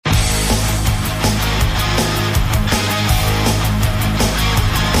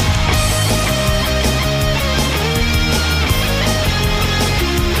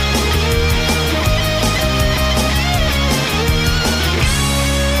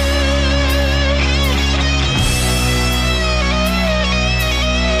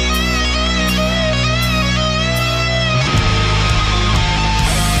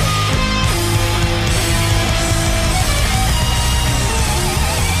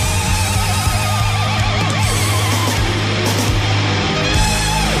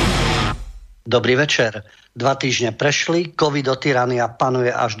Dobrý večer. 2 týždne prešli, covidotyrania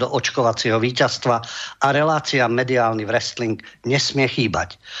panuje až do očkovacieho víťazstva a relácia Mediálny Wrestling nesmie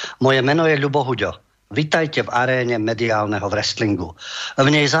chýbať. Moje meno je Ľubo Huďo. Vitajte v aréne mediálneho wrestlingu. V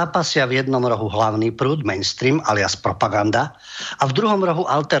nej zápasia v jednom rohu hlavný prúd, mainstream alias propaganda a v druhom rohu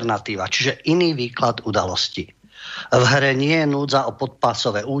alternatíva, čiže iný výklad udalosti. V hre nie je núdza o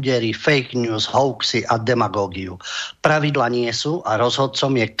podpásové údery, fake news, hoaxy a demagógiu. Pravidla nie sú a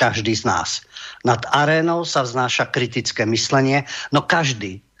rozhodcom je každý z nás. Nad arénou sa vznáša kritické myslenie, no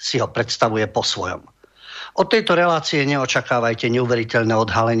každý si ho predstavuje po svojom. Od tejto relácie neočakávajte neuveriteľné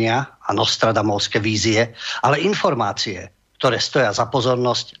odhalenia a nostradamovské vízie, ale informácie, ktoré stoja za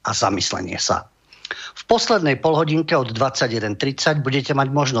pozornosť a zamyslenie sa. V poslednej polhodinke od 21:30 budete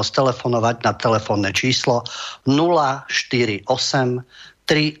mať možnosť telefonovať na telefónne číslo 048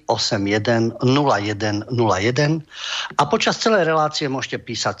 381 0101 a počas celej relácie môžete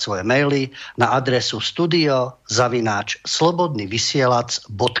písať svoje maily na adresu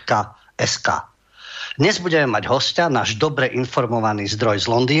studio@slobodnyvysielac.sk. Dnes budeme mať hostia, náš dobre informovaný zdroj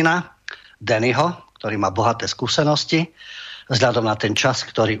z Londýna, Dannyho, ktorý má bohaté skúsenosti vzhľadom na ten čas,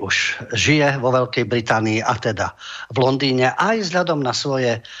 ktorý už žije vo Veľkej Británii a teda v Londýne, aj vzhľadom na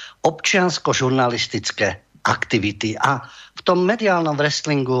svoje občiansko-žurnalistické aktivity. A v tom mediálnom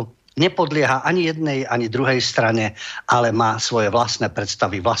wrestlingu nepodlieha ani jednej, ani druhej strane, ale má svoje vlastné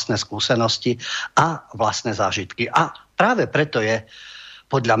predstavy, vlastné skúsenosti a vlastné zážitky. A práve preto je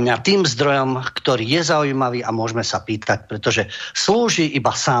podľa mňa tým zdrojom, ktorý je zaujímavý a môžeme sa pýtať, pretože slúži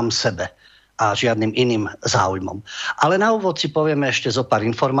iba sám sebe a žiadnym iným záujmom. Ale na úvod si povieme ešte zo pár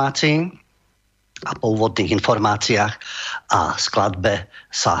informácií a po úvodných informáciách a skladbe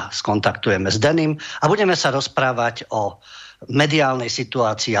sa skontaktujeme s Danym a budeme sa rozprávať o mediálnej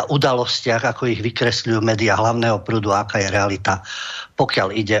situácii a udalostiach, ako ich vykresľujú médiá hlavného prúdu, aká je realita,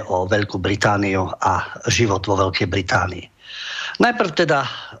 pokiaľ ide o Veľkú Britániu a život vo Veľkej Británii. Najprv teda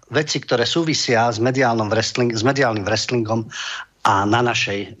veci, ktoré súvisia s mediálnym wrestlingom a na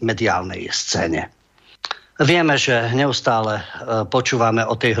našej mediálnej scéne. Vieme, že neustále počúvame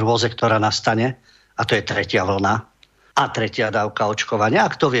o tej hrôze, ktorá nastane, a to je 3. vlna a 3. dávka očkovania.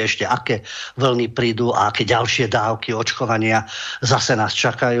 A kto vie ešte, aké vlny prídu a aké ďalšie dávky očkovania zase nás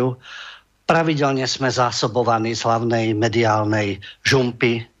čakajú. Pravidelne sme zásobovaní z hlavnej mediálnej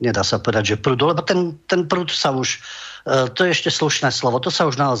žumpy, nedá sa povedať, že prúdu, lebo ten prúd sa už, to je ešte slušné slovo, to sa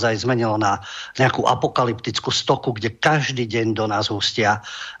už naozaj zmenilo na nejakú apokalyptickú stoku, kde každý deň do nás hustia,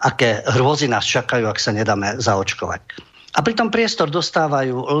 aké hrôzy nás čakajú, ak sa nedáme zaočkovať. A pritom priestor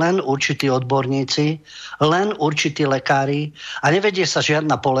dostávajú len určití odborníci, len určití lekári a nevedie sa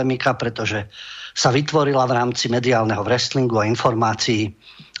žiadna polemika, pretože sa vytvorila v rámci mediálneho wrestlingu a informácií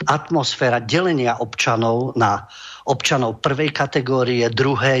atmosféra delenia občanov na občanov prvej kategórie,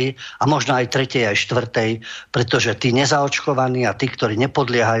 druhej a možno aj tretej aj štvrtej, pretože tí nezaočkovaní a tí, ktorí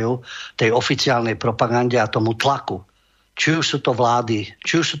nepodliehajú tej oficiálnej propagande a tomu tlaku, či už sú to vlády,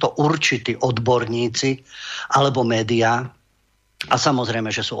 či už sú to určití odborníci alebo médiá, a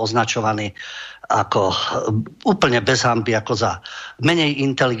samozrejme, že sú označovaní ako úplne bez hanby, ako za menej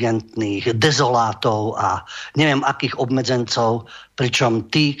inteligentných, dezolátov a neviem akých obmedzencov,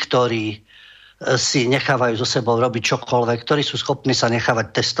 pričom tí, ktorí si nechávajú so sebou robiť čokoľvek, ktorí sú schopní sa nechávať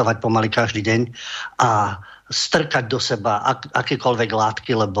testovať pomaly každý deň a strkať do seba akékoľvek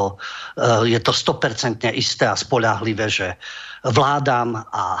látky, lebo je to 100% isté a spoľahlivé, že vládám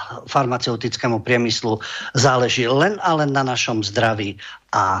a farmaceutickému priemyslu záleží len a len na našom zdraví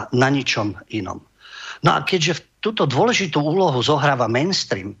a na ničom inom. No a keďže túto dôležitú úlohu zohráva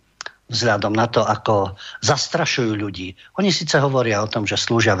mainstream, vzhľadom na to, ako zastrašujú ľudí. Oni síce hovoria o tom, že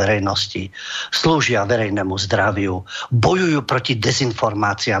slúžia verejnosti, slúžia verejnému zdraviu, bojujú proti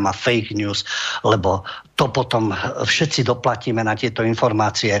dezinformáciám a fake news, lebo to potom všetci doplatíme na tieto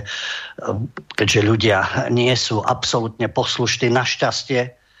informácie, keďže ľudia nie sú absolútne poslušní,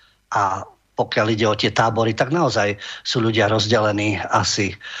 našťastie, a pokiaľ ide o tie tábory, tak naozaj sú ľudia rozdelení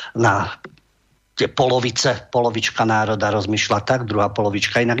asi na tie polovička národa rozmýšľa tak, druhá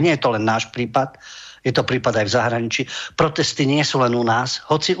polovička inak. Nie je to len náš prípad, je to prípad aj v zahraničí. Protesty nie sú len u nás,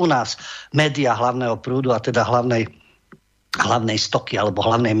 hoci u nás médiá hlavného prúdu a teda hlavnej stoky alebo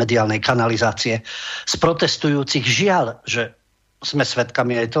hlavnej mediálnej kanalizácie z protestujúcich žiaľ, že sme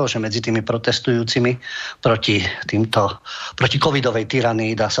svedkami aj toho, že medzi tými protestujúcimi proti covidovej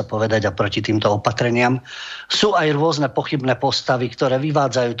tyranii, dá sa povedať, a proti týmto opatreniam sú aj rôzne pochybné postavy, ktoré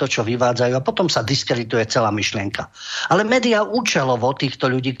vyvádzajú to, čo vyvádzajú, a potom sa diskredituje celá myšlienka. Ale médiá účelovo týchto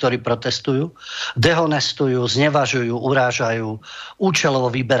ľudí, ktorí protestujú, dehonestujú, znevažujú, urážajú,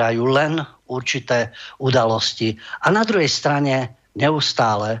 účelovo vyberajú len určité udalosti a na druhej strane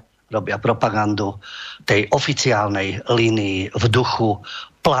neustále robia propagandu tej oficiálnej línii v duchu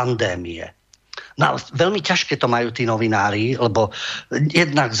pandémie. No, veľmi ťažké to majú tí novinári, lebo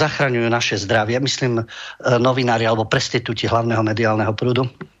jednak zachraňujú naše zdravie, myslím novinári alebo prestitúti hlavného mediálneho prúdu.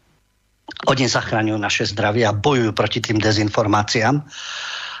 Oni zachraňujú naše zdravie a bojujú proti tým dezinformáciám.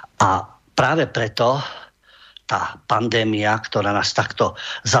 A práve preto tá pandémia, ktorá nás takto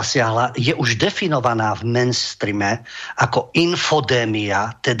zasiahla, je už definovaná v mainstreame ako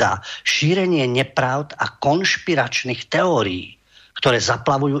infodémia, teda šírenie nepravd a konšpiračných teórií, ktoré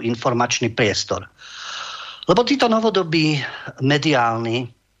zaplavujú informačný priestor. Lebo títo novodobí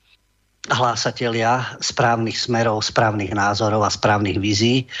mediálni hlásatelia správnych smerov, správnych názorov a správnych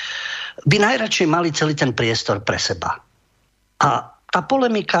vízií by najradšej mali celý ten priestor pre seba. A tá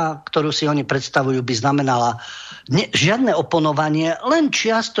polemika, ktorú si oni predstavujú, by znamenala žiadne oponovanie, len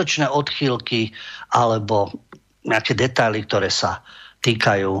čiastočné odchýlky alebo nejaké detaily, ktoré sa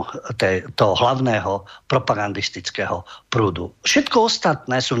týkajú toho hlavného propagandistického prúdu. Všetko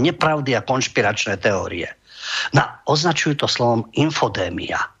ostatné sú nepravdy a konšpiračné teórie. Označujú to slovom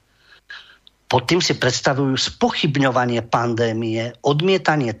infodémia. Pod tým si predstavujú spochybňovanie pandémie,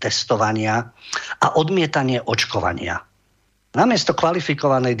 odmietanie testovania a odmietanie očkovania. Namiesto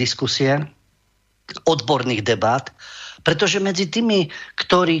kvalifikovanej diskusie, odborných debát, pretože medzi tými,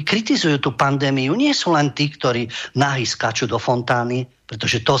 ktorí kritizujú tú pandémiu, nie sú len tí, ktorí nahy skáču do fontány,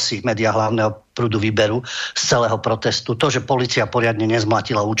 pretože to si médiá hlavného prúdu vyberú z celého protestu. To, že polícia poriadne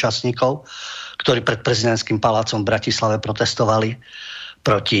nezmlatila účastníkov, ktorí pred prezidentským palácom v Bratislave protestovali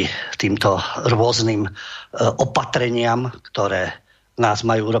proti týmto rôznym opatreniam, ktoré nás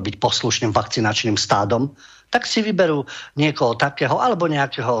majú robiť poslušným vakcinačným stádom, tak si vyberú niekoho takého alebo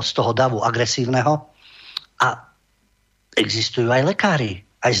nejakého z toho davu agresívneho. A existujú aj lekári,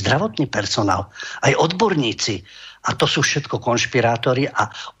 aj zdravotný personál, aj odborníci. A to sú všetko konšpirátori a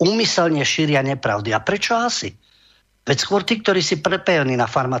úmyselne šíria nepravdy. A prečo asi? Veď skôr tí, ktorí si prepojení na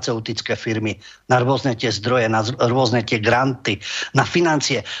farmaceutické firmy, na rôzne tie zdroje, na rôzne tie granty, na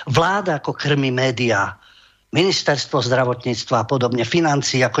financie. Vláda ako krmi médiá, ministerstvo zdravotníctva a podobne,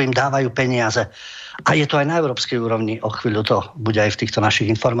 financií, ako im dávajú peniaze. A je to aj na európskej úrovni, o chvíľu to bude aj v týchto našich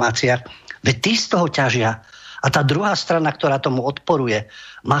informáciách. Veď tí z toho ťažia. A tá druhá strana, ktorá tomu odporuje,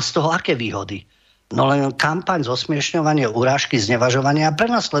 má z toho aké výhody? No len kampaň, zosmiešňovanie, urážky, znevažovanie a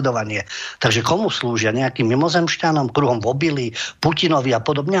prenasledovanie. Takže komu slúžia? Nejakým mimozemšťanom, kruhom v obilí, Putinovi a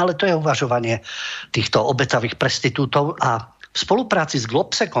podobne, ale to je uvažovanie týchto obetavých prestitútov. A v spolupráci s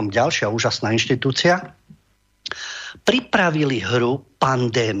Globsekom, ďalšia úžasná inštitúcia, pripravili hru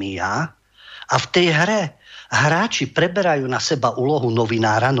Pandémia a v tej hre hráči preberajú na seba úlohu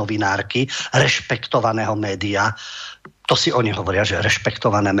novinára, novinárky, rešpektovaného média. To si oni hovoria, že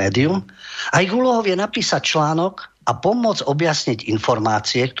rešpektované médium. A ich úlohou je napísať článok a pomôcť objasniť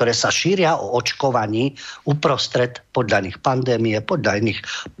informácie, ktoré sa šíria o očkovaní uprostred podľa nich pandémie, podľa iných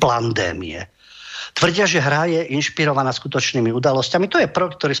plandémie. Tvrdia, že hra je inšpirovaná skutočnými udalosťami. To je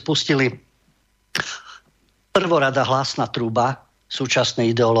projekt, ktorý spustili prvorada hlásna trúba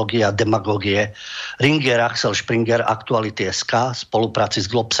súčasnej ideológie a demagógie Ringier, Axel Springer, Aktuality.sk v spolupráci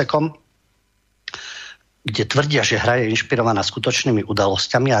s Globsekom, kde tvrdia, že hra je inšpirovaná skutočnými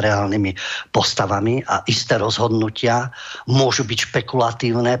udalosťami a reálnymi postavami a isté rozhodnutia môžu byť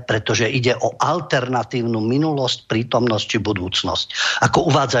špekulatívne, pretože ide o alternatívnu minulosť, prítomnosť či budúcnosť.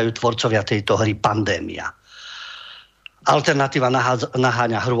 Ako uvádzajú tvorcovia tejto hry Pandémia. Alternatíva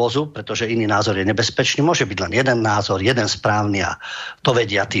naháňa hrôzu, pretože iný názor je nebezpečný. Môže byť len jeden názor, jeden správny a to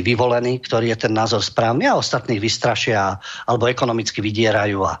vedia tí vyvolení, ktorý je ten názor správny a ostatných vystrašia alebo ekonomicky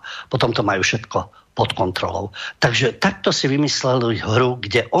vydierajú a potom to majú všetko pod kontrolou. Takže takto si vymysleli hru,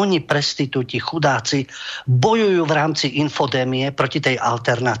 kde oni, prestitúti, chudáci, bojujú v rámci infodémie proti tej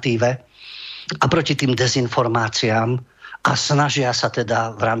alternatíve a proti tým dezinformáciám a snažia sa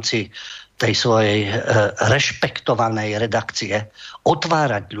teda v rámci tej svojej rešpektovanej redakcie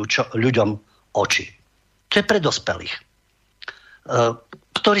otvárať ľuďom oči. To je pre dospelých,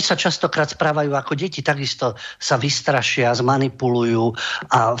 ktorí sa častokrát správajú ako deti, takisto sa vystrašia, zmanipulujú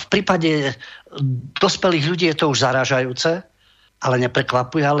a v prípade dospelých ľudí je to už zarážajúce, ale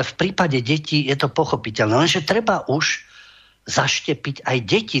neprekvapuje, ale v prípade detí je to pochopiteľné. Lenže treba už zaštepiť aj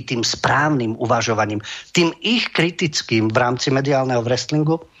deti tým správnym uvažovaním, tým ich kritickým v rámci mediálneho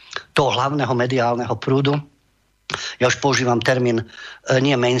wrestlingu, toho hlavného mediálneho prúdu. Ja už používam termín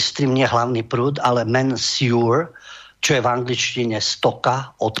nie mainstream, nie hlavný prúd, ale mensure, čo je v angličtine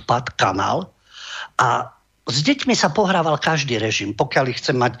stoka, odpad, kanál. A s deťmi sa pohrával každý režim, pokiaľ ich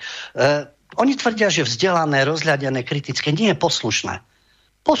chce mať. Oni tvrdia, že vzdelané, rozhľadené, kritické nie je poslušné.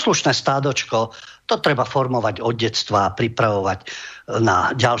 Poslušné stádočko, to treba formovať od detstva a pripravovať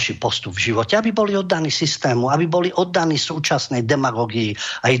na ďalší postup v živote, aby boli oddaní systému, aby boli oddaní súčasnej demagógii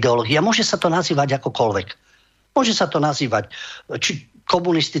a ideológii. A môže sa to nazývať akokoľvek. Môže sa to nazývať či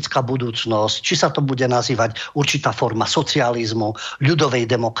komunistická budúcnosť, či sa to bude nazývať určitá forma socializmu, ľudovej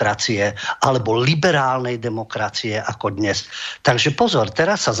demokracie alebo liberálnej demokracie ako dnes. Takže pozor,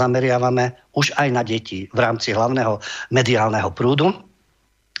 teraz sa zameriavame už aj na deti v rámci hlavného mediálneho prúdu.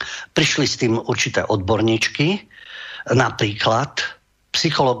 Prišli s tým určité odborníčky, napríklad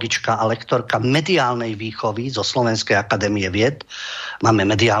psychologička a lektorka mediálnej výchovy zo Slovenskej akadémie vied. Máme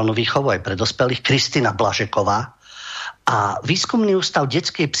mediálnu výchovu aj pre dospelých, Kristina Blažeková. A Výskumný ústav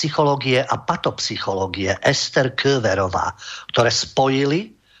detskej psychológie a patopsychológie Ester Köverová, ktoré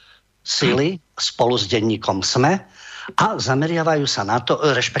spojili sily spolu s denníkom SME a zameriavajú sa na to,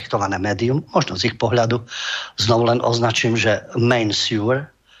 rešpektované médium, možno z ich pohľadu, znovu len označím, že main sewer,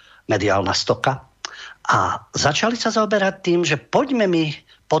 mediálna stoka. A začali sa zaoberať tým, že poďme mi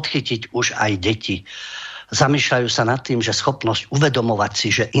podchytiť už aj deti. Zamýšľajú sa nad tým, že schopnosť uvedomovať si,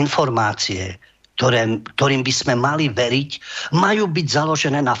 že informácie, ktorým by sme mali veriť, majú byť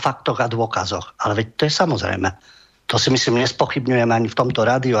založené na faktoch a dôkazoch. Ale veď to je samozrejme. To si myslím nespochybňujeme ani v tomto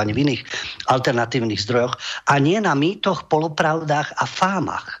rádiu, ani v iných alternatívnych zdrojoch. A nie na mýtoch, polopravdách a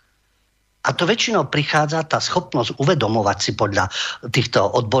fámach. A to väčšinou prichádza tá schopnosť uvedomovať si podľa týchto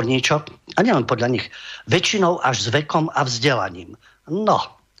odborníčok, a nielen podľa nich, väčšinou až s vekom a vzdelaním. No,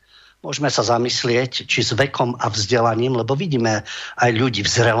 môžeme sa zamyslieť, či s vekom a vzdelaním, lebo vidíme aj ľudí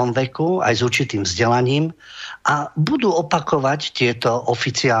v zrelom veku, aj s určitým vzdelaním a budú opakovať tieto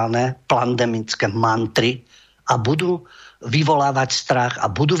oficiálne pandemické mantry a budú vyvolávať strach a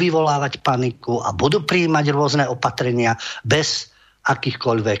budú vyvolávať paniku a budú prijímať rôzne opatrenia bez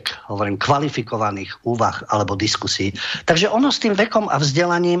akýchkoľvek, hovorím, kvalifikovaných úvah alebo diskusí. Takže ono s tým vekom a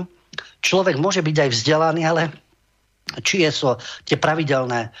vzdelaním, človek môže byť aj vzdelaný, ale či sú tie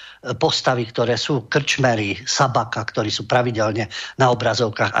pravidelné postavy, ktoré sú krčmery, Sabaka, ktorí sú pravidelne na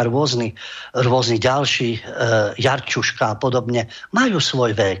obrazovkách a rôzni ďalší, Jarčuška a podobne, majú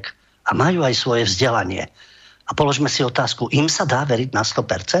svoj vek a majú aj svoje vzdelanie. A položme si otázku, im sa dá veriť na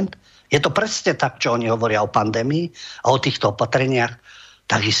 100%? Je to presne tak, čo oni hovoria o pandémii a o týchto opatreniach?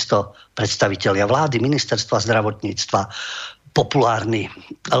 Takisto predstavitelia vlády, ministerstva zdravotníctva, populárny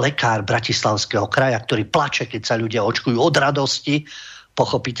lekár Bratislavského kraja, ktorý plače, keď sa ľudia očkujú od radosti,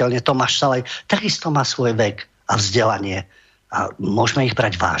 pochopiteľne Tomáš Salaj, takisto má svoj vek a vzdelanie. A môžeme ich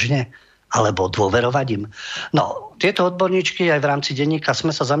brať vážne? Alebo dôverovať im? No, tieto odborníčky aj v rámci denníka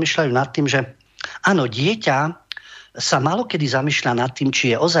SME sa zamýšľajú nad tým, že áno, dieťa sa malokedy zamýšľa nad tým,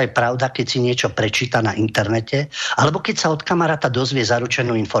 či je ozaj pravda, keď si niečo prečíta na internete, alebo keď sa od kamaráta dozvie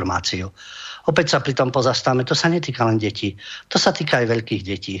zaručenú informáciu. Opäť sa pri tom pozastávame, to sa netýka len detí. To sa týka aj veľkých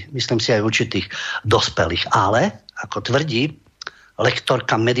detí. Myslím si aj určitých dospelých. Ale, ako tvrdí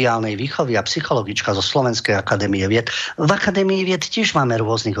lektorka mediálnej výchovy a psychologička zo Slovenskej akadémie vied, v akadémii vied tiež máme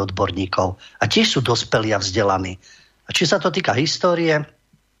rôznych odborníkov. A tiež sú dospelí a vzdelaní. A či sa to týka histórie,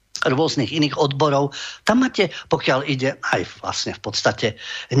 rôznych iných odborov, tam máte, pokiaľ ide aj vlastne v podstate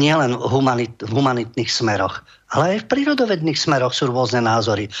nielen v humanitných smeroch, ale aj v prírodovedných smeroch sú rôzne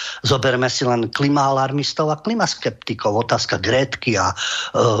názory. Zoberme si len klimaalarmistov a klimaskeptikov, otázka Grétky a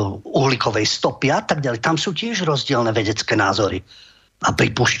uhlíkovej stopy a tak ďalej. Tam sú tiež rozdielne vedecké názory. A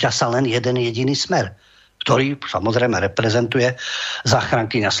pripúšťa sa len jeden jediný smer, ktorý samozrejme reprezentuje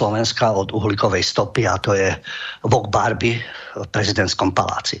záchrankyňa Slovenska od uhlíkovej stopy a to je Vok Barbie v prezidentskom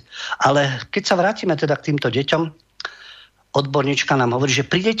paláci. Ale keď sa vrátime teda k týmto deťom, odborníčka nám hovorí, že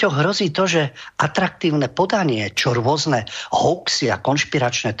pri deťoch hrozí to, že atraktívne podanie, čo rôzne hoaxy a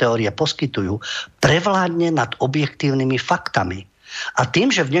konšpiračné teórie poskytujú, prevládne nad objektívnymi faktami. A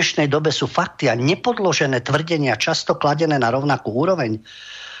tým, že v dnešnej dobe sú fakty a nepodložené tvrdenia často kladené na rovnakú úroveň,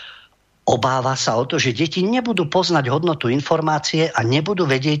 obáva sa o to, že deti nebudú poznať hodnotu informácie a nebudú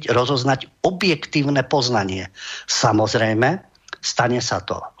vedieť rozoznať objektívne poznanie. Samozrejme, stane sa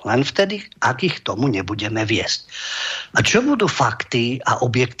to len vtedy, ak ich tomu nebudeme viesť. A čo budú fakty a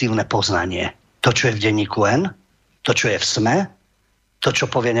objektívne poznanie? To, čo je v denníku N? To, čo je v SME? To, čo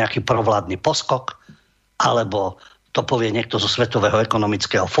povie nejaký provládny poskok? Alebo to povie niekto zo Svetového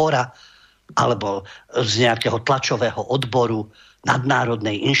ekonomického fóra? Alebo z nejakého tlačového odboru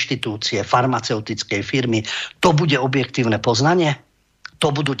nadnárodnej inštitúcie, farmaceutickej firmy, to bude objektívne poznanie? To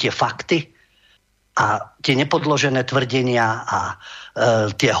budú tie fakty? A tie nepodložené tvrdenia a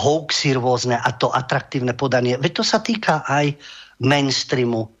tie hoaxy rôzne a to atraktívne podanie, veď to sa týka aj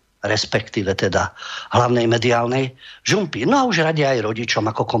mainstreamu respektíve teda hlavnej mediálnej žumpy. No a už radia aj rodičom,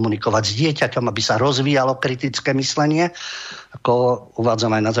 ako komunikovať s dieťaťom, aby sa rozvíjalo kritické myslenie. Ako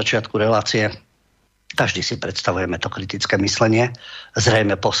uvádzam aj na začiatku relácie, každý si predstavujeme to kritické myslenie,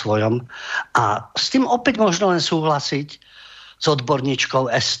 zrejme po svojom. A s tým opäť možno len súhlasiť s odborníčkou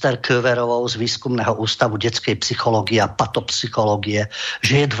Ester Köverovou z Výskumného ústavu detskej psychológie a patopsychológie,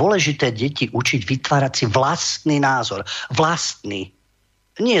 že je dôležité deti učiť vytvárať si vlastný názor. Vlastný.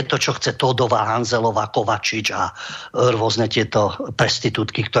 Nie je to, čo chce Tódová, Hanzelová, Kovačič a rôzne tieto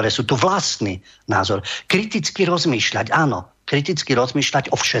prestitútky, ktoré sú tu vlastný názor. Kriticky rozmýšľať, áno, kriticky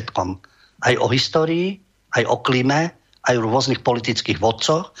rozmýšľať o všetkom. Aj o histórii, aj o klíme, aj o rôznych politických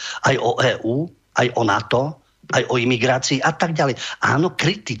vodcoch, aj o EÚ, aj o NATO, aj o imigrácii a tak ďalej. Áno,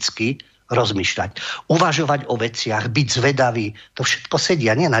 kriticky rozmýšľať, uvažovať o veciach, byť zvedavý, to všetko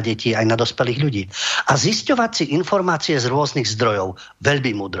sedia, nie na deti, aj na dospelých ľudí. A zisťovať si informácie z rôznych zdrojov,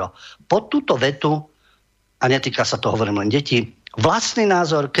 veľmi múdro. Pod túto vetu, a netýka sa to, hovorím len deti, vlastný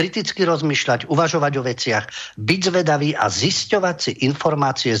názor, kriticky rozmýšľať, uvažovať o veciach, byť zvedavý a zisťovať si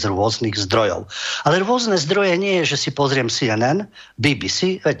informácie z rôznych zdrojov. Ale rôzne zdroje nie je, že si pozriem CNN,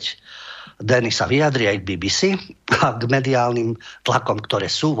 BBC, veď Danny sa vyjadri aj k BBC a k mediálnym tlakom, ktoré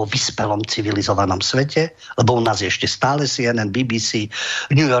sú vo vyspelom civilizovanom svete, lebo u nás je ešte stále CNN, BBC,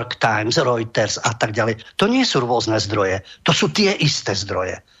 New York Times, Reuters a tak ďalej. To nie sú rôzne zdroje, to sú tie isté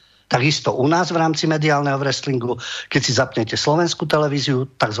zdroje. Takisto u nás v rámci mediálneho wrestlingu, keď si zapnete slovenskú televíziu,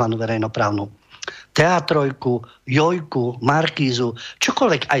 takzvanú verejnoprávnu, Teatrojku, Jojku, Markízu,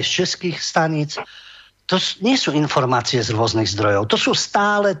 čokoľvek aj z českých staníc, to nie sú informácie z rôznych zdrojov. To sú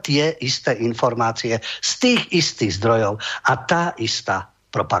stále tie isté informácie z tých istých zdrojov a tá istá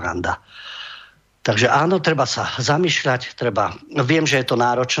propaganda. Takže áno, treba sa zamýšľať, viem, že je to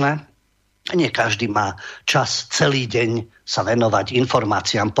náročné. Nie každý má čas celý deň sa venovať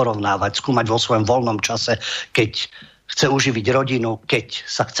informáciám, porovnávať, skúmať vo svojom voľnom čase, keď chce uživiť rodinu, keď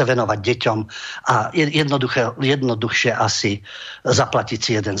sa chce venovať deťom a jednoduchšie asi zaplatiť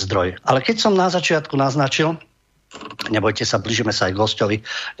si jeden zdroj. Ale keď som na začiatku naznačil, nebojte sa, blížime sa aj k hosťovi,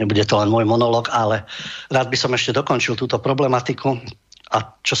 nebude to len môj monológ, ale rád by som ešte dokončil túto problematiku.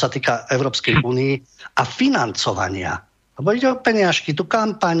 A čo sa týka Európskej únie a financovania, lebo ide o peniažky, tú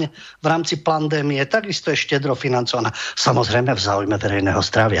kampaň v rámci pandémie takisto je štedro financovaná. Samozrejme v záujme verejného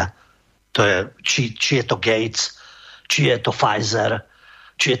zdravia. To je, či je to Gates, či je to Pfizer,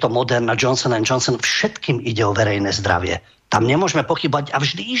 či je to Moderna, Johnson & Johnson, všetkým ide o verejné zdravie. Tam nemôžeme pochybať a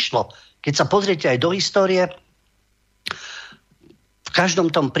vždy išlo. Keď sa pozriete aj do histórie, v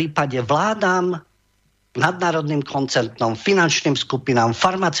každom tom prípade vládám, nadnárodným koncernom, finančným skupinám,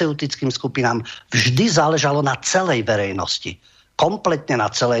 farmaceutickým skupinám vždy záležalo na celej verejnosti. Kompletne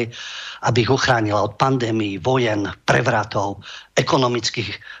na celej, aby ich uchránila od pandémií, vojen, prevratov,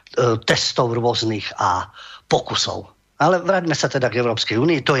 ekonomických testov rôznych a pokusov. Ale vráťme sa teda k Európskej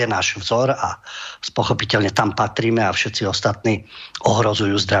únii, to je náš vzor a pochopiteľne tam patríme a všetci ostatní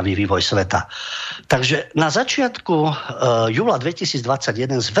ohrozujú zdravý vývoj sveta. Takže na začiatku júla 2021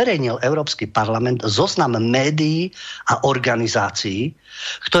 zverejnil Európsky parlament zoznam médií a organizácií,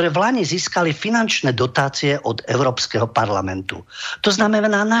 ktoré v lani získali finančné dotácie od Európskeho parlamentu. To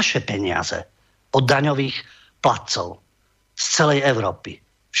znamená naše peniaze od daňových platcov z celej Európy.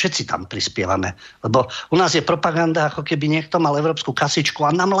 Všetci tam prispievame, lebo u nás je propaganda, ako keby niekto mal európsku kasičku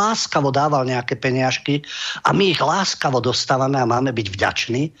a nám láskavo dával nejaké peniažky a my ich láskavo dostávame a máme byť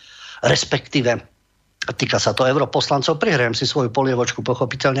vďační, respektíve týka sa to europoslancov, prihrajem si svoju polievočku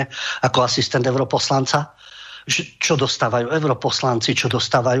pochopiteľne ako asistent europoslanca, čo dostávajú europoslanci, čo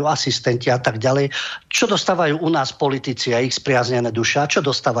dostávajú asistenti a tak ďalej, čo dostávajú u nás politici a ich spriaznené duše a čo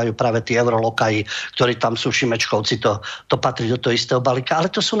dostávajú práve tí eurolokaji, ktorí tam sú Šimečkovci, to patrí do toho istého balíka,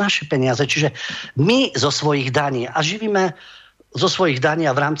 ale to sú naše peniaze, čiže my zo svojich daní a živíme zo svojich daní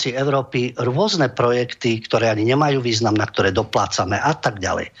a v rámci Európy rôzne projekty, ktoré ani nemajú význam, na ktoré doplácame a tak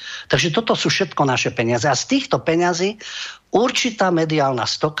ďalej. Takže toto sú všetko naše peniaze a z týchto peňazí určitá mediálna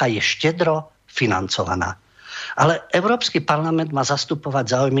stoka je štedro financovaná. Ale Európsky parlament má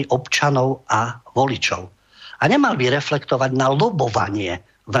zastupovať záujmy občanov a voličov. A nemal by reflektovať na lobovanie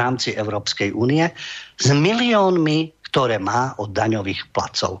v rámci Európskej únie s miliónmi, ktoré má od daňových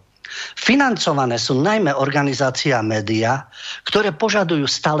placov. Financované sú najmä organizácie a médiá, ktoré požadujú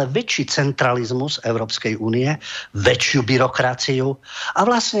stále väčší centralizmus Európskej únie, väčšiu byrokraciu a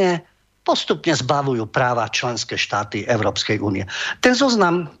vlastne postupne zbavujú práva členské štáty Európskej únie. Ten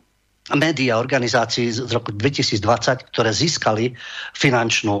zoznam médií a organizácií z roku 2020, ktoré získali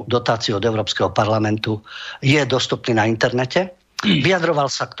finančnú dotáciu od Európskeho parlamentu, je dostupný na internete.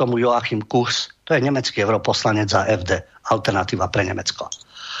 Vyjadroval sa k tomu Joachim Kuchs, to je nemecký europoslanec za FD, Alternatíva pre Nemecko.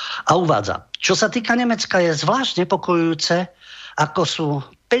 A uvádza, čo sa týka Nemecka, je zvlášť nepokojujúce, ako sú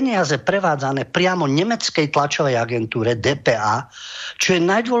peniaze prevádzané priamo nemeckej tlačovej agentúre DPA, čo je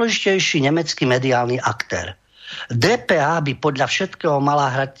najdôležitejší nemecký mediálny aktér. DPA by podľa všetkého mala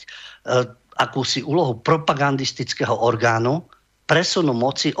hrať akúsi úlohu propagandistického orgánu presunu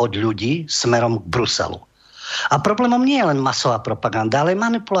moci od ľudí smerom k Bruselu. A problémom nie je len masová propaganda, ale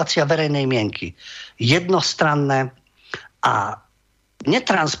manipulácia verejnej mienky. Jednostranné a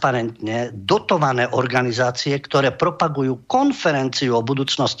netransparentne dotované organizácie, ktoré propagujú konferenciu o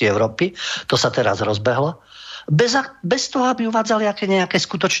budúcnosti Európy, to sa teraz rozbehlo, bez toho, aby uvádzali nejaké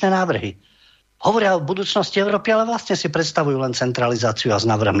skutočné návrhy. Hovoria o budúcnosti Európy, ale vlastne si predstavujú len centralizáciu a s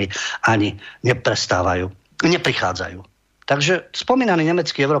návrhmi ani neprichádzajú. Takže spomínaný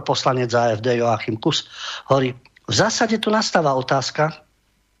nemecký europoslanec za AfD Joachim Kuss hovorí, v zásade tu nastáva otázka,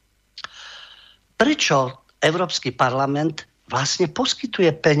 prečo Európsky parlament vlastne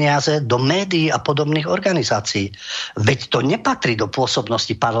poskytuje peniaze do médií a podobných organizácií. Veď to nepatrí do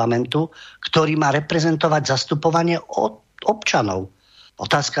pôsobnosti parlamentu, ktorý má reprezentovať zastupovanie občanov.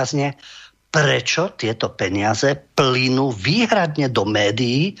 Otázka znie, prečo tieto peniaze plynú výhradne do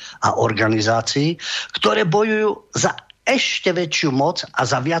médií a organizácií, ktoré bojujú za ešte väčšiu moc a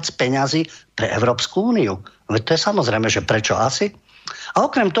za viac peňazí pre Európsku úniu. Veď to je samozrejme, že prečo asi? A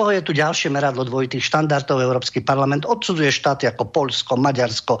okrem toho je tu ďalšie meradlo dvojitých štandardov. Európsky parlament odsudzuje štáty ako Poľsko,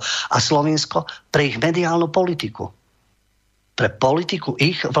 Maďarsko a Slovinsko pre ich mediálnu politiku. Pre politiku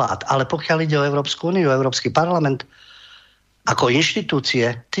ich vlád. Ale pokiaľ ide o Európsku úniu, Európsky parlament ako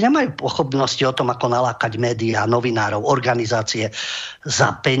inštitúcie, tí nemajú pochopnosti o tom, ako nalákať médiá, novinárov, organizácie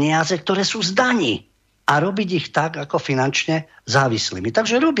za peniaze, ktoré sú z daní. A robiť ich tak, ako finančne závislými.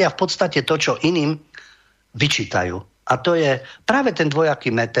 Takže robia v podstate to, čo iným vyčítajú. A to je práve ten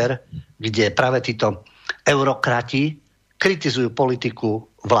dvojaký meter, kde práve títo eurokrati kritizujú politiku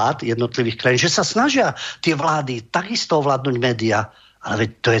vlád jednotlivých krajín, že sa snažia tie vlády takisto ovládnuť médiá, ale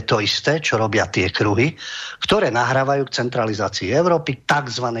veď to je to isté, čo robia tie kruhy, ktoré nahrávajú k centralizácii Európy,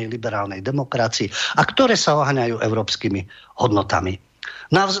 tzv. Liberálnej demokracii a ktoré sa oháňajú európskymi hodnotami.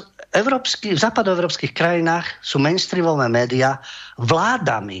 V západoeurópskych krajinách sú mainstreamové médiá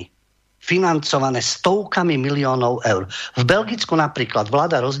vládami financované stovkami miliónov eur. V Belgicku napríklad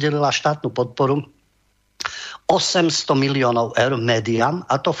vláda rozdelila štátnu podporu 800 miliónov eur médiám,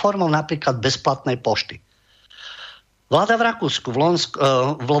 a to formou napríklad bezplatnej pošty. Vláda v Rakúsku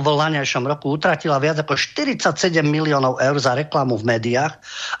v voľajšom roku utratila viac ako 47 miliónov eur za reklamu v médiách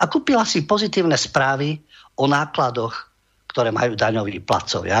a kúpila si pozitívne správy o nákladoch, ktoré majú daňoví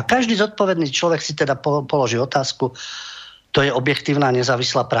platcovia. A každý zodpovedný človek si teda položí otázku, to je objektívna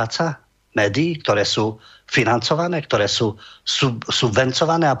nezávislá práca médií, ktoré sú financované, ktoré sú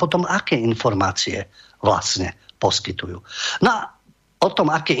subvencované a potom aké informácie vlastne poskytujú. No a o tom,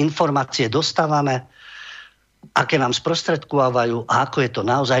 aké informácie dostávame, aké nám sprostredkovávajú a ako je to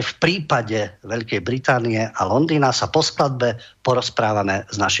naozaj v prípade Veľkej Británie a Londýna, sa po skladbe porozprávame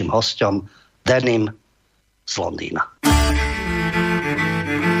s našim hosťom Danym z Londýna.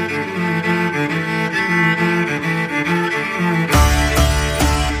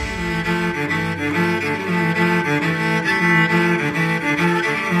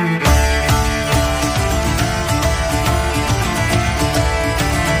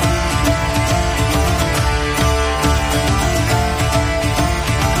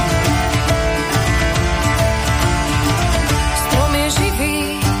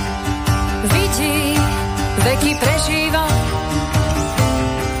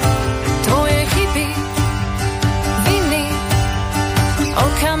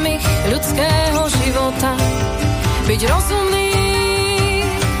 Byť rozumný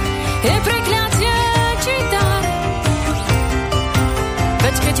je prekliatie či dar.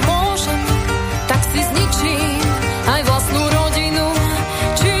 Veď keď môžem, tak si zničím aj vlastnú rodinu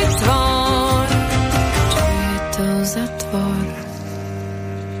či tvár. Čo je to za tvor,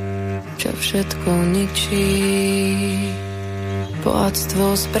 čo všetko ničí?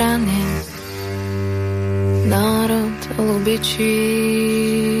 Bohatstvo zbrane, národ ľubičí.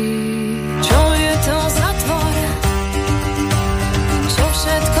 Čo je to za tvor, čo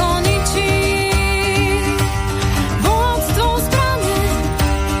všetko ničí? Bohatstvo zbrane,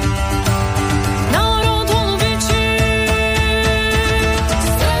 národ ľubičí.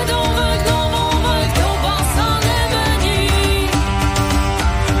 Stredovek, novovek, doba sa nemení.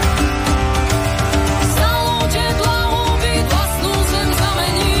 Za lode blahobyt vlastnú zem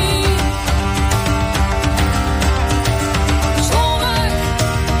zamení. Človek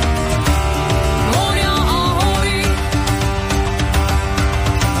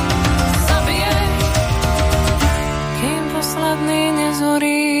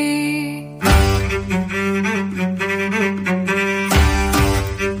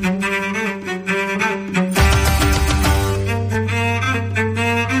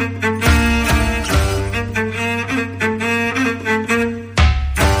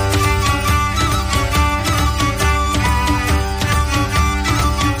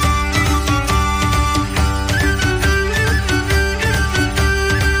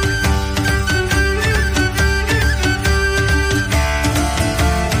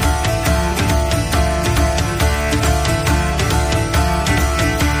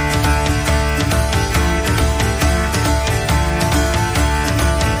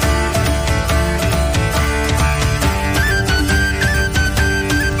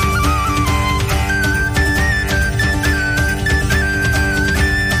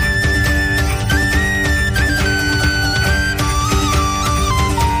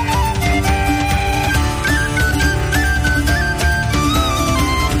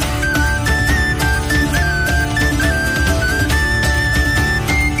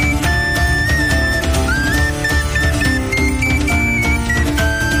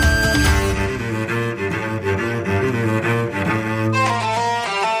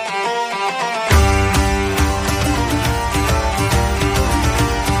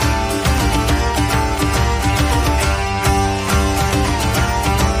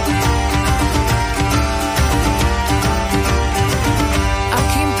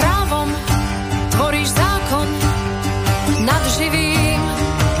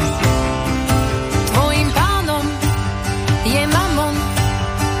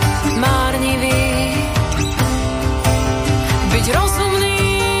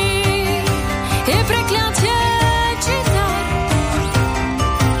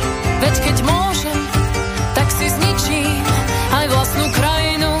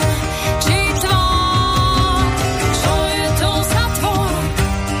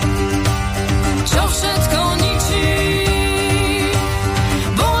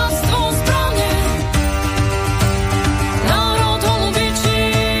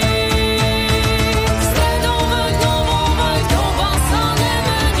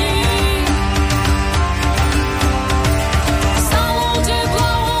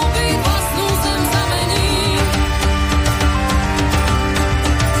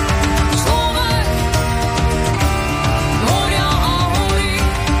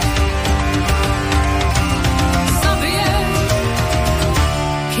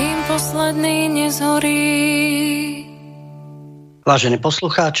Vážení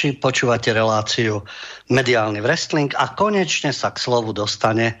poslucháči, počúvate reláciu Mediálny Wrestling a konečne sa k slovu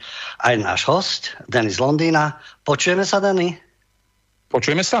dostane aj náš hosť, Denis z Londýna. Počujeme sa, Denny?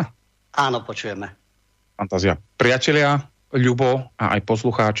 Počujeme sa? Áno, počujeme. Fantázia. Priatelia, Ľubo a aj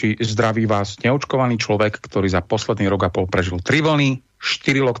poslucháči, zdraví vás neočkovaný človek, ktorý za posledný rok a pol prežil 3 vlny,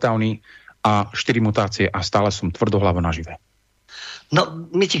 4 lockdowny a 4 mutácie a stále som tvrdohlavo nažive. No,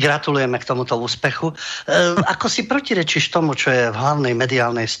 my ti gratulujeme k tomuto úspechu. Ako si protirečíš tomu, čo je v hlavnej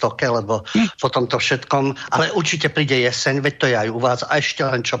mediálnej stoke, lebo po tomto všetkom, ale určite príde jeseň, veď to je aj u vás, a ešte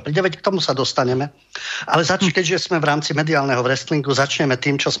len čo príde, veď k tomu sa dostaneme. Ale keďže sme v rámci mediálneho wrestlingu, začneme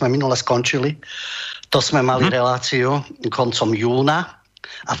tým, čo sme minule skončili. To sme mali reláciu koncom júna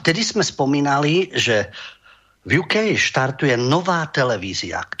a vtedy sme spomínali, že v UK štartuje nová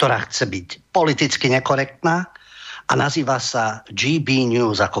televízia, ktorá chce byť politicky nekorektná, a nazýva sa GB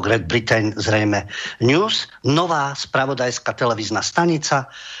News, ako Great Britain zrejme News, nová spravodajská televízna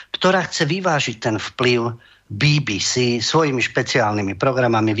stanica, ktorá chce vyvážiť ten vplyv BBC svojimi špeciálnymi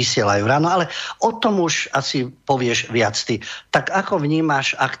programami, vysielajú ráno, ale o tom už asi povieš viac ty. Tak ako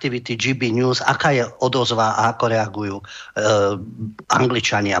vnímaš aktivity GB News, aká je odozva a ako reagujú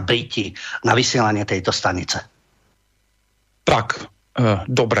Angličania, Briti na vysielanie tejto stanice? Tak,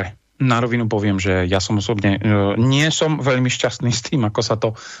 dobre. Na rovinu poviem, že ja som osobne nie som veľmi šťastný s tým, ako sa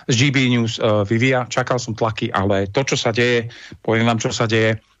to z GB News vyvíja. Čakal som tlaky, ale to, čo sa deje, poviem vám, čo sa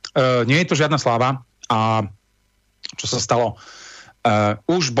deje. Nie je to žiadna sláva a čo sa stalo?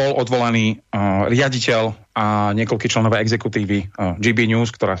 Už bol odvolaný riaditeľ a niekoľký členové exekutívy GB News,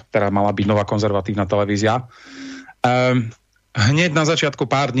 ktorá mala byť nová konzervatívna televízia. Hneď na začiatku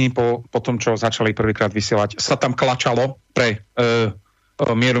pár dní po tom, čo začali prvýkrát vysielať, sa tam klačalo pre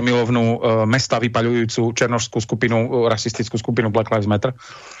mieru milovnú mesta vypaľujúcu černošskú skupinu, rasistickú skupinu Black Lives Matter.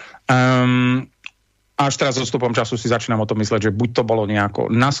 Až teraz s odstupom času si začínam o tom mysleť, že buď to bolo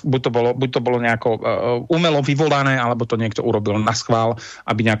nejako umelo vyvolané, alebo to niekto urobil naschvál,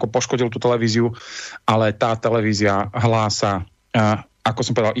 aby nejako poškodil tú televíziu, ale tá televízia hlása, ako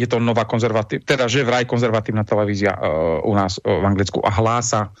som povedal, je to nová že vraj konzervatívna televízia u nás v Anglicku a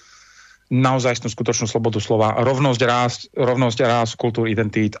hlása naozaj skutočnú slobodu slova, rovnosť rás, kultúr,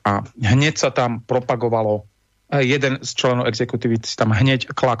 identít a hneď sa tam propagovalo. Jeden z členov exekutívy si tam hneď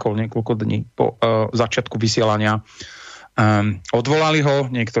klakol niekoľko dní po začiatku vysielania. Odvolali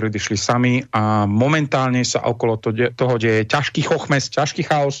ho, niektorí vyšli sami a momentálne sa okolo toho deje ťažký chochmes, ťažký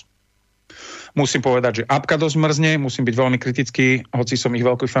chaos. Musím povedať, že apka dosť mrzne, musím byť veľmi kritický, hoci som ich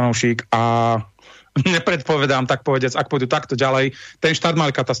veľký fanúšik a nepredpovedám, tak povedať, ak pôjdu takto ďalej. Ten štart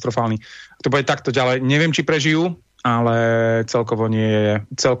mali katastrofálny. Ak to bude takto ďalej, neviem, či prežijú, ale celkovo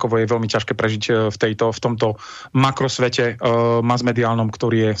je veľmi ťažké prežiť v tomto makrosvete masmediálnom,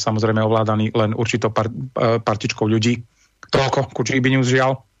 ktorý je samozrejme ovládaný len určitou partičkou ľudí. Toľko, ku GB News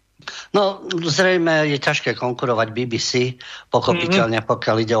žiaľ. No, zrejme je ťažké konkurovať BBC, pochopiteľne,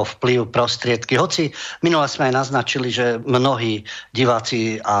 pokiaľ ide o vplyv, prostriedky. Hoci minule sme aj naznačili, že mnohí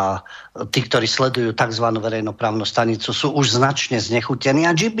diváci a tí, ktorí sledujú tzv. Verejnoprávnu stanicu, sú už značne znechutení.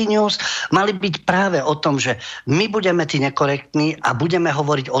 A GB News mali byť práve o tom, že my budeme tí nekorektní a budeme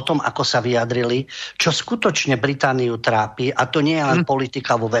hovoriť o tom, ako sa vyjadrili, čo skutočne Britániu trápi. A to nie je len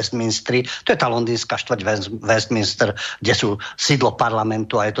politika vo Westminstri. To je tá londýnska štvrť Westminster, kde sú sídlo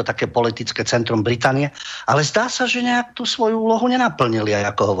parlamentu a je to také politické centrum Británie. Ale zdá sa, že nejak tú svoju úlohu nenaplnili,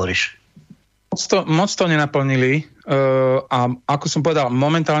 aj ako hovoríš. Moc to nenaplnili a ako som povedal,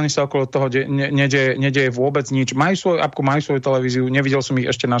 momentálne sa okolo toho nedeje vôbec nič. Majú svoju apku, majú svoju televíziu, nevidel som ich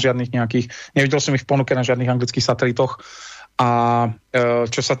ešte na žiadnych nevidel som ich v ponuke na žiadnych anglických satelitoch a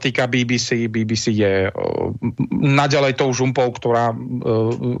čo sa týka BBC je naďalej tou žumpou, ktorá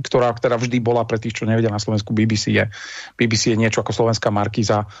vždy bola pre tých, čo nevedia na Slovensku. BBC je niečo ako slovenská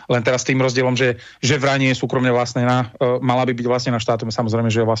Markíza, len teraz tým rozdielom, že vraj nie je súkromne vlastnená, mala by byť vlastnená štátom, samozrejme,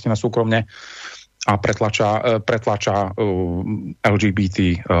 že je vlastnená súkromne a pretlača LGBT,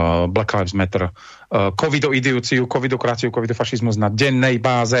 Black Lives Matter, covidoidiuciu, covidokraciu, covidofašizmus na dennej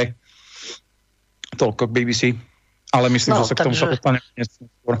báze. Toľko k BBC. Ale myslím, že sa k tomu sa dostane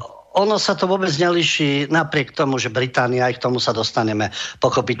neskôr. Ono sa to vôbec nelíši napriek tomu, že Británia, aj k tomu sa dostaneme,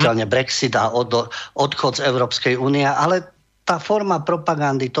 pochopiteľne Brexit a odchod z Európskej únie, ale tá forma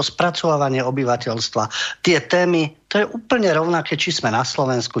propagandy, to spracovávanie obyvateľstva, tie témy, to je úplne rovnaké, či sme na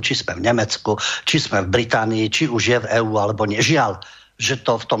Slovensku, či sme v Nemecku, či sme v Británii, či už je v EÚ alebo nie. Žiaľ, že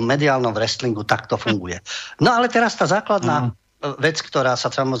to v tom mediálnom wrestlingu takto funguje. No ale teraz tá základná vec, ktorá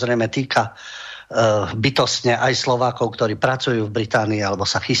sa samozrejme týka bytostne aj Slovákov, ktorí pracujú v Británii alebo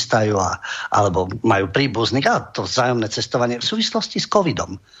sa chystajú alebo majú príbuzných a to vzájomné cestovanie v súvislosti s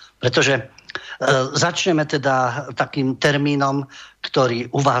covidom. Pretože Začneme teda takým termínom,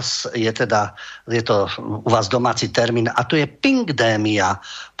 ktorý u vás je to u vás domáci termín, a to je pingdémia,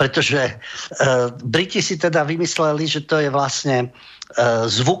 pretože Briti si teda vymysleli, že to je vlastne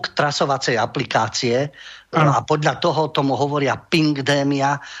zvuk trasovacej aplikácie a podľa toho tomu hovoria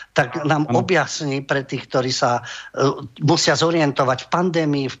pingdémia, tak nám objasní pre tých, ktorí sa musia zorientovať v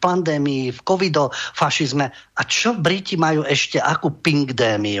pandémii, v pandémii, v covidofašizme, a čo Briti majú ešte akú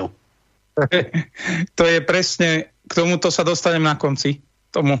pingdémiu? To je presne, k tomuto sa dostanem na konci,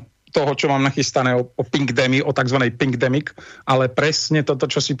 toho, čo mám nachystané o pingdémii, o tzv. Pingdemic, ale presne toto,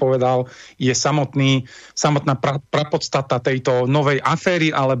 čo si povedal, je samotná prapodstata tejto novej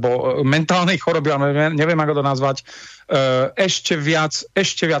aféry alebo mentálnej choroby, ale neviem, ako to nazvať, ešte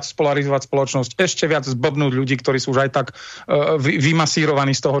viac spolarizovať spoločnosť, ešte viac zblbnúť ľudí, ktorí sú už aj tak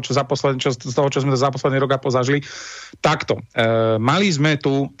vymasírovaní z toho, čo sme za posledný rok pozažili. Takto. Mali sme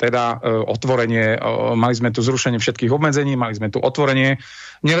tu teda otvorenie, mali sme tu zrušenie všetkých obmedzení, mali sme tu otvorenie.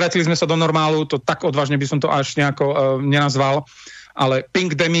 Nevrátili sme sa do normálu, to tak odvážne by som to až nejako nenazval, ale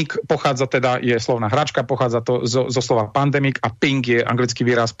pingdemic pochádza teda, je slovná hračka, pochádza to zo slova pandemic a ping je anglický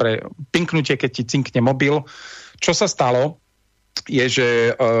výraz pre pinknutie, keď ti cinkne mobil. Čo sa stalo, je,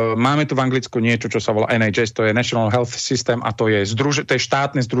 že máme tu v Anglicku niečo, čo sa volá NHS, to je National Health System, a to je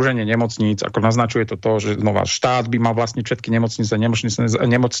štátne združenie nemocníc, ako naznačuje to, že znova štát by mal vlastniť všetky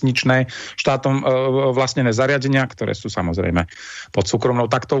nemocničné štátom vlastnené zariadenia, ktoré sú samozrejme pod súkromnou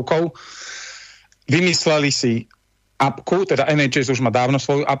taktovkou. Vymysleli si apku, teda NHS už má dávno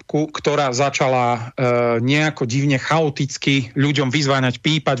svoju apku, ktorá začala nejako divne, chaoticky ľuďom vyzváňať,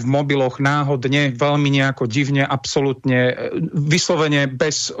 pípať v mobiloch náhodne, veľmi nejako divne, absolútne, vyslovene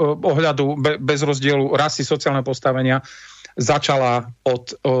bez ohľadu, bez rozdielu rasy, sociálneho postavenia, začala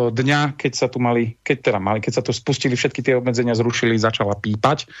od dňa, keď sa tu spustili všetky tie obmedzenia, zrušili, začala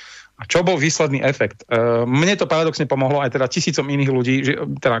pípať. A čo bol výsledný efekt? Mne to paradoxne pomohlo, aj teda tisícom iných ľudí,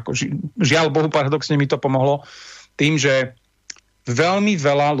 žiaľ Bohu, paradoxne mi to pomohlo, tým, že veľmi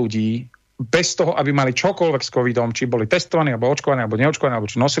veľa ľudí bez toho, aby mali čokoľvek s covidom, či boli testovaní, alebo očkovaní, alebo neočkovaní, alebo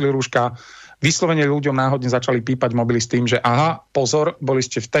či nosili rúška, vyslovene ľuďom náhodne začali pípať mobily s tým, že aha, pozor, boli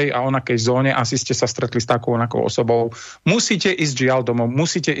ste v tej a onakej zóne, asi ste sa stretli s takou onakou osobou. Musíte ísť žiaľ domov,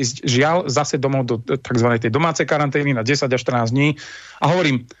 musíte ísť žiaľ zase domov do tzv. Tej domácej karantény na 10 až 14 dní. A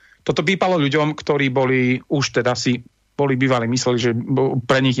hovorím, toto pípalo ľuďom, ktorí boli už teda boli bývali, mysleli, že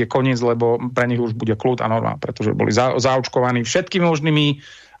pre nich je koniec, lebo pre nich už bude kľud a norma, pretože boli zaočkovaní všetkými možnými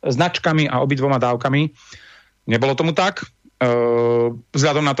značkami a obidvoma dávkami. Nebolo tomu tak.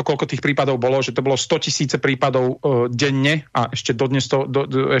 Vzhľadom na to, koľko tých prípadov bolo, že to bolo 100 000 prípadov denne a ešte dodnes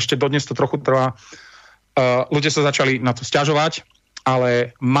to trochu trvá. Ľudia sa začali na to sťažovať,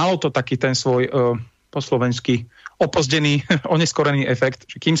 ale malo to taký ten svoj po slovensky opozdený, oneskorený efekt,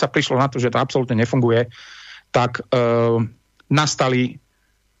 že kým sa prišlo na to, že to absolútne nefunguje, tak nastali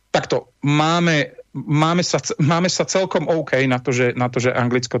takto. Máme sa celkom OK na to, že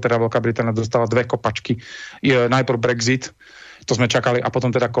Anglicko, teda Veľká Británia dostala 2 kopačky. Najprv Brexit, to sme čakali, a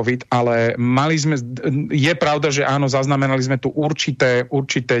potom teda COVID, ale je pravda, že áno, zaznamenali sme tu určité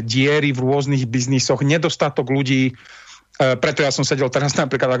diery v rôznych biznisoch, nedostatok ľudí. Preto ja som sedel teraz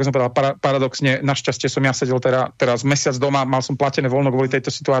napríklad, ako som povedal, paradoxne, našťastie som ja sedel teraz mesiac doma, mal som platené voľno kvôli tejto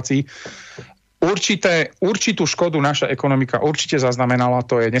situácii. Určitú škodu naša ekonomika určite zaznamenala,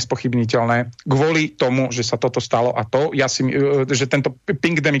 to je nespochybniteľné, kvôli tomu, že sa toto stalo, a že tento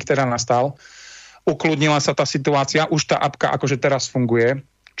pingdemic teda nastal, ukludnila sa tá situácia, už tá apka akože teraz funguje,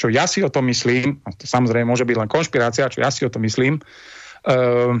 čo ja si o tom myslím, a to samozrejme môže byť len konšpirácia, čo ja si o tom myslím,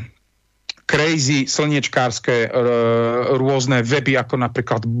 crazy, slniečkárske rôzne weby, ako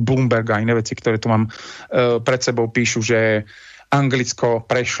napríklad Bloomberg a iné veci, ktoré tu mám pred sebou, píšu, že Anglicko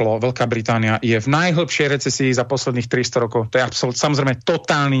prešlo, Veľká Británia je v najhlbšej recesii za posledných 300 rokov. To je samozrejme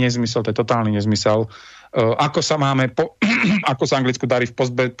totálny nezmysel. Ako sa Anglicku darí v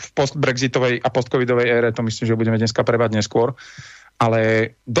post-brexitovej a post-covidovej ére, to myslím, že budeme dneska prebať neskôr.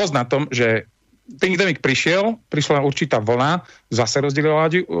 Ale dosť na tom, že pandemic prišla určitá vlna, zase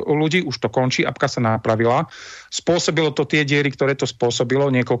rozdelila ľudí, už to končí, apka sa napravila. Spôsobilo to tie diery, ktoré to spôsobilo,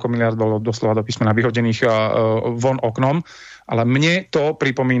 niekoľko miliard bolo doslova do písmena vyhodených von oknom, ale mne to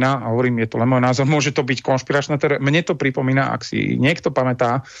pripomína, a hovorím, je to len môj názor, môže to byť konšpiračná teória, mne to pripomína, ak si niekto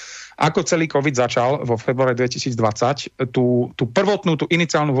pamätá, ako celý COVID začal vo februári 2020, tú prvotnú, tú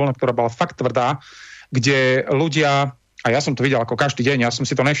iniciálnu vlnu, ktorá bola fakt tvrdá, kde ľudia, a ja som to videl ako každý deň, ja som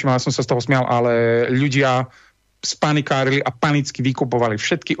si to nevšimol, ja som sa z toho smial, ale ľudia spanikárili a panicky vykupovali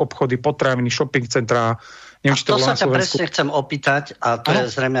všetky obchody, potraviny, shopping centrá. A to sa ťa presne chcem opýtať, a to je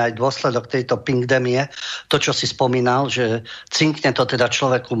zrejme aj dôsledok tejto pingdemie, to, čo si spomínal, že cinkne to teda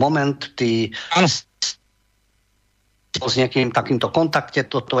človeku moment, s niekým takýmto kontakte,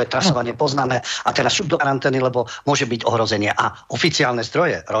 toto je trasovanie poznáme a teraz šup do karantény, lebo môže byť ohrozenie. A oficiálne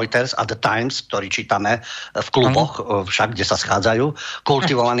zdroje, Reuters a The Times, ktorý čítame v kluboch, však, kde sa schádzajú,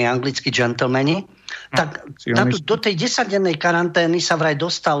 kultivovaní anglickí džentlmeni, tak do tej 10-dennej karantény sa vraj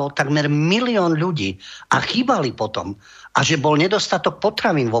dostalo takmer 1 milión ľudí a chýbali potom. A že bol nedostatok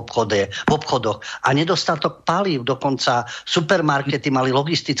potravín v obchodoch a nedostatok palív, dokonca supermarkety mali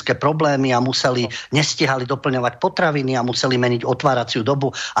logistické problémy a nestihali doplňovať potraviny a museli meniť otváraciu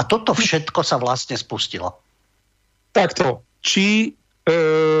dobu. A toto všetko sa vlastne spustilo. Takto,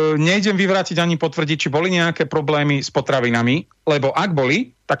 nejdem vyvrátiť ani potvrdiť, či boli nejaké problémy s potravinami, lebo ak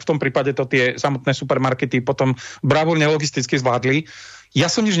boli, tak v tom prípade to tie samotné supermarkety potom bravúrne logisticky zvládli.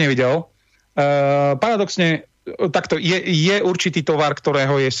 Ja som nič nevidel. Paradoxne, takto je určitý tovar,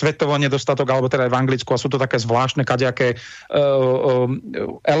 ktorého je svetovo nedostatok, alebo teda aj v Anglicku, a sú to také zvláštne kadejaké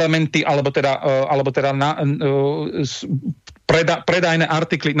elementy, alebo teda predajné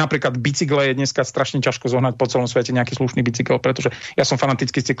artikly, napríklad bicykle je dneska strašne ťažko zohnať po celom svete nejaký slušný bicykel, pretože ja som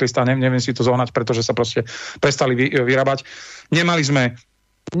fanatický cyklista, neviem si to zohnať, pretože sa proste prestali vyrábať. Nemali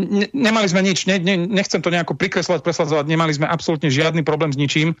sme nič, nechcem to nejako presadzovať, nemali sme absolútne žiadny problém s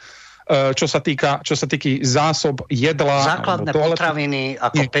ničím, čo sa týka zásob jedla. Základné potraviny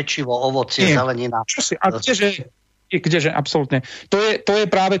ako pečivo, ovocie, zelenina. Kdeže, absolútne. To je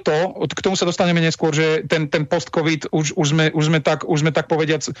práve to, k tomu sa dostaneme neskôr, že ten post-covid už sme tak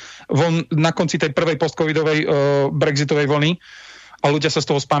povediac na konci tej prvej post-covidovej brexitovej vlny a ľudia sa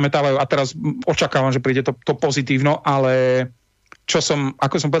z toho spamätávajú a teraz očakávam, že príde to pozitívno, ale čo som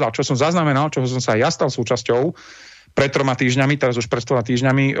zaznamenal, čo som sa aj ja stal súčasťou, pred 3 týždňami, teraz už pred 3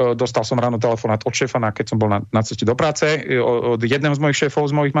 týždňami, dostal som ráno telefonát od šéfa, keď som bol na ceste do práce, od jedného z mojich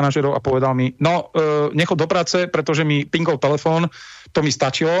šéfov, z mojich manažerov a povedal mi, nechod do práce, pretože mi pingol telefón, to mi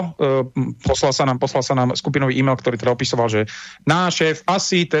stačilo, poslal sa nám skupinový e-mail, ktorý teda opisoval, že náš šéf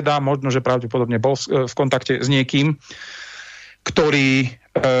asi teda možno, že pravdepodobne bol v kontakte s niekým, ktorý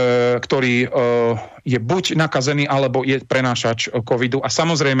je buď nakazený, alebo je prenášač covidu. A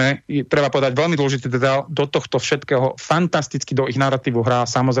samozrejme, treba povedať veľmi dôležitý detail, do tohto všetkého fantasticky do ich narratívu hrá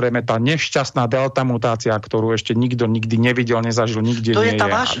samozrejme tá nešťastná delta mutácia, ktorú ešte nikto nikdy nevidel, nezažil, nikde to nie je.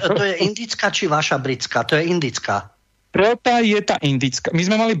 To je indická či vaša britská? To je indická. Prota je tá indická. My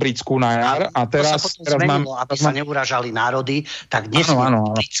sme mali britskú na jar a teraz zmenilo, aby sa neurážali národy, tak dnes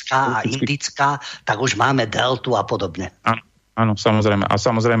britská a indická, tak už máme deltu a podobne. Áno, samozrejme. A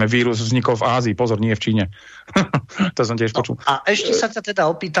samozrejme vírus vznikol v Ázii, pozor, nie v Číne. To som tiež počul. A ešte sa ťa teda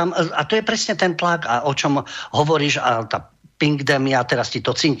opýtam, a to je presne ten tlak, a o čom hovoríš, a tá pingdemia, teraz ti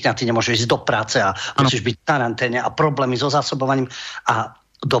to cinkňa, ty nemôžeš ísť do práce a musíš byť v karanténe a problémy so zásobovaním. A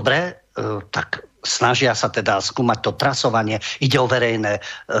dobre, tak snažia sa teda skúmať to trasovanie, ide o verejné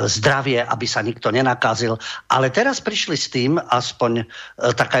zdravie, aby sa nikto nenakazil. Ale teraz prišli s tým, aspoň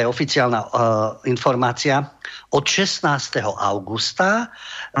taká je oficiálna informácia, od 16. augusta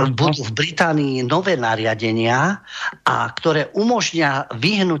budú v Británii nové nariadenia, ktoré umožnia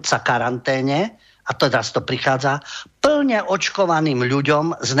vyhnúť sa karanténe, a teraz to prichádza, plne očkovaným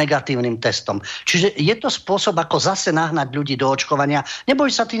ľuďom s negatívnym testom. Čiže je to spôsob, ako zase nahnať ľudí do očkovania.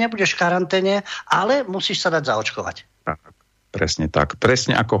 Neboj sa, ty nebudeš v karanténe, ale musíš sa dať zaočkovať. Presne tak.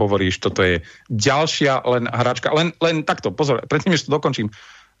 Presne ako hovoríš, toto je ďalšia len hračka. Len takto, pozor, predtým, než to dokončím.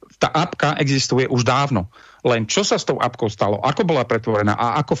 Tá apka existuje už dávno. Len čo sa s tou apkou stalo, ako bola pretvorená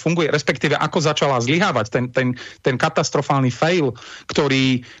a ako funguje, respektíve ako začala zlyhávať ten katastrofálny fail,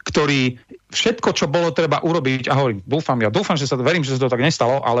 ktorý všetko, čo bolo treba urobiť, a hovorím, verím, že sa to tak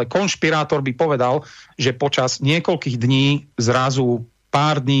nestalo, ale konšpirátor by povedal, že počas niekoľkých dní zrazu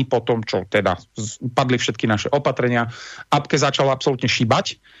pár dní po tom, čo teda padli všetky naše opatrenia, apke začala absolútne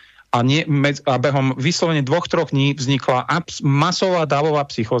šibať a behom vyslovene 2-3 dní vznikla masová davová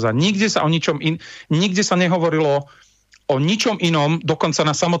psychóza. Nikde sa nehovorilo o ničom inom, dokonca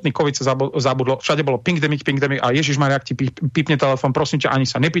na samotný COVID sa zabudlo. Všade bolo pingdemic a Ježišmaria, ak ti pípne telefón, prosím ťa, ani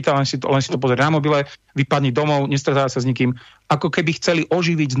sa nepýta, len si to pozrie na mobile, vypadni domov, nestretávať sa s nikým. Ako keby chceli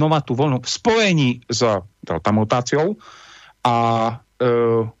oživiť znova tú vlnu v spojení s tá mutáciou a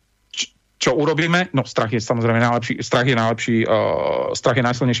čo urobíme? No strach je samozrejme najlepší, strach je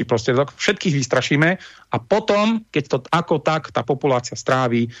najsilnejší prostriedok. Všetkých vystrašíme a potom, keď to ako tak tá populácia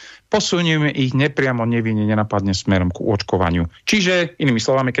stráví, posunieme ich nepriamo, nevinne, nenapadne smerom k očkovaniu. Čiže, inými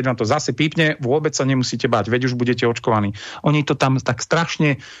slovami, keď vám to zase pípne, vôbec sa nemusíte báť, veď už budete očkovaní. Oni to tam tak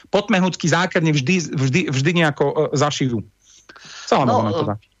strašne potmehúcky zákerne vždy nejako zašijú.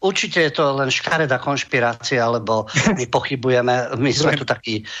 Určite je to len škaredá konšpirácia, lebo my pochybujeme, my sme tu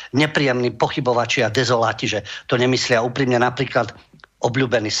takí nepríjemní pochybovači a dezoláti, že to nemyslia úprimne. Napríklad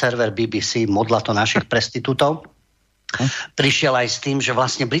obľúbený server BBC, modla to našich prestitútov, prišiel aj s tým, že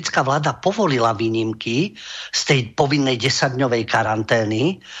vlastne britská vláda povolila výnimky z tej povinnej 10-dňovej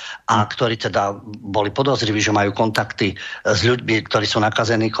karantény, a ktorí teda boli podozriví, že majú kontakty s ľuďmi, ktorí sú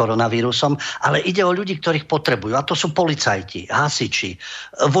nakazení koronavírusom, ale ide o ľudí, ktorých potrebujú. A to sú policajti, hasiči,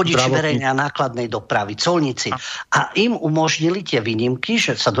 vodiči verejnej a nákladnej dopravy, colníci. A im umožnili tie výnimky,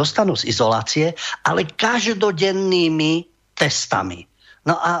 že sa dostanú z izolácie, ale každodennými testami.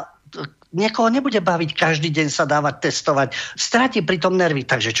 No a niekoho nebude baviť každý deň sa dávať testovať. Stratí pritom nervy.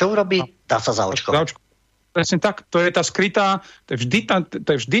 Takže čo urobí? Dá sa zaočkovať. Presne tak. To je tá skrytá, to je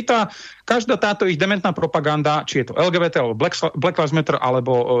vždy tá, každá táto ich dementná propaganda, či je to LGBT, alebo Black Lives Matter,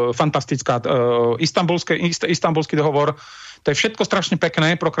 alebo fantastická istanbulský dohovor, to je všetko strašne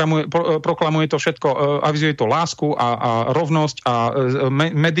pekné, proklamuje to všetko, avizuje to lásku a rovnosť a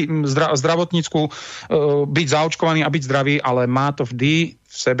zdravotnícku, byť zaočkovaný a byť zdravý, ale má to vždy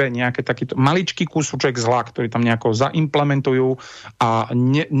v sebe nejaký takýto maličký kúsoček zla, ktorý tam nejako zaimplementujú a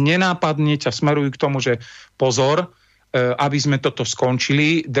nenápadne ťa smerujú k tomu, že pozor, aby sme toto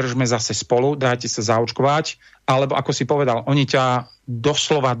skončili, držme zase spolu, dajte sa zaočkovať, alebo ako si povedal, oni ťa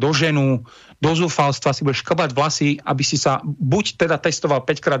doslova doženú do zúfalstva, si budeš škrbať vlasy, aby si sa buď teda testoval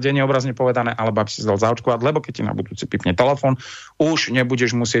 5-krát denne, obrazne povedané, alebo aby si sa dal zaočkovať, lebo keď ti na budúci pipne telefón, už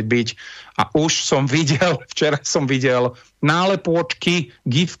nebudeš musieť byť. A už včera som videl nálepôčky,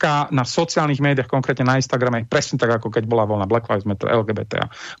 gifka na sociálnych médiách, konkrétne na Instagrame, presne tak, ako keď bola voľna Black Lives Matter, LGBT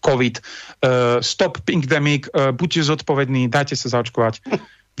a COVID. Stop Pinkdemic, buďte zodpovední, dajte sa zaočkovať.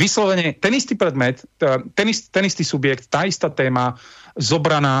 Vyslovene ten istý predmet, ten istý subjekt, tá istá téma,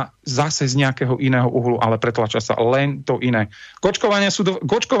 zobraná zase z nejakého iného uhlu, ale pretlača sa len to iné. K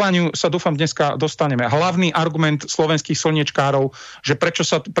očkovaniu sa dúfam dneska dostaneme. Hlavný argument slovenských slniečkárov, že prečo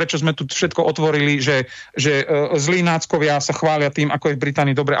sme tu všetko otvorili, že zlí náckovia sa chvália tým, ako je v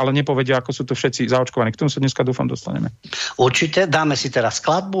Británii dobre, ale nepovedia, ako sú tu všetci zaočkovaní. K tomu sa dneska dúfam dostaneme. Určite, dáme si teraz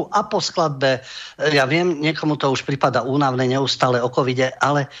skladbu a po skladbe, ja viem, niekomu to už prípada únavné neustále o covide,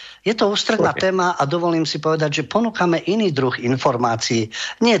 ale je to ústredná téma a dovolím si povedať, že ponúkame iný druh informácií.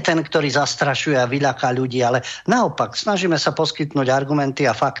 Nie ten, ktorý zastrašuje a vyľaká ľudí, ale naopak snažíme sa poskytnúť argumenty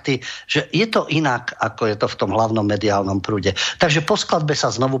a fakty, že je to inak, ako je to v tom hlavnom mediálnom prúde. Takže po skladbe sa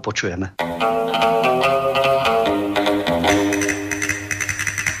znovu počujeme.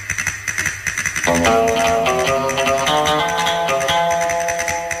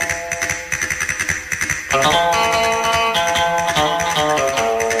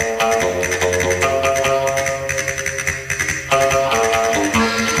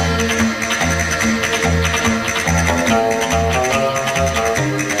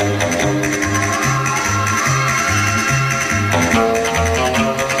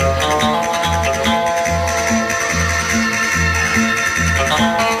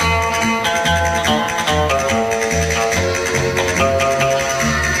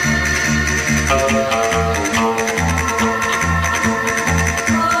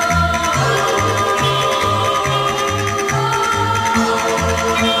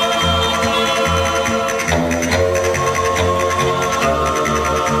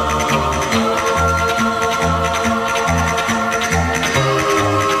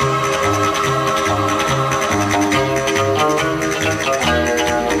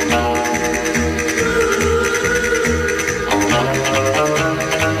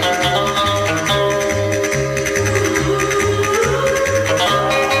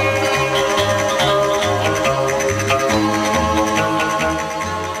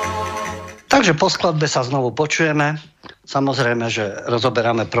 Takže po skladbe sa znovu počujeme. Samozrejme, že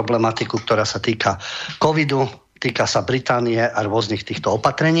rozoberáme problematiku, ktorá sa týka covidu, týka sa Británie a rôznych týchto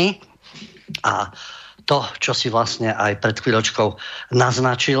opatrení. A to, čo si vlastne aj pred chvíľočkou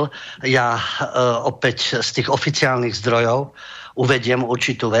naznačil, ja opäť z tých oficiálnych zdrojov uvediem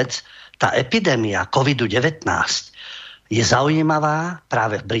určitú vec. Tá epidémia covidu-19 je zaujímavá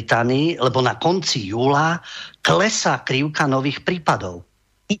práve v Británii, lebo na konci júla klesá krivka nových prípadov.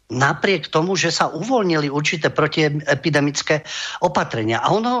 napriek tomu, že sa uvoľnili určité protiepidemické opatrenia.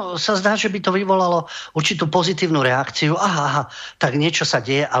 A ono sa zdá, že by to vyvolalo určitú pozitívnu reakciu. Aha, tak niečo sa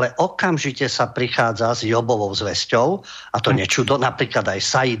deje, ale okamžite sa prichádza s Jobovou zvesťou, a to nečudo, napríklad aj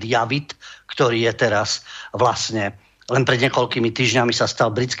Said Javid, ktorý je teraz vlastne len pred niekoľkými týždňami sa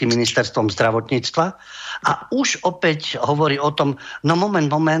stal britským ministerstvom zdravotníctva a už opäť hovorí o tom, no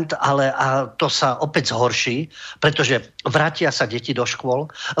moment, ale a to sa opäť zhorší, pretože vrátia sa deti do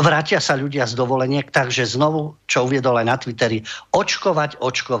škôl, vrátia sa ľudia z dovoleniek, takže znovu, čo uviedol aj na Twitteri, očkovať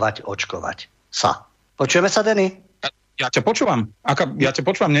sa. Počujeme sa, Denny? Ja ťa počúvam. Ja ťa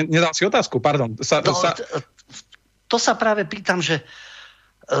počúvam, nedal si otázku, pardon. To sa práve pýtam, že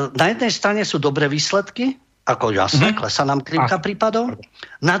na jednej strane sú dobré výsledky, ako jasné, klesá nám krivka prípadov.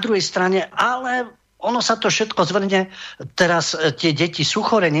 Na druhej strane, ale ono sa to všetko zvrne. Teraz tie deti sú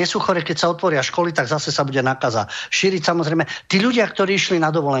chore, nie sú chore, keď sa otvoria školy, tak zase sa bude nakaza šíriť. Samozrejme, tí ľudia, ktorí išli na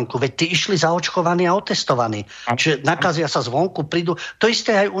dovolenku, veď tí išli zaočkovaní a otestovaní. Čiže nakazia sa zvonku, prídu. To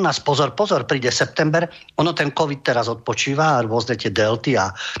isté aj u nás. Pozor, príde september. Ono ten COVID teraz odpočíva a rôzne tie delty a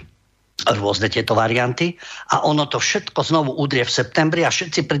rôzne tieto varianty a ono to všetko znovu udrie v septembri a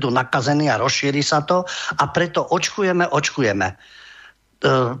všetci prídu nakazení a rozšíri sa to a preto očkujeme.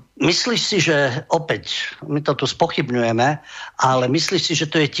 Myslíš si, že opäť, my to tu spochybňujeme, ale myslíš si, že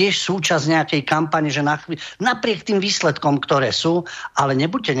to je tiež súčasť nejakej kampane, že napriek tým výsledkom, ktoré sú, ale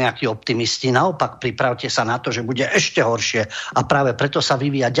nebuďte nejakí optimisti, naopak pripravte sa na to, že bude ešte horšie a práve preto sa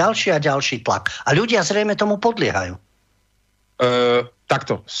vyvíja ďalší a ďalší tlak. A ľudia zrejme tomu podliehajú.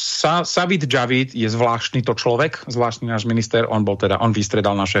 Takto, Savid Javid je zvláštny to človek, zvláštny náš minister, on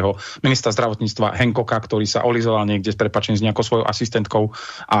vystredal našeho ministra zdravotníctva Hancocka, ktorý sa olizoval niekde s prepáčením s nejakou svojou asistentkou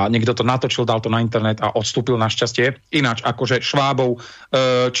a niekto to natočil, dal to na internet a odstúpil našťastie. Ináč, akože Švábov,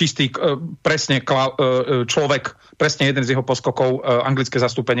 čistý, presne človek, presne jeden z jeho poskokov, anglické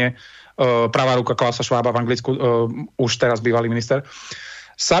zastúpenie, pravá ruka Klausa Švába v Anglicku, už teraz bývalý minister.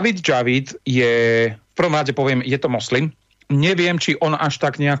 Savid Javid je, v prvom rade poviem, je to moslim. Neviem, či on až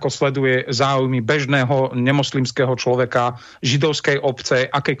tak nejako sleduje záujmy bežného nemoslimského človeka, židovskej obce,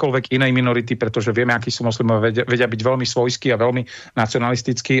 akejkoľvek inej minority, pretože vieme, akí sú moslimové, vedia byť veľmi svojskí a veľmi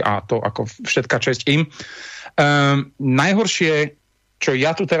nacionalistickí a to ako všetká česť im. Najhoršie, čo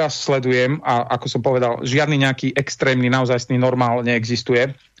ja tu teraz sledujem, a ako som povedal, žiadny nejaký extrémny, naozajstný normál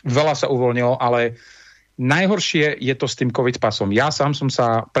neexistuje. Veľa sa uvoľnilo, ale najhoršie je to s tým COVID pasom. Ja sám som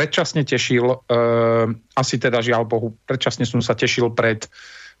sa predčasne tešil, asi teda žiaľ Bohu, predčasne som sa tešil pred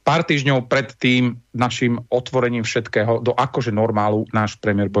pár týždňov pred tým našim otvorením všetkého do akože normálu náš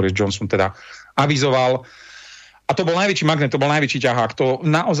premiér Boris Johnson teda avizoval. A to bol najväčší magnet, to bol najväčší ťahák. To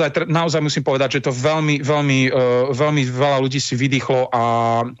naozaj musím povedať, že to veľmi veľa ľudí si vydýchlo a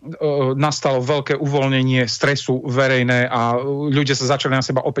nastalo veľké uvoľnenie stresu verejné a ľudia sa začali na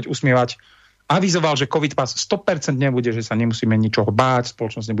seba opäť usmievať. Avizoval, že COVID pas 100% nebude, že sa nemusíme ničoho báť,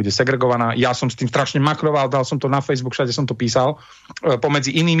 spoločnosť nebude segregovaná. Ja som s tým strašne makroval, dal som to na Facebook, všade som to písal,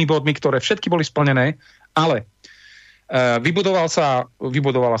 pomedzi inými bodmi, ktoré všetky boli splnené, ale vybudovala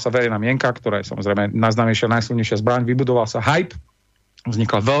sa verejná mienka, ktorá je samozrejme najznámejšia, najsilnejšia zbraň, vybudoval sa hype,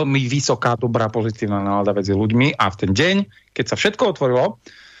 vznikla veľmi vysoká, dobrá, pozitívna nálada medzi ľuďmi a v ten deň, keď sa všetko otvorilo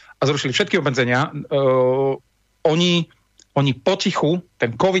a zrušili všetky obmedzenia, oni potichu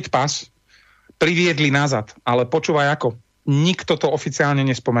ten COVID pas priviedli nazad, ale počúvaj ako. Nikto to oficiálne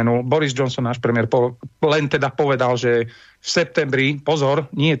nespomenul. Boris Johnson, náš premiér, len teda povedal, že v septembri, pozor,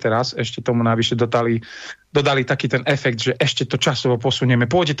 nie teraz, ešte tomu navyše dodali taký ten efekt, že ešte to časovo posunieme.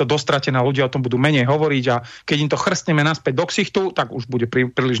 Pôjde to dostratené, ľudia o tom budú menej hovoriť a keď im to chrstneme naspäť do ksichtu, tak už bude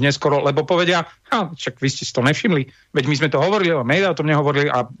príliš neskoro, lebo povedia, však vy ste si to nevšimli, veď my sme to hovorili, ale médiá o tom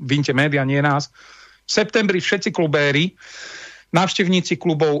nehovorili a vínte médiá, nie nás. V septembri všetci klubéri, návštevníci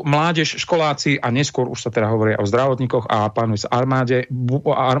klubov, mládež, školáci a neskôr už sa teda hovorí o zdravotníkoch a plánuje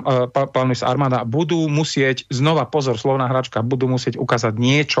sa armáda, budú musieť, znova pozor, slovná hračka, budú musieť ukázať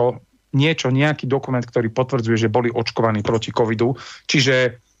nejaký dokument, ktorý potvrdzuje, že boli očkovaní proti covidu.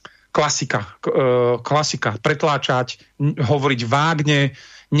 Čiže klasika, pretláčať, hovoriť vágne,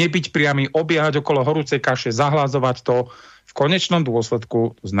 nebyť priamy, obiehať okolo horúcej kaše, zahlazovať to. V konečnom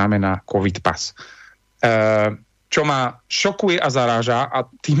dôsledku znamená covid pas. Čo ma šokuje a zaráža, a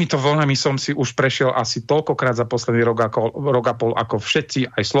týmito vlnami som si už prešiel asi toľkokrát za posledný rok a pol, ako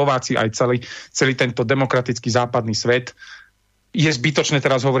všetci, aj Slováci, aj celý tento demokratický západný svet. Je zbytočné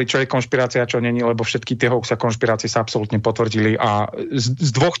teraz hovoriť, čo je konšpirácia a čo není, lebo všetky tie hoax a konšpirácie sa absolútne potvrdili a z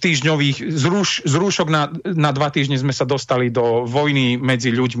 2 týždňových zrúšok na 2 týždne sme sa dostali do vojny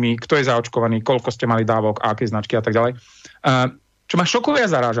medzi ľuďmi, kto je zaočkovaný, koľko ste mali dávok, a aké značky a tak ďalej. Čo ma šokuje a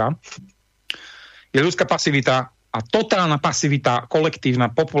zaráža, je ľudská pasivita a totálna pasivita,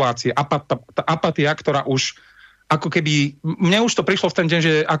 kolektívna populácia, apatia, ktorá už ako keby, mne už to prišlo v ten deň,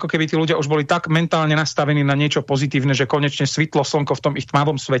 že ako keby tí ľudia už boli tak mentálne nastavení na niečo pozitívne, že konečne svitlo slnko v tom ich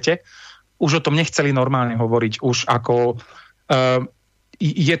tmavom svete, už o tom nechceli normálne hovoriť, už ako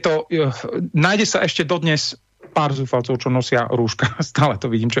je to, nájde sa ešte dodnes pár zúfalcov, čo nosia rúška, stále to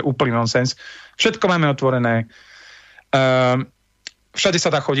vidím, čo je úplný nonsens. Všetko máme otvorené, všade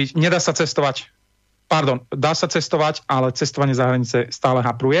sa dá chodiť, nedá sa cestovať, dá sa cestovať, ale cestovanie za hranice stále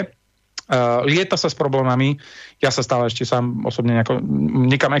hapruje. Lieta sa s problémami, ja sa stále ešte sám osobne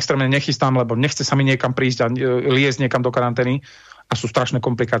niekam extrémne nechystám, lebo nechce sa mi niekam prísť a liesť niekam do karantény a sú strašné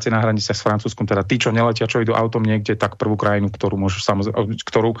komplikácie na hranice s Francúzskom, teda tí, čo neletia, čo idú autom niekde, tak prvú krajinu,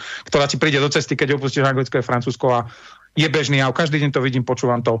 ktorá ti príde do cesty, keď opustíš Anglicko, je Francúzsko a je bežný a každý deň to vidím,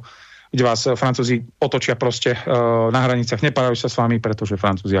 počúvam to, kde vás Francúzi otočia proste na hraniciach, nepárajú sa s vami, pretože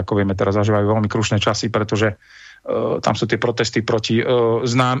Francúzi, ako vieme, teraz zažívajú veľmi krušné časy, pretože tam sú tie protesty proti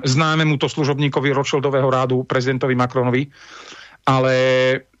známemu to služobníkovi Rothschildového rádu, prezidentovi Macronovi. Ale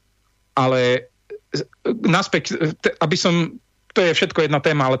naspäť, to je všetko jedna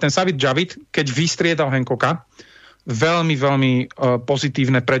téma, ale ten Savit Javid, keď vystriedal Hancocka, veľmi, veľmi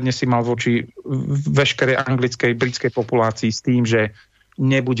pozitívne prednesy mal voči veškerej anglickej, britskej populácii s tým, že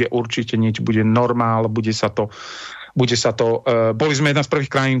nebude určite nič, bude normál, bude sa to. Boli sme jedna z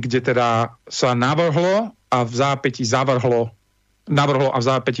prvých krajín, kde teda sa navrhlo a v zápätí zavrhlo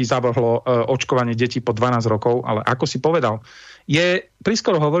očkovanie detí po 12 rokov, ale ako si povedal, je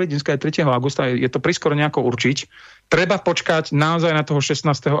prískoro hovoriť, dneska je 3. augusta, je to prískoro nejako určiť. Treba počkať naozaj na toho 16.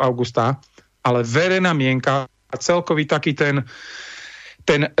 augusta, ale verejná mienka a celkový taký ten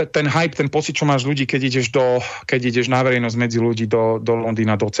hype, ten pocit, čo máš ľudí, keď ideš na verejnosť medzi ľudí do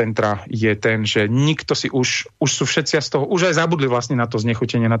Londýna, do centra, je ten, že nikto si už sú všetci z toho, už aj zabudli vlastne na to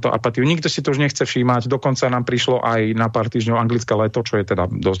znechutenie, na to apatiu. Nikto si to už nechce všímať. Dokonca nám prišlo aj na pár týždňov anglické leto, čo je teda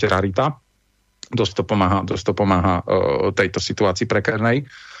dosť rarita. Dosť to pomáha tejto situácii prekernej.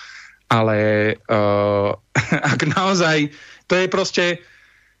 Ale ak naozaj, to je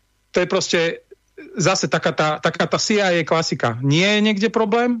proste zase taká tá CIA klasika. Nie je niekde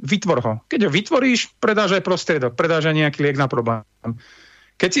problém? Vytvor ho. Keď ho vytvoríš, predáš aj prostriedok, predáš aj nejaký liek na problém.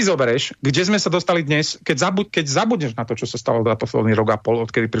 Keď si zoberieš, kde sme sa dostali dnes, keď zabudneš na to, čo sa stalo za posledný rok a pol,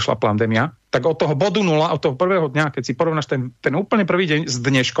 odkedy prišla pandémia, tak od toho bodu 0, od toho prvého dňa, keď si porovnáš ten úplne prvý deň s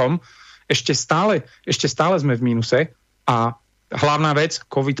dneškom, ešte stále sme v mínuse a hlavná vec,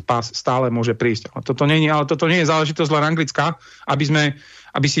 COVID pass stále môže prísť. Ale toto nie je záležitosť len anglická,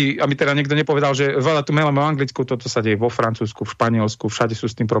 aby teda niekto nepovedal, že veľa tu meleme o Anglicku, toto sa deje vo Francúzsku, v Španielsku, všade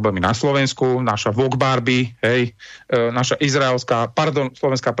sú s tým problémy. Na Slovensku, naša Vogue Barbie, naša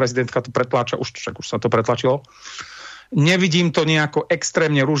slovenská prezidentka to pretláča, už sa to pretlačilo. Nevidím to nejako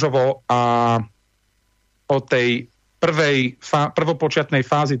extrémne ružovo a od tej prvopočiatnej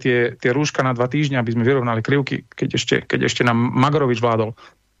fázy tie rúška na 2 týždne, aby sme vyrovnali krivky, keď ešte nám Magorovič vládol.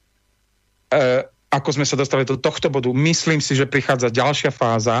 Ako sme sa dostali do tohto bodu, myslím si, že prichádza ďalšia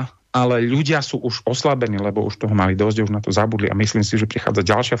fáza, ale ľudia sú už oslabení, lebo už toho mali dosť, už na to zabudli a myslím si, že prichádza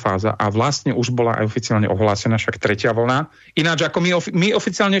ďalšia fáza a vlastne už bola aj oficiálne ohlásená však 3. vlna. Ináč ako my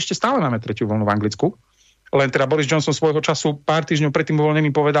oficiálne ešte stále máme 3. vlnu v Anglicku, len teda Boris Johnson svojho času pár týždňov predtým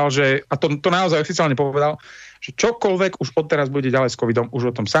uvoľneným povedal, že, a to naozaj oficiálne povedal, že čokoľvek už odteraz bude ďalej s covidom,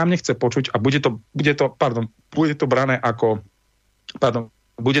 už o tom sám nechce počuť a bude to brané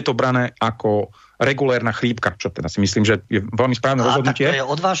ako regulérna chrípka, čo teda si myslím, že je veľmi správne rozhodnutie. Tak to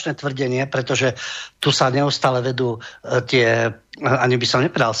je odvážne tvrdenie, pretože tu sa neustále vedú tie, ani by som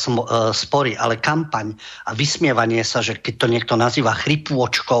nepovedal spory, ale kampaň a vysmievanie sa, že keď to niekto nazýva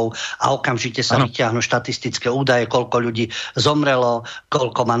chrypôčkou a okamžite sa vyťahnú štatistické údaje, koľko ľudí zomrelo,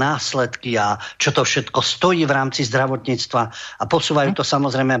 koľko má následky a čo to všetko stojí v rámci zdravotníctva a posúvajú to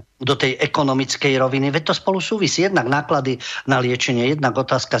samozrejme do tej ekonomickej roviny. Veď to spolu súvisí. Jednak náklady na liečenie, jednak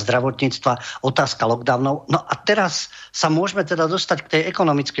otázka zdravotníctva, otázka lockdownov. No a teraz sa môžeme teda dostať k tej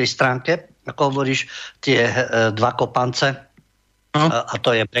ekonomickej stránke, ako hovoríš, tie 2 kopance, a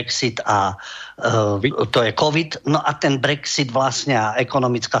to je Brexit a to je COVID. No a ten Brexit vlastne a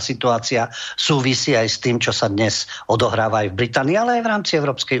ekonomická situácia súvisí aj s tým, čo sa dnes odohráva aj v Británii, ale aj v rámci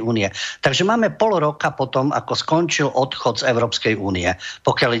Európskej únie. Takže máme pol roka potom, ako skončil odchod z Európskej únie,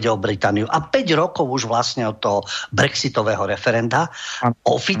 pokiaľ ide o Britániu. A 5 rokov už vlastne od toho brexitového referenda.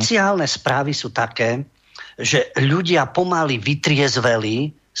 Oficiálne správy sú také, že ľudia pomaly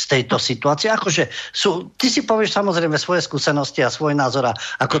vytriezveli z tejto situácie? Akože ty si povieš samozrejme svoje skúsenosti a svoj názor a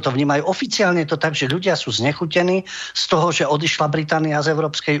ako to vnímajú. Oficiálne je to tak, že ľudia sú znechutení z toho, že odišla Británia z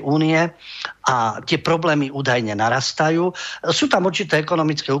Európskej únie a tie problémy údajne narastajú. Sú tam určité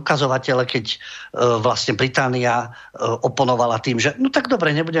ekonomické ukazovatele, keď vlastne Británia oponovala tým, že no tak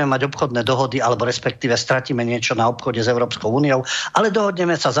dobre, nebudeme mať obchodné dohody, alebo respektíve stratíme niečo na obchode s Európskou úniou, ale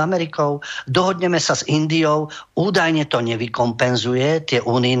dohodneme sa s Amerikou, dohodneme sa s Indiou, údajne to nevykompenzuje tie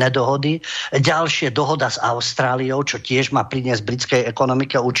unijné dohody. Ďalšie dohoda s Austráliou, čo tiež má priniesť britskej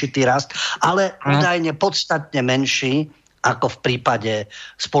ekonomike určitý rast, ale údajne podstatne menší ako v prípade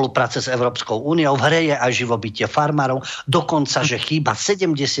spolupráce s Európskou úniou. V hre je aj živobytie farmárov. Dokonca, že chýba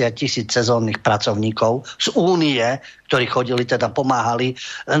 70,000 sezónnych pracovníkov z únie, ktorí chodili, teda pomáhali.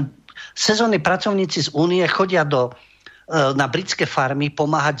 Sezónni pracovníci z únie chodia na britské farmy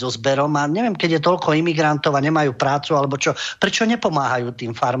pomáhať so zberom a neviem, keď je toľko imigrantov a nemajú prácu alebo čo, prečo nepomáhajú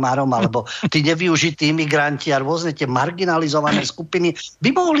tým farmárom alebo tí nevyužití imigranti a rôzne tie marginalizované skupiny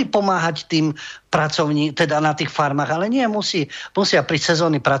by mohli pomáhať tým teda na tých farmách, ale nie, musia prísť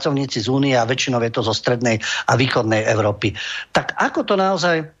sezónni pracovníci z únie a väčšinou je to zo strednej a východnej Európy. Tak ako to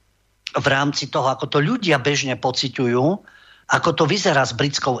naozaj v rámci toho, ako to ľudia bežne pociťujú, ako to vyzerá s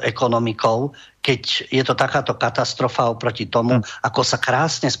britskou ekonomikou, keď je to takáto katastrofa oproti tomu, ako sa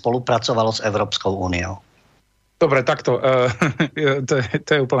krásne spolupracovalo s Európskou úniou? Dobre, takto.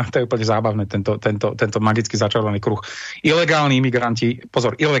 To je úplne zábavné, tento magicky začarovaný kruh. Ilegálni imigranti,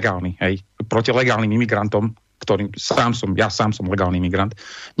 pozor, ilegálni, hej, proti legálnym imigrantom, ktorým ja sám som legálny imigrant,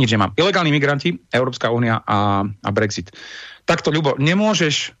 nič nemám. Ilegálni imigranti, Európska únia a Brexit. Takto, Ľubo,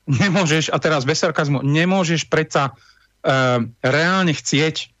 nemôžeš, a teraz bez sarkazmu, nemôžeš predsa reálne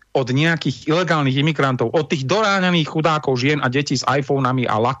chcieť od nejakých ilegálnych imigrantov, od tých doráňaných chudákov žien a detí s iPhonami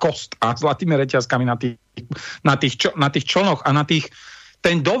a Lacoste a zlatými reťazkami na tých člnoch a na tých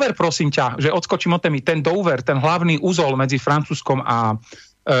ten Dover, prosím ťa, že odskočím od témy, ten Dover, ten hlavný úzol medzi Francúzskom a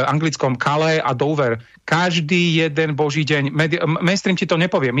anglickom Calais a Dover. Každý jeden boží deň. Mainstream ti to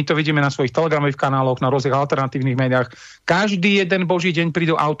nepovie. My to vidíme na svojich telegramových kanáloch, na rôznych alternatívnych médiách. Každý jeden boží deň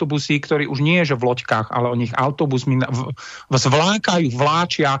prídu autobusy, ktorí už nie je že v loďkách, ale o nich autobusmi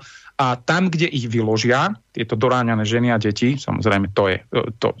vláčia a tam, kde ich vyložia, tieto doráňané ženy a deti, samozrejme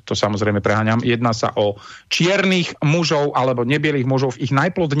to samozrejme preháňam, jedná sa o čiernych mužov alebo nebielých mužov v ich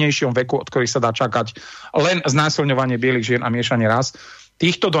najplodnejšom veku, od ktorých sa dá čakať len znásilňovanie bielých žien a miešanie ras.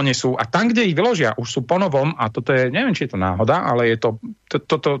 Týchto donesú a tam, kde ich vyložia, už sú ponovom, a toto je, neviem, či je to náhoda, ale je to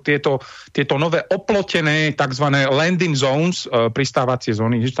tieto nové oplotené tzv. Landing zones, pristávacie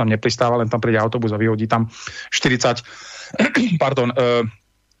zóny, že tam nepristáva, len tam príde autobus a vyhodí tam 40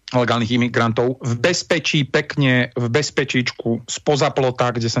 legálnych imigrantov v bezpečí, pekne v bezpečíčku spoza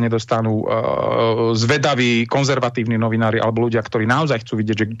plota, kde sa nedostanú zvedaví konzervatívni novinári alebo ľudia, ktorí naozaj chcú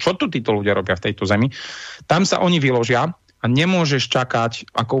vidieť, že čo tu títo ľudia robia v tejto zemi. Tam sa oni vyložia a nemôžeš čakať,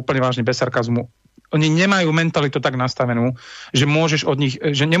 ako úplne vážne bez sarkazmu, oni nemajú mentalitu tak nastavenú, že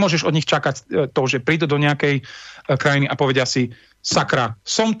nemôžeš od nich čakať to, že prídu do nejakej krajiny a povedia si, sakra,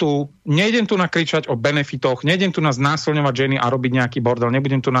 som tu, nejdem tu nakričať o benefitoch, nejdem tu na znásilňovať ženy a robiť nejaký bordel,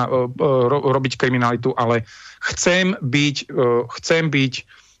 nebudem tu robiť kriminalitu, ale chcem byť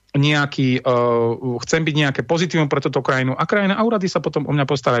nejaké pozitívum pre túto krajinu a krajina a úrady sa potom o mňa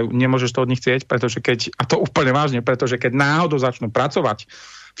postarajú. Nemôžeš to od nich chcieť, pretože a to úplne vážne, pretože keď náhodou začnú pracovať,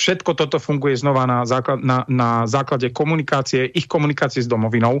 všetko toto funguje znova na základe ich komunikácie s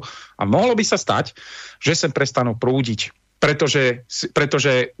domovinou a mohlo by sa stať, že sem prestanú prúdiť. Pretože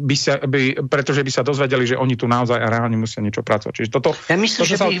by sa dozvedeli, že oni tu naozaj a reálne musia niečo pracovať. Čiže ja myslím,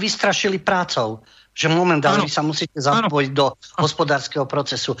 že by ich vystrašili prácou. Že momentálne sa musíte zapojiť do hospodárskeho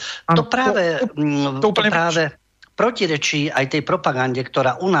procesu. To práve protirečí aj tej propagande,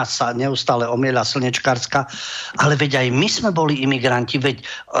 ktorá u nás sa neustále omieľa slnečkárska, ale veď aj my sme boli imigranti,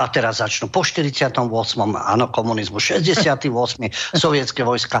 a teraz začnú po 48. áno, komunizmu, 68. sovietské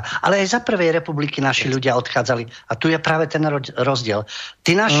vojska, ale aj za prvej republiky naši ľudia odchádzali. A tu je práve ten rozdiel.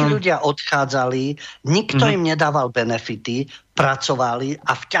 Tí naši ľudia odchádzali, nikto im nedával benefity, pracovali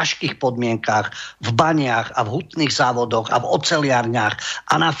a v ťažkých podmienkách, v baniach a v hutných závodoch a v oceliarniach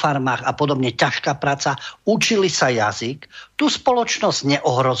a na farmách a podobne ťažká práca, učili sa jazyk, tú spoločnosť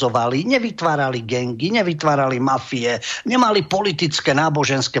neohrozovali, nevytvárali gengy, nevytvárali mafie, nemali politické,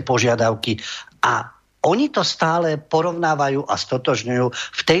 náboženské požiadavky a oni to stále porovnávajú a stotožňujú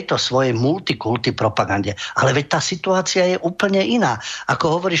v tejto svojej multikulty propagande. Ale veď tá situácia je úplne iná.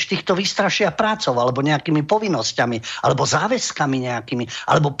 Ako hovoríš, týchto vystrašia prácou, alebo nejakými povinnosťami, alebo záväzkami nejakými,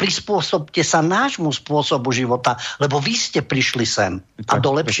 alebo prispôsobte sa nášmu spôsobu života, lebo vy ste prišli sem a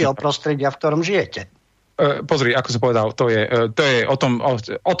do lepšieho prostredia, v ktorom žijete. Pozri, ako som povedal, to je o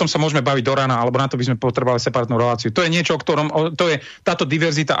tom sa môžeme baviť do rána, alebo na to by sme potrebovali separátnu reláciu. To je niečo, o ktorom, to je táto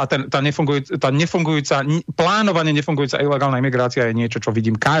diverzita a tá nefungujúca, plánovane nefungujúca ilegálna imigrácia je niečo, čo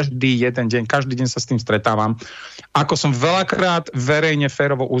vidím každý jeden deň, každý deň sa s tým stretávam. Ako som veľakrát verejne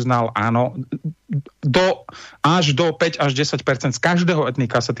férovo uznal, áno, až do 5 až 10% z každého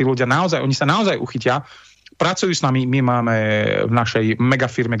etnika sa tí ľudia oni sa naozaj uchytia. Pracujú s nami, my máme v našej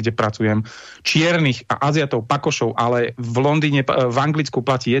megafirme, kde pracujem, čiernych a Aziatov, pakošov, ale v Londýne, v Anglicku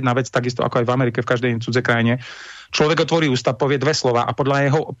platí jedna vec, takisto ako aj v Amerike, v každej cudzej krajine. Človek otvorí ústa, povie dve slova a podľa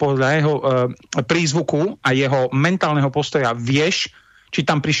jeho prízvuku a jeho mentálneho postoja vieš, či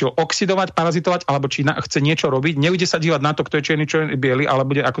tam prišiel oxidovať, parazitovať, alebo či chce niečo robiť. Nebude sa dívať na to, kto je čierny, čo je biely, ale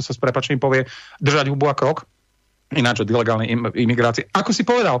bude, ako sa s prepáčením povie, držať hubu a krok. Ináč od ilegálnej imigrácie. Ako si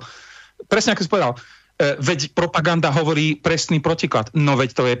povedal, presne ako si povedal, veď propaganda hovorí presný protiklad. No veď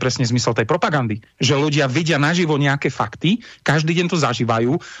to je presne zmysel tej propagandy. Že ľudia vidia naživo nejaké fakty, každý deň to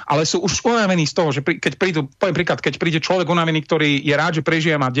zažívajú, ale sú už unavení z toho, že keď príde človek unavený, ktorý je rád, že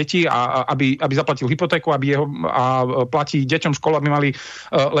prežije, má deti a aby zaplatil hypotéku, a platí deťom školu, aby mali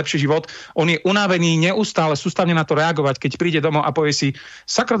lepší život. On je unavený neustále sústavne na to reagovať, keď príde domov a povie si,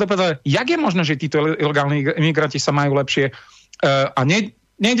 sakra dopadle, jak je možné, že títo ilegálni imigranti sa majú lepšie a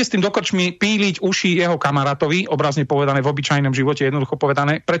nejde s tým do krčmy píliť uši jeho kamarátovi, obrazne povedané v obyčajnom živote, jednoducho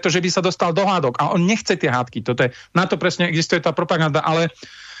povedané, pretože by sa dostal do hádok. A on nechce tie hádky. Na to presne existuje tá propaganda, ale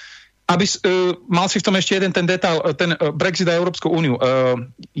mal si v tom ešte jeden ten detail, ten Brexit a Európsku úniu.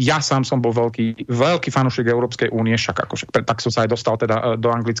 Ja sám som bol veľký fanúšik Európskej únie, tak som sa aj dostal teda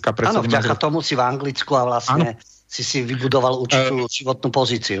do Anglicka. Áno, vďaka tomu si v Anglicku a vlastne si vybudoval určitú životnú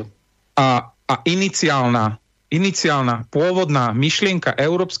pozíciu. A iniciálna, pôvodná myšlienka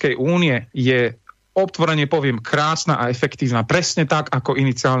Európskej únie je, otvorene poviem, krásna a efektívna. Presne tak, ako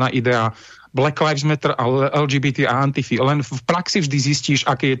iniciálna idea Black Lives Matter a LGBT a Antifi. Len v praxi vždy zistíš,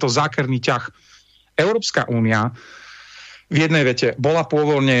 aký je to zákerný ťah. Európska únia v jednej vete bola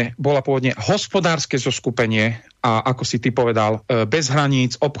pôvodne hospodárske zoskupenie a ako si ty povedal, bez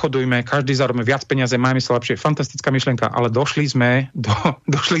hraníc, obchodujme, každý zarobíme viac peniaze, majme sa lepšie. Fantastická myšlienka, ale došli sme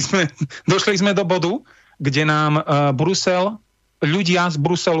do bodu, kde nám ľudia z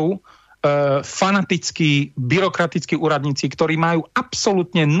Bruselu, fanatickí, byrokratickí úradníci, ktorí majú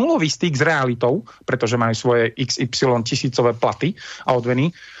absolútne nulový styk s realitou, pretože majú svoje XY tisícové platy a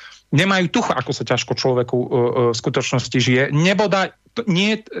odmeny, nemajú tucha, ako sa ťažko človeku v skutočnosti žije.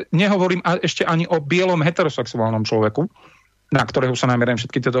 Nehovorím ešte ani o bielom heterosexuálnom človeku, proti ktorému sú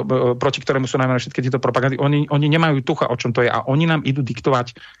namerané všetky tieto propagandy. Oni nemajú tucha, o čom to je, a oni nám idú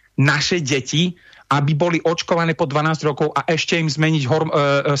diktovať naše deti, aby boli očkované po 12 rokov a ešte im zmeniť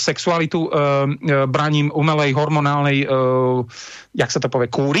sexualitu braním umelej hormonálnej, jak sa to povie,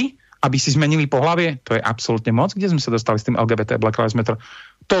 kúry, aby si zmenili pohlavie. To je absolútne moc. Kde sme sa dostali s tým LGBT Black Lives Matter?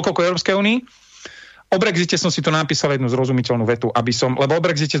 Toľko ko Európskej únii. O Brexite som si to napísal jednu zrozumiteľnú vetu, lebo o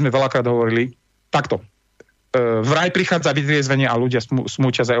Brexite sme veľakrát hovorili takto. Vraj prichádza vytriezvenie a ľudia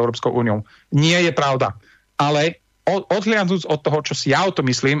smútia za Európskou úniou. Nie je pravda. Ale odhliadnúc od toho, čo si ja o to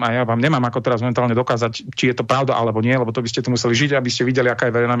myslím, a ja vám nemám ako teraz momentálne dokázať, či je to pravda alebo nie, lebo to by ste tu museli žiť, aby ste videli, aká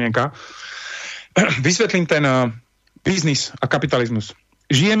je verejná mienka. Vysvetlím ten biznis a kapitalizmus.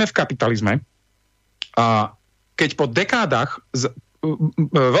 Žijeme v kapitalizme a keď po dekádach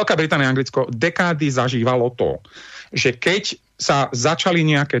Veľká Británia a Anglicko dekády zažívalo to, že keď sa začali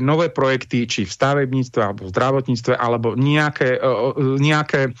nejaké nové projekty, či v stavebníctve, alebo v zdravotníctve, alebo nejaké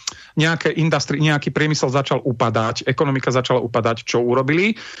industrie, nejaký priemysel začal upadať, ekonomika začala upadať, čo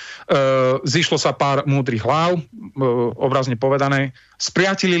urobili. Zišlo sa pár múdrych hlav, obrazne povedané,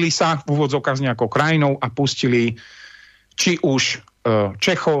 spriatelili sa v úvodzovkách s nejakou krajinou a pustili či už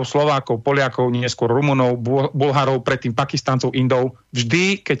Čechov, Slovákov, Poliakov, neskôr Rumunov, Bulharov, predtým Pakistancov, Indov.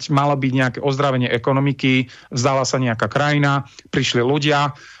 Vždy, keď malo byť nejaké ozdravenie ekonomiky, vzdala sa nejaká krajina, prišli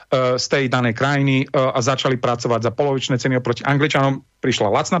ľudia z tej danej krajiny a začali pracovať za polovičné ceny oproti Angličanom.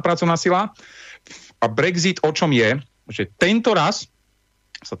 Prišla lacná pracovná sila. A Brexit o čom je? Že tento raz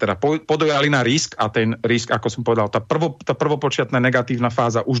sa teda podojali na risk a ten risk, ako som povedal, tá prvopočiatná negatívna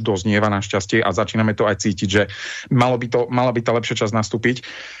fáza už doznieva našťastie a začíname to aj cítiť, že mala by tá lepšia časť nastúpiť.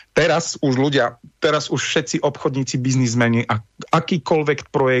 Teraz už všetci obchodníci, biznismeni a akýkoľvek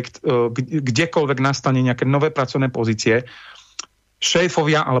projekt, kdekoľvek nastane nejaké nové pracovné pozície,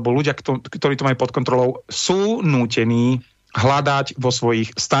 šéfovia alebo ľudia, ktorí to majú pod kontrolou, sú nútení hľadať vo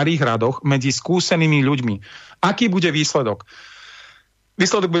svojich starých radoch medzi skúsenými ľuďmi. Aký bude výsledok?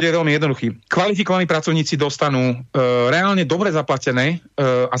 Výsledok bude veľmi jednoduchý. Kvalifikovaní pracovníci dostanú reálne dobre zaplatené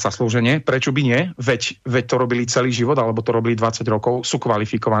a zaslúžene. Prečo by nie? Veď to robili celý život, alebo to robili 20 rokov, sú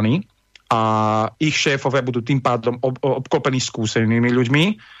kvalifikovaní. a ich šéfovia budú tým pádom obklopení skúsenými ľuďmi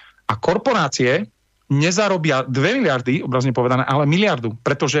a korporácie nezarobia 2 miliardy, obrazne povedané, ale miliardu,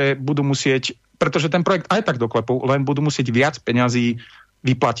 pretože ten projekt aj tak doklepú, len budú musieť viac peňazí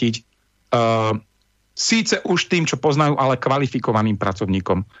vyplatiť síce už tým, čo poznajú, ale kvalifikovaným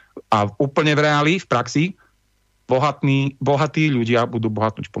pracovníkom. A úplne v reáli, v praxi, bohatí ľudia budú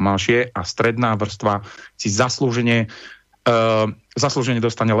bohatnúť pomalšie a stredná vrstva si zaslúžene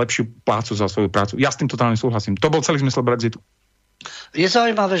dostane lepšiu plácu za svoju prácu. Ja s tým totálne súhlasím. To bol celý zmysel Brexitu. Je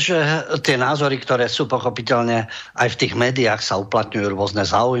zaujímavé, že tie názory, ktoré sú pochopiteľne aj v tých médiách, sa uplatňujú rôzne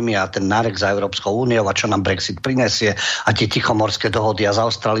záujmy a ten nárek za Európskou úniou a čo nám Brexit prinesie a tie tichomorské dohody a s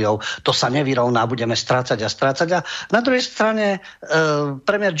Austráliou, to sa nevyrovná, budeme strácať. A na druhej strane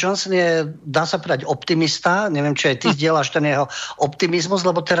premiér Johnson je, dá sa povedať, optimista. Neviem, či aj ty zdieľaš ten jeho optimizmus,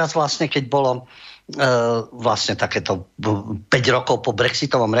 lebo teraz vlastne, keď bolo vlastne takéto 5 rokov po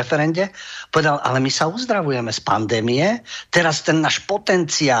brexitovom referende, povedal, ale my sa uzdravujeme z pandémie, teraz ten náš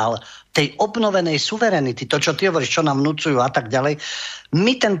potenciál tej obnovenej suverenity, to, čo ty hovoríš, čo nám vnúcujú a tak ďalej,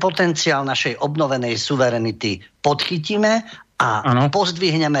 my ten potenciál našej obnovenej suverenity podchytíme a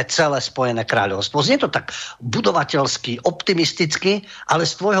pozdvihneme celé Spojené kráľovstvo. Znie to tak budovateľsky, optimisticky, ale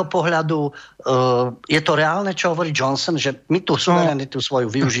z tvojho pohľadu je to reálne, čo hovorí Johnson, že my tú suverenitu svoju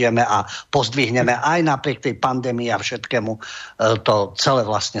využijeme a pozdvihneme aj napriek tej pandémii a všetkému to celé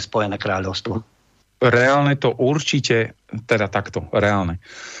vlastne Spojené kráľovstvo. Reálne to určite, teda takto, reálne.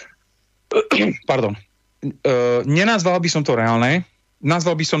 Pardon. Nenazval by som to reálne,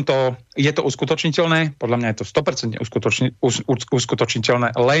 nazval by som to, je to uskutočniteľné, podľa mňa je to 100%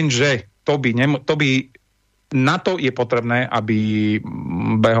 uskutočniteľné, lenže na to je potrebné, aby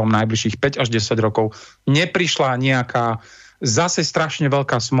behom najbližších 5 až 10 rokov neprišla nejaká zase strašne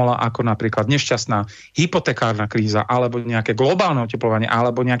veľká smola, ako napríklad nešťastná hypotekárna kríza, alebo nejaké globálne oteplovanie,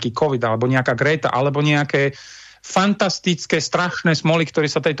 alebo nejaký COVID, alebo nejaká Greta, alebo nejaké fantastické, strašné smoly, ktoré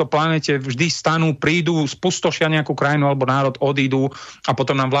sa tejto planete vždy stanú, prídu, spustošia nejakú krajinu alebo národ, odídu a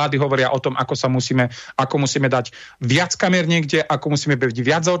potom nám vlády hovoria o tom, ako musíme dať viac kamier niekde, ako musíme byť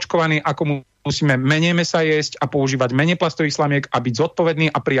viac zaočkovaní, ako musíme menej mesa jesť a používať menej plastových slamiek a byť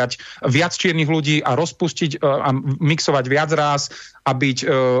zodpovedný a prijať viac čiernych ľudí a rozpustiť a mixovať viac rás a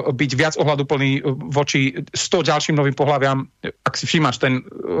byť viac ohľaduplný voči 100 ďalším novým pohľaviam. Ak si všímaš ten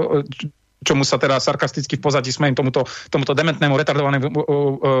čomu sa teda sarkasticky v pozadí smejím tomuto dementnému, retardovanému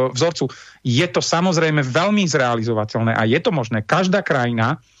vzorcu. Je to samozrejme veľmi zrealizovateľné a je to možné. Každá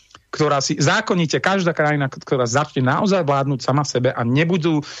krajina, ktorá začne naozaj vládnuť sama sebe a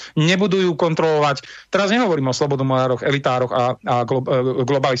nebudú ju kontrolovať. Teraz nehovorím o slobodomurároch, elitároch a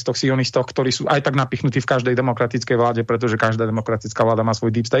globalistoch, sionistoch, ktorí sú aj tak napichnutí v každej demokratickej vláde, pretože každá demokratická vláda má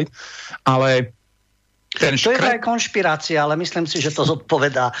svoj deep state. Ale to je aj konšpirácia, ale myslím si, že to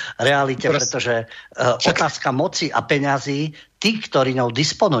zodpovedá realite, pretože otázka moci a peňazí, tí, ktorí ňou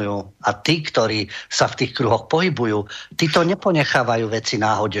disponujú a tí, ktorí sa v tých kruhoch pohybujú, tí to neponechávajú veci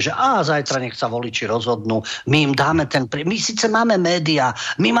náhode, že zajtra nech sa voliči rozhodnú, my im dáme my síce máme médiá,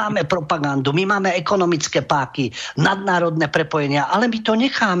 my máme propagandu, my máme ekonomické páky, nadnárodné prepojenia, ale my to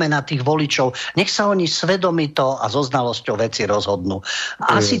necháme na tých voličov, nech sa oni svedomito a so znalosťou veci rozhodnú.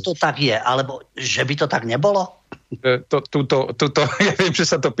 Asi to tak je, alebo že by to tak nebolo? Ja viem, že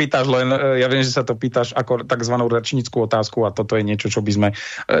sa to pýtaš, ako takzvanú rečnícku otázku a toto je niečo, čo by sme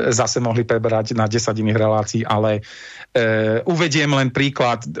zase mohli preberať na 10 iných relácií, ale uvediem len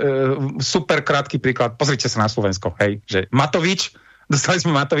príklad, super krátky príklad, pozrite sa na Slovensko, hej, že Matovič, dostali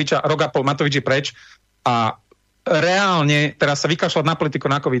sme Matoviča, rok a pol, Matovič je preč a reálne, teraz sa vykašľať na politiku,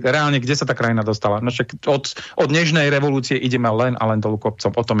 na COVID, reálne, kde sa tá krajina dostala? No však od nežnej revolúcie ideme len a len dolu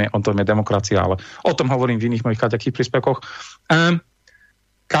kopcom. O tom je demokracia, ale o tom hovorím v iných mojich kaďakých príspevkoch.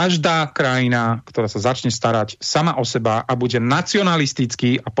 Každá krajina, ktorá sa začne starať sama o seba a bude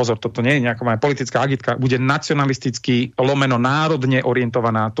nacionalisticky, a pozor, toto nie je nejaká moja politická agitka, bude nacionalisticky lomeno národne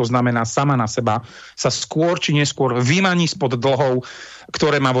orientovaná, to znamená sama na seba, sa skôr či neskôr vymaní spod dlhov,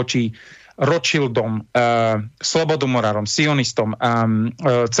 ktoré má voči Rothschildom, slobodomurárom, sionistom,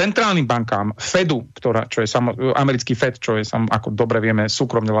 centrálnym bankám, Fedu, čo je americký Fed, čo je ako dobre vieme,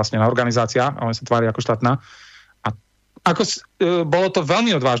 súkromne vlastnená organizácia, ale sa tvári ako štátna. Bolo to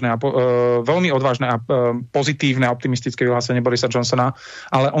veľmi odvážne a pozitívne a optimistické vyhlásenie Borisa Johnsona,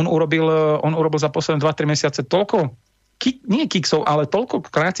 ale on urobil za posledné 2-3 mesiace toľko, nie kiksov, ale toľko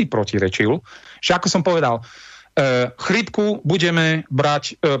krát si protirečil, že ako som povedal, COVID budeme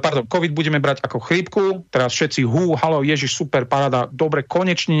brať ako chrípku, teraz všetci halo, ježiš, super, paráda, dobre,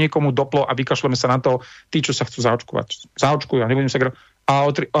 konečne niekomu doplo a vykašleme sa na to, tí, čo sa chcú zaočkujú a nebudem sa a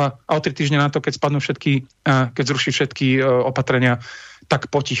o 3 týždne na to, keď spadnú keď zruší všetky opatrenia, tak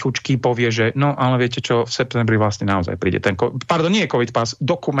potichučky povie, že no, ale viete čo, v septembri vlastne naozaj príde ten nie COVID pas,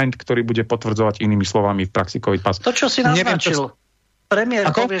 dokument, ktorý bude potvrdzovať inými slovami v praxi COVID pas. To, čo si naznačil.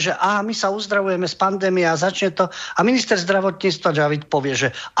 Premiér povie, že my sa uzdravujeme z pandémie a začne to. A minister zdravotníctva Javid povie,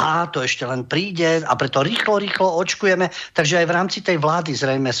 že to ešte len príde a preto rýchlo očkujeme. Takže aj v rámci tej vlády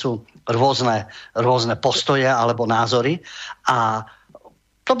zrejme sú rôzne postoje alebo názory. A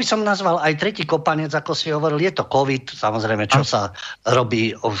to by som nazval aj tretí kopanec, ako si hovoril. Je to COVID, samozrejme, čo sa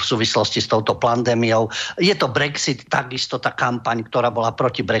robí v súvislosti s touto pandémiou. Je to Brexit, takisto tá kampaň, ktorá bola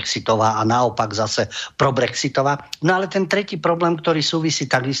proti-Brexitová a naopak zase pro-Brexitová. No ale ten tretí problém, ktorý súvisí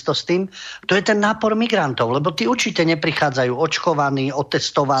takisto s tým, to je ten nápor migrantov, lebo tí určite neprichádzajú očkovaní,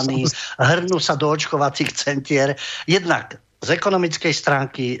 otestovaní, hrnú sa do očkovacích centier. Jednak z ekonomickej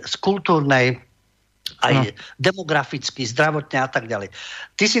stránky, z kultúrnej, aj demograficky, zdravotne a tak ďalej.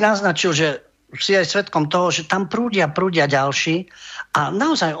 Ty si naznačil, že si aj svedkom toho, že tam prúdia ďalší a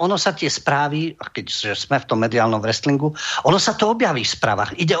naozaj ono sa tie správy, keďže sme v tom mediálnom wrestlingu, ono sa to objaví v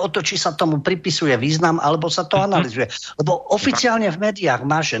správach. Ide o to, či sa tomu pripisuje význam, alebo sa to analyzuje. Lebo oficiálne v médiách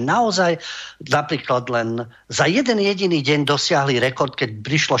má, že naozaj napríklad len za jeden jediný deň dosiahli rekord, keď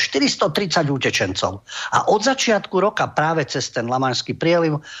prišlo 430 utečencov. A od začiatku roka práve cez ten Lamanský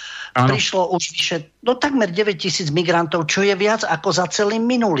prieliv prišlo už vyše takmer 9,000 migrantov, čo je viac ako za celý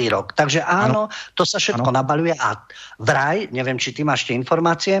minulý rok. Takže áno, to sa všetko nabaľuje a vraj, neviem, či ty máš tie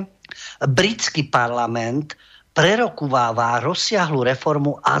informácie, britský parlament prerokúváva rozsiahlu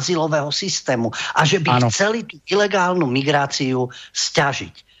reformu azylového systému a že by chceli tú ilegálnu migráciu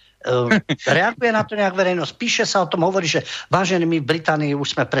sťažiť. Reaguje na to nejak verejnosť, píše sa o tom, hovorí, že vážení, my v Británii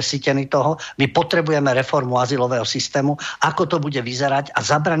už sme presýtení toho, my potrebujeme reformu azylového systému, ako to bude vyzerať a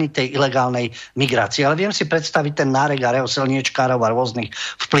zabraniť tej ilegálnej migrácii. Ale viem si predstaviť ten nárek a reoselniečkárov a rôznych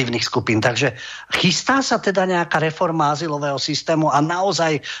vplyvných skupín. Takže chystá sa teda nejaká reforma azylového systému a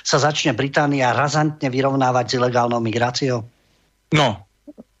naozaj sa začne Británia razantne vyrovnávať s ilegálnou migráciou? No,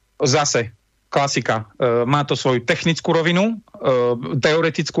 zase klasika. Má to svoju technickú rovinu,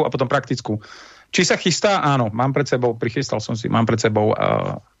 teoretickú a potom praktickú. Či sa chystá? Áno, mám pred sebou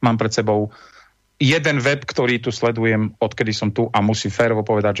jeden web, ktorý tu sledujem, odkedy som tu a musím férovo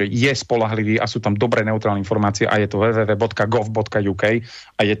povedať, že je spoľahlivý a sú tam dobré neutrálne informácie a je to www.gov.uk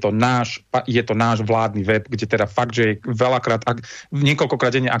a je to náš vládny web, kde teda fakt, že je veľakrát,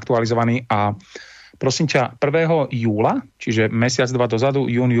 niekoľkokrát denne aktualizovaný a prosím ťa, 1. júla, čiže mesiac dozadu,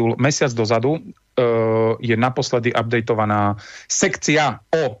 mesiac dozadu je naposledy updateovaná sekcia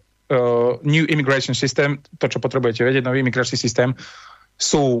o New Immigration System, to, čo potrebujete vedieť, nový imigračný systém,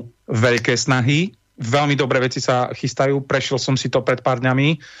 sú veľké snahy, veľmi dobré veci sa chystajú, prešiel som si to pred pár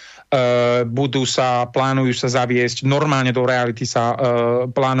dňami, plánujú sa zaviesť, normálne do reality sa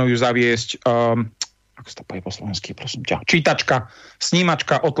plánujú zaviesť ako sa to povie po slovensky, prosím ťa, čítačka,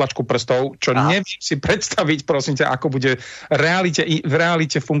 snímačka, otlačku prstov, čo neviem si predstaviť, prosím ťa, ako bude v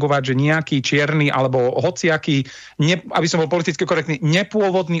realite fungovať, že nejaký čierny alebo hociaký, aby som bol politicky korektný,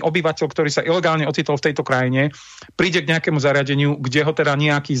 nepôvodný obyvateľ, ktorý sa ilegálne ocitol v tejto krajine, príde k nejakému zariadeniu, kde ho teda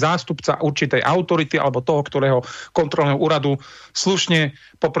nejaký zástupca určitej autority alebo toho, ktorého kontrolného úradu slušne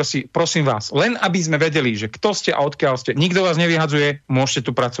poprosí, prosím vás, len aby sme vedeli, že kto ste a odkiaľ ste, nikto vás nevyhadzuje, môžete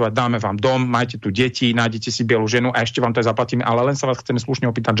tu pracovať, dáme vám dom, majte tu deti, nájdete si bielu ženu a ešte vám to aj zaplatíme, ale len sa vás chceme slušne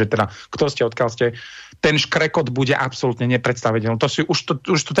opýtať, že teda kto ste, odkiaľ ste, ten škrekot bude absolútne nepredstaviteľný. Už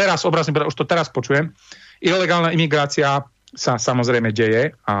to teraz, obrazne, už to teraz počujem. Ilegálna imigrácia sa samozrejme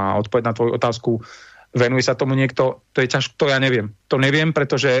deje a odpoveď na tvoju otázku, venuje sa tomu niekto, to je ťažko, to ja neviem. To neviem,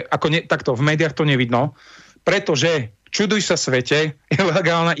 pretože takto v médiách to nevidno, pretože čuduj sa svete,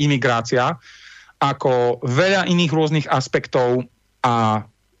 ilegálna imigrácia ako veľa iných rôznych aspektov a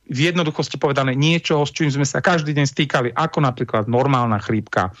v jednoduchosti povedané niečoho, s čím sme sa každý deň stýkali, ako napríklad normálna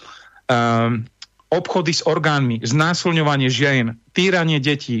chrípka, obchody s orgánmi, znásilňovanie žien, týranie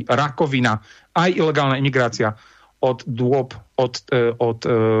detí, rakovina, aj ilegálna imigrácia od dôb, od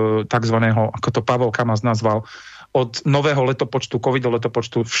takzvaného, ako to Pavel Kamas nazval, od nového letopočtu, covidov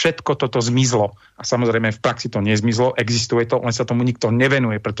letopočtu, všetko toto zmizlo. A samozrejme v praxi to nezmizlo, existuje to, len sa tomu nikto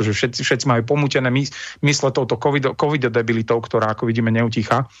nevenuje, pretože všetci majú pomútené mysle touto covidodebilitou, ktorá, ako vidíme,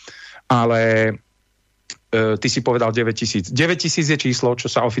 neutícha. Ale ty si povedal 9,000. 9,000 je číslo, čo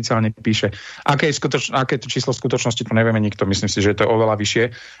sa oficiálne píše. Aké je to číslo v skutočnosti, to nevieme nikto. Myslím si, že to je oveľa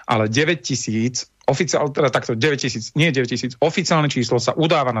vyššie. Ale 9,000 oficiálne číslo sa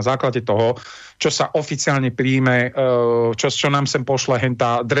udáva na základe toho, čo sa oficiálne príjme, čo nám sem pošle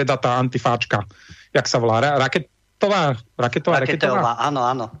hentá dredatá antifáčka. Jak sa volá? Raketová,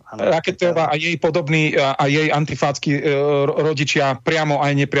 áno. Raketová a jej podobný a jej antifácky rodičia priamo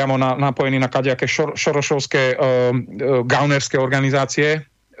aj nepriamo napojení na kadejaké šorošovské gaunerské organizácie,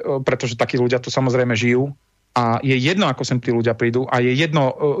 pretože takí ľudia tu samozrejme žijú. A je jedno, ako sem tí ľudia prídu a je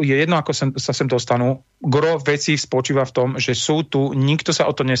jedno ako sa sem dostanú. Gro vecí spočíva v tom, že sú tu, nikto sa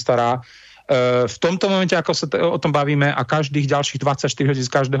o to nestará. V tomto momente, ako sa o tom bavíme a každých ďalších 24 hodín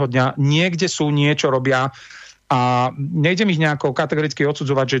z každého dňa, niekde sú, niečo robia a nejdem ich nejako kategoricky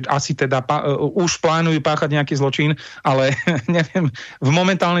odsudzovať, že asi teda už plánujú páchať nejaký zločin, ale neviem, v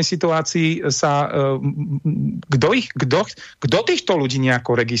momentálnej situácii sa kto týchto ľudí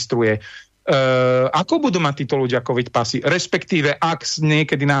nejako registruje? Ako budú mať títo ľudia COVID pasy, respektíve ak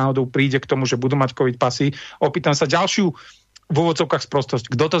niekedy náhodou príde k tomu, že budú mať COVID pasy, opýtam sa ďalšiu v úvodzovkách sprostosť,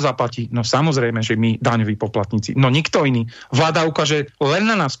 kto to zaplatí? No samozrejme, že my, daňoví poplatníci. No nikto iný. Vláda ukáže len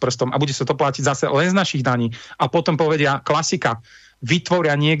na nás prstom a bude sa to platiť zase len z našich daní a potom povedia klasika,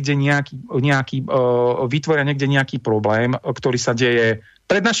 vytvoria niekde nejaký problém, ktorý sa deje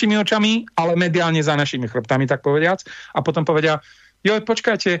pred našimi očami, ale mediálne za našimi chrbtami, tak povediac, a potom povedia,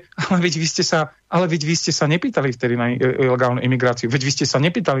 počkajte, ale veď vy ste sa nepýtali vtedy na ilegálnu imigráciu, veď vy ste sa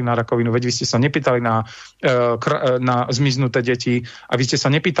nepýtali na rakovinu, veď vy ste sa nepýtali na zmiznuté deti a vy ste sa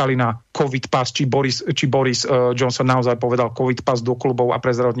nepýtali na COVID pas, či Boris Johnson naozaj povedal COVID pas do klubov a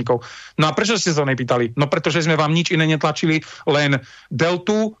pre zdravotníkov. No a prečo ste sa nepýtali? No pretože sme vám nič iné netlačili, len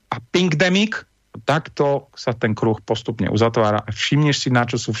deltu a pinkdemic. Takto sa ten kruh postupne uzatvára a všimneš si, na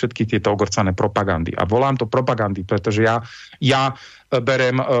čo sú všetky tieto ogorcané propagandy. A volám to propagandy, pretože ja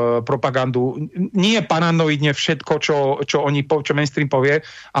berem propagandu, nie paranoidne všetko, čo mainstream povie,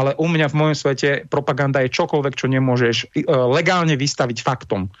 ale u mňa v mojom svete propaganda je čokoľvek, čo nemôžeš legálne vystaviť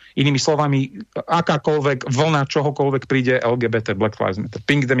faktom. Inými slovami, akákoľvek vlna čohokoľvek príde, LGBT, Black Lives Matter,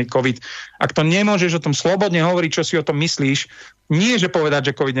 Pinkdemic, COVID, ak to nemôžeš o tom slobodne hovoriť, čo si o tom myslíš, nie že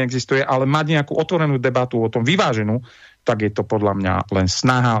povedať, že COVID neexistuje, ale mať nejakú otvorenú debatu o tom vyváženú, tak je to podľa mňa len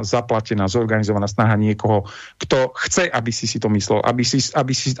snaha, zaplatená, zorganizovaná snaha niekoho, kto chce, aby si to myslel, aby si,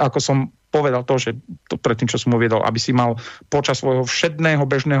 ako som povedal to, že to predtým, čo som uviedol, aby si mal počas svojho všedného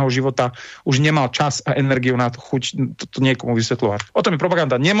bežného života už nemal čas a energiu na to chuť to niekomu vysvetľovať. O tom je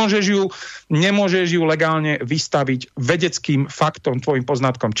propaganda. Nemôžeš ju legálne vystaviť vedeckým faktom, tvojim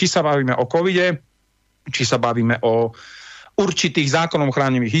poznatkom. Či sa bavíme o covide, či sa bavíme o určitých zákonom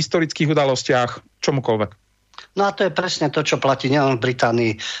chránených historických udalostiach, čomukoľvek. No a to je presne to, čo platí nielen v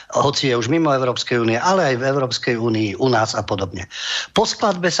Británii, hoci je už mimo Európskej únie, ale aj v Európskej únii, u nás a podobne. Po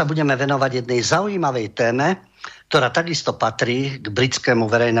skladbe sa budeme venovať jednej zaujímavej téme, ktorá takisto patrí k britskému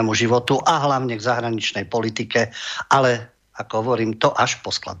verejnému životu a hlavne k zahraničnej politike, ale ako hovorím, to až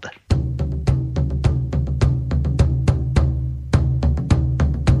po skladbe.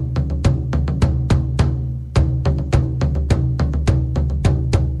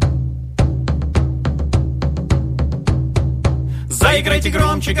 Заиграйте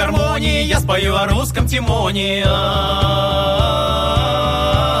громче гармонии, я спою о русском Тимоне.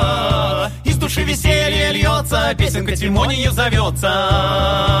 Из души веселье льется, песенка Тимонию зовется.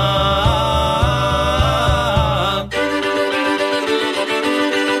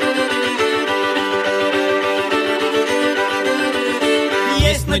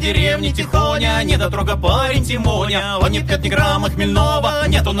 Есть на деревне Тихоня, недотрога парень Тимоня. Он не пьет ни грамма хмельного,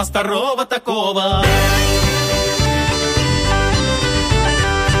 нет у нас второго такого.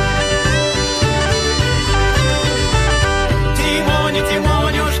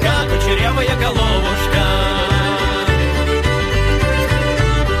 Тимонюшка, кучерявая головушка.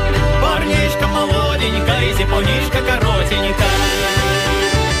 Парнишка молоденька и зипунишка коротенька.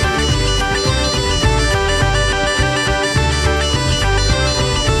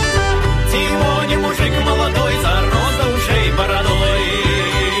 Тимоня мужик молодой, зарос до ушей бородой.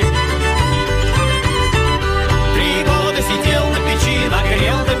 3 года сидел на печи,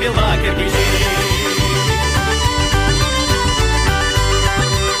 нагрел до бела кирпичи.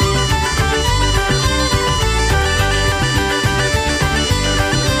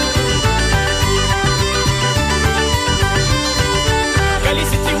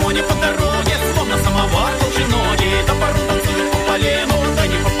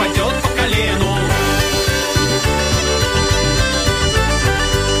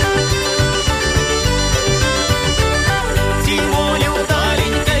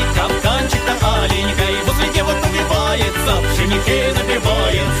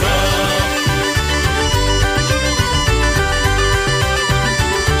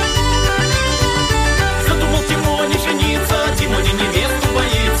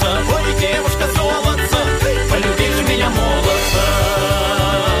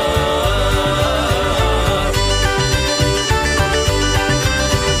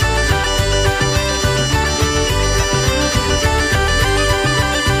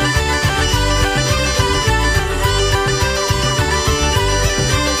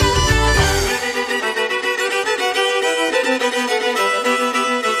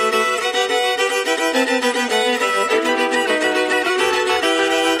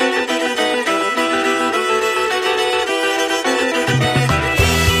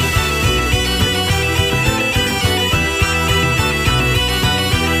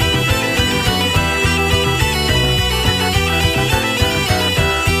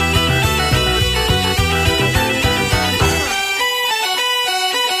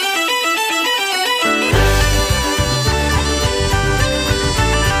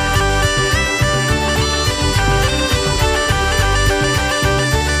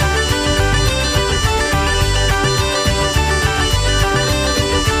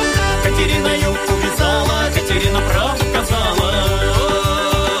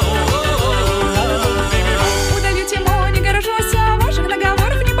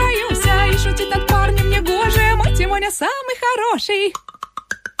 хороший.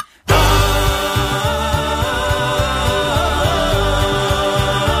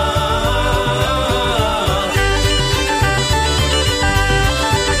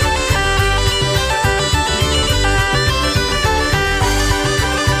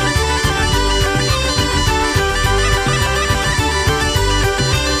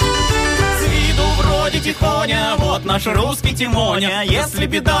 Тихоня, вот наш русский Тимоня. Если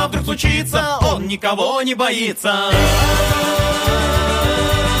беда вдруг случится, он никого не боится.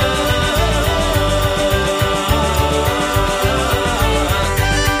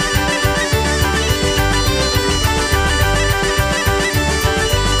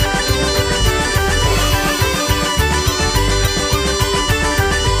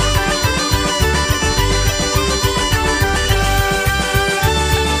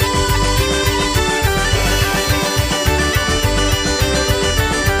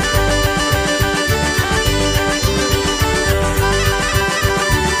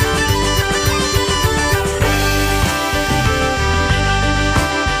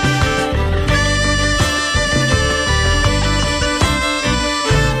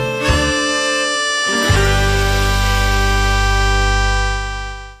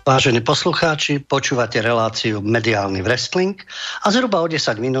 Vážení poslucháči, počúvate reláciu Mediálny Wrestling a zhruba o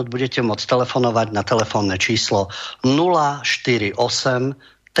 10 minút budete môcť telefonovať na telefónne číslo 048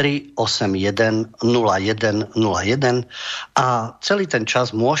 381 0101 a celý ten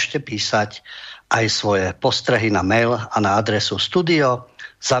čas môžete písať aj svoje postrehy na mail a na adresu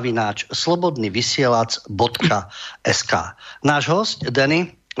studio@slobodnyvysielac.sk. Náš hosť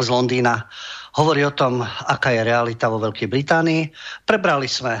Danny z Londýna hovorí o tom, aká je realita vo Veľkej Británii.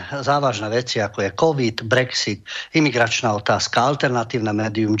 Prebrali sme závažné veci, ako je COVID, Brexit, imigračná otázka, alternatívne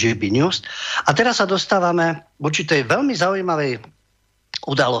médium GB News. A teraz sa dostávame k určitej veľmi zaujímavej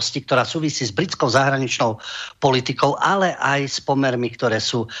udalosti, ktorá súvisí s britskou zahraničnou politikou, ale aj s pomermi, ktoré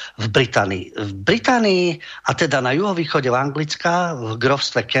sú v Británii. V Británii, a teda na juhovýchode v Anglicka, v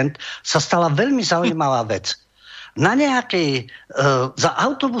grovstve Kent, sa stala veľmi zaujímavá vec. Na nejakej, za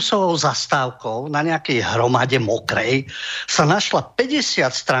autobusovou zastávkou, na nejakej hromade mokrej, sa našla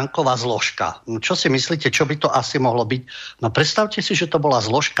 50-stránková zložka. Čo si myslíte, čo by to asi mohlo byť? No predstavte si, že to bola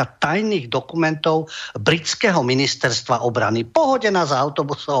zložka tajných dokumentov britského ministerstva obrany, pohodená za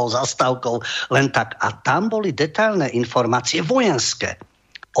autobusovou zastávkou, len tak. A tam boli detailné informácie vojenské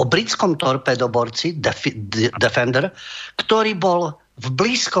o britskom torpedoborci Defender, ktorý bol v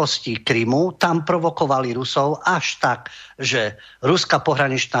blízkosti Krymu, tam provokovali Rusov až tak, že ruská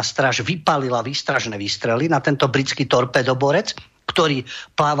pohraničná stráž vypálila výstražné výstrely na tento britský torpedoborec, ktorý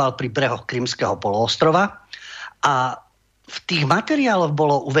plával pri brehoch Krymského poloostrova. A v tých materiáloch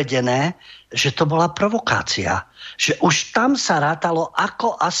bolo uvedené, že to bola provokácia. Že už tam sa rátalo,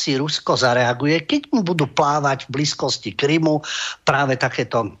 ako asi Rusko zareaguje, keď mu budú plávať v blízkosti Krymu práve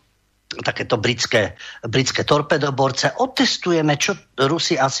takéto britské torpedoborce. Otestujeme, čo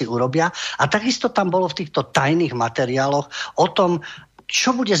Rusi asi urobia. A takisto tam bolo v týchto tajných materiáloch o tom,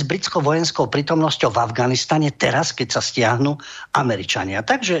 čo bude s britskou vojenskou prítomnosťou v Afganistane teraz, keď sa stiahnu Američania.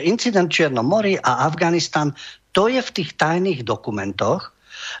 Takže incident v Čiernom mori a Afganistan, to je v tých tajných dokumentoch,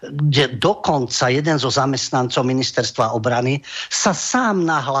 kde dokonca jeden zo zamestnancov ministerstva obrany sa sám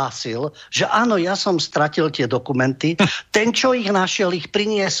nahlásil, že áno, ja som stratil tie dokumenty, ten, čo ich našiel, ich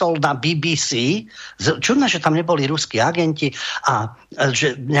priniesol na BBC. Čudné, že tam neboli ruskí agenti a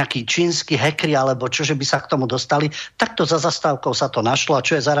že nejakí čínsky hackeri alebo čo, že by sa k tomu dostali. Takto za zastávkou sa to našlo a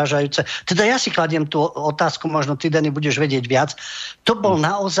čo je zaražajúce. Teda ja si kladiem tú otázku, možno ty, Danny, budeš vedieť viac. To bol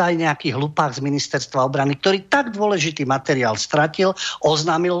naozaj nejaký hlupák z ministerstva obrany, ktorý tak dôležitý materiál stratil,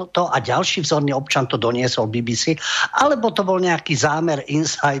 oznámil to a ďalší vzorný občan to doniesol BBC, alebo to bol nejaký zámer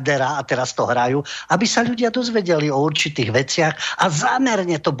insidera a teraz to hrajú, aby sa ľudia dozvedeli o určitých veciach a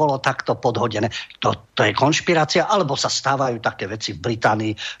zámerne to bolo takto podhodené. To je konšpirácia, alebo sa stávajú také veci v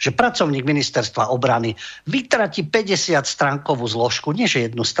Británii, že pracovník ministerstva obrany vytratí 50-stránkovú zložku, nie že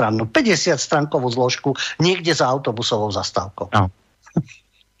jednu stranu, 50-stránkovú zložku niekde za autobusovou zastávkou. No.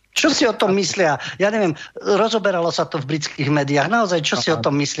 Čo si o tom myslia? Ja neviem, rozoberalo sa to v britských médiách. Naozaj, čo si o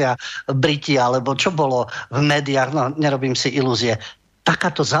tom myslia Briti, alebo čo bolo v médiách? No, nerobím si ilúzie.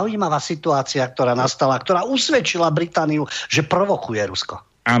 Takáto zaujímavá situácia, ktorá nastala, ktorá usvedčila Britániu, že provokuje Rusko.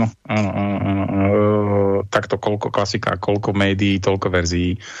 Áno. Takto koľko klasika, koľko médií, toľko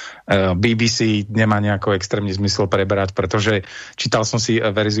verzií. BBC nemá nejako extrémne zmysel preberať, pretože čítal som si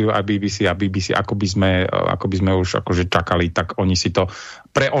verziu aj BBC a BBC, ako by sme už akože čakali, tak oni si to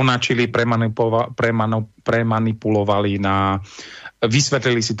preonačili, premanipulovali na...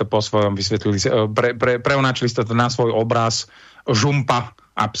 Vysvetlili si to po svojom, preonačili si to na svoj obraz, žumpa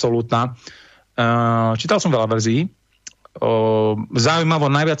absolútna. Čítal som veľa verzií. zaujímavo,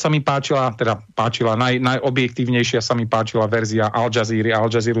 najviac sa mi páčila, najobjektívnejšia sa mi páčila verzia Al Jazeera.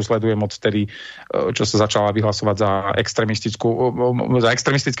 Al Jazeera sledujem odtedy, čo sa začala vyhlasovať za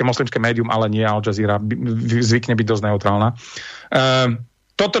extrémistické moslimské médium, ale nie Al Jazeera, zvykne byť dosť neutrálna.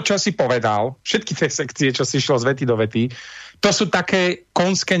 Toto, čo si povedal, všetky tie sekcie, čo si išiel z vety do vety, to sú také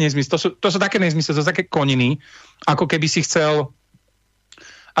konské nezmysly, to sú také nezmysly, to sú také koniny, ako keby si chcel,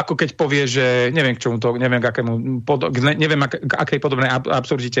 ako keď povie, že neviem k čomu to, neviem k akej podobnej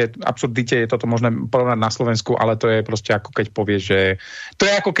absurdite je toto možné porovnať na Slovensku, ale to je proste ako keď povie, že to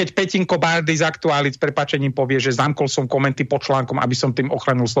je ako keď Petinko Bardy z Aktuálit s prepáčením povie, že zamkol som komenty pod článkom, aby som tým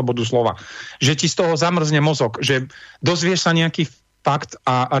ochránil slobodu slova. Že ti z toho zamrzne mozog, že dozvieš sa nejaký fakt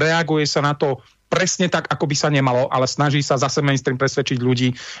a reaguje sa na to presne tak, ako by sa nemalo, ale snaží sa zase mainstream presvedčiť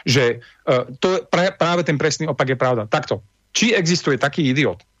ľudí, že práve ten presný opak je pravda. Takto. Či existuje taký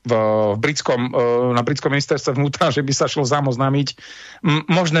idiot na britskom ministerstve vnútra, že by sa šlo oznámiť?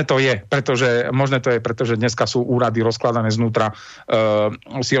 Možné to je, pretože dneska sú úrady rozkladané znútra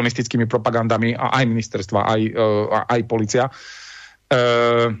sionistickými propagandami a aj ministerstva, aj polícia.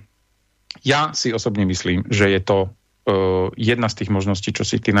 Ja si osobne myslím, že je to jedna z tých možností, čo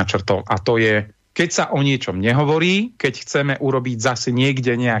si ty načrtol, a to je, keď sa o niečom nehovorí, keď chceme urobiť zase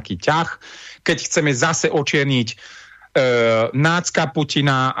niekde nejaký ťah, keď chceme zase očierniť nácka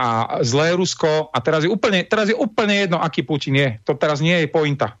Putina a zlé Rusko, a teraz je úplne jedno, aký Putin je. To teraz nie je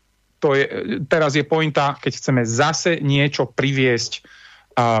pointa. Teraz je pointa, keď chceme zase niečo priviesť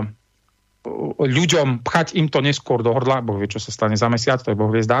ľuďom, pchať im to neskôr do hrdla, Boh vie, čo sa stane za mesiac, to je Boh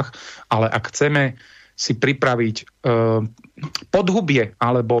v hviezdách, ale ak chceme si pripraviť podhubie,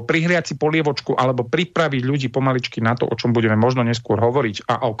 alebo prihriať si polievočku, alebo pripraviť ľudí pomaličky na to, o čom budeme možno neskôr hovoriť,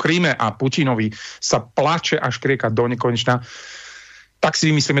 a o Kríme a Putinovi sa plače až krieka do nekonečna, tak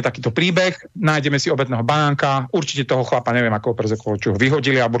si vymyslíme takýto príbeh, nájdeme si obetného baránka, určite toho chlapa, neviem ako čo ho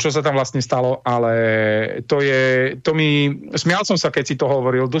vyhodili, alebo čo sa tam vlastne stalo, ale smial som sa, keď si to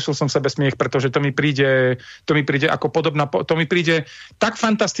hovoril, dusil som sebe smiech, pretože to mi príde ako to mi príde tak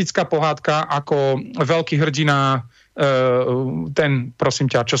fantastická pohádka, ako veľký hrdina, ten, prosím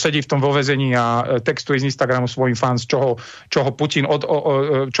ťa, čo sedí v tom vo väzení a textuje z Instagramu svojim fans, čo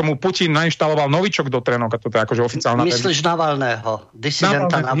mu Putin nainštaloval novičok do trénok, a toto je akože oficiálna... Myslíš Navalného,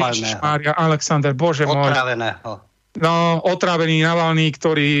 disidenta Navalného. Mária, Alexander, bože môj. Otraveného. No, otrávený Navalný,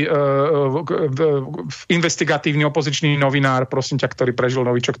 ktorý investigatívny opozičný novinár, prosím ťa, ktorý prežil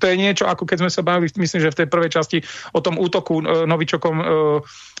novičok. To je niečo, ako keď sme sa bavili, myslím, že v tej prvej časti o tom útoku novičokom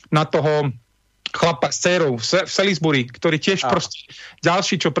na toho chlapa s dcérou v Salisbury, ktorý tiež proste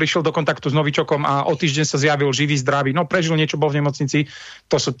ďalší, čo prišiel do kontaktu s novičokom a o týždeň sa zjavil živý, zdravý, no prežil niečo, bol v nemocnici.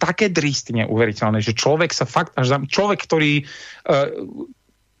 To sú také dristy neuveriteľné, že človek sa fakt, ktorý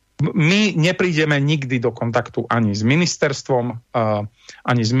my neprídeme nikdy do kontaktu ani s ministerstvom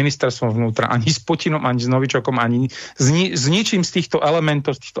vnútra, ani s Putinom, ani s novičokom, ani s ničím z týchto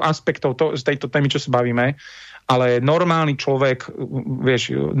elementov, z týchto aspektov, z tejto témy, čo sa bavíme. Ale normálny človek,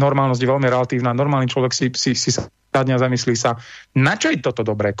 vieš, normálnosť je veľmi relatívna, normálny človek si sa dňa zamyslí sa, na čo je toto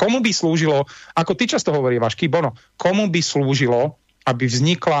dobré? Komu by slúžilo, ako ty často hovoríš, Bono, komu by slúžilo, aby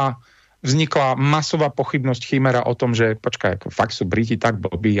vznikla masová pochybnosť, chimera o tom, že počkaj, fakt sú Briti tak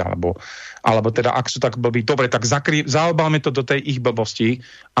blbí, alebo teda ak sú tak blbí, dobre, tak zaobálme to do tej ich blbosti,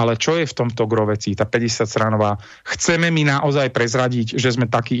 ale čo je v tomto gro vecí, tá 50 stranová, chceme mi naozaj prezradiť, že sme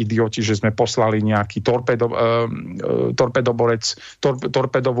takí idioti, že sme poslali nejaký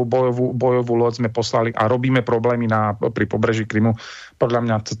torpedovú bojovú loď sme poslali a robíme problémy pri pobreží Krymu. Podľa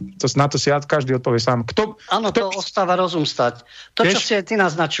mňa na to si každý odpovie sám. Áno, to ostáva rozum stať. To, čo si aj ty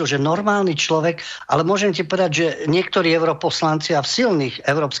naznačil, že normálny človek, ale môžem ti povedať, že niektorí europoslanci a v silných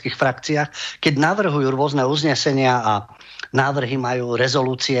európskych frakciách, keď navrhujú rôzne uznesenia a návrhy, majú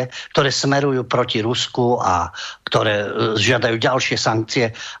rezolúcie, ktoré smerujú proti Rusku a ktoré žiadajú ďalšie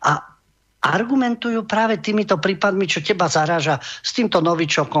sankcie a argumentujú práve týmito prípadmi, čo teba zaráža, s týmto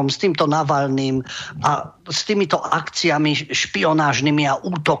novičokom, s týmto Navalným a s týmito akciami špionážnymi a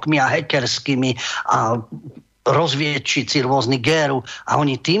útokmi a hackerskými a rozviedčici rôzny géru a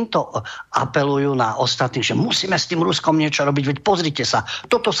oni týmto apelujú na ostatných, že musíme s tým Ruskom niečo robiť, veď pozrite sa,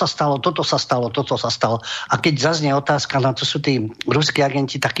 toto sa stalo. A keď zaznie otázka, na to sú tí ruskí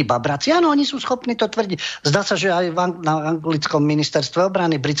agenti takí babráci, áno, oni sú schopní to tvrdiť. Zdá sa, že aj na anglickom ministerstve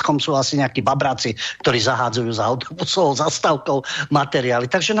obrany, britskom sú asi nejakí babráci, ktorí zahádzajú za autobusovou zastávkou materiály.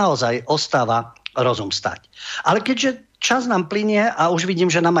 Takže naozaj ostáva rozum stať. Ale keďže čas nám plynie a už vidím,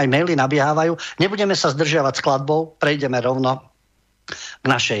 že nám aj maily nabiehávajú. Nebudeme sa zdržiavať skladbou, prejdeme rovno k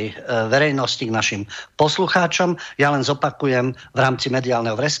našej verejnosti, k našim poslucháčom. Ja len zopakujem v rámci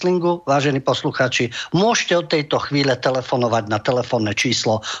mediálneho wrestlingu, vážení poslucháči, môžete od tejto chvíle telefonovať na telefónne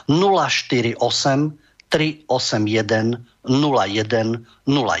číslo 048 381 0101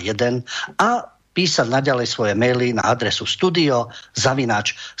 a písať naďalej svoje maily na adresu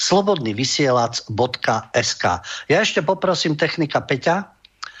studio@slobodnyvysielac.sk. Ja ešte poprosím technika Peťa,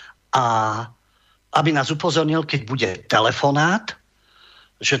 aby nás upozornil, keď bude telefonát,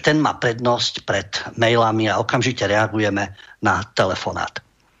 že ten má prednosť pred mailami a okamžite reagujeme na telefonát.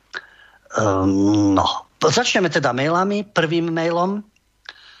 Začneme teda mailami. Prvým mailom.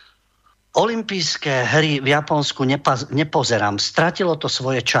 Olympijské hry v Japonsku nepozerám. Stratilo to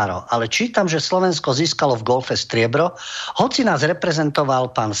svoje čaro. Ale čítam, že Slovensko získalo v golfe striebro, hoci nás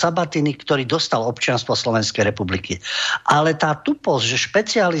reprezentoval pán Sabatini, ktorý dostal občianstvo Slovenskej republiky. Ale tá tuposť, že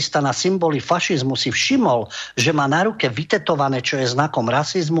špecialista na symboly fašizmu si všimol, že má na ruke vytetované, čo je znakom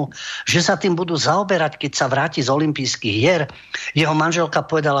rasizmu, že sa tým budú zaoberať, keď sa vráti z olympijských hier. Jeho manželka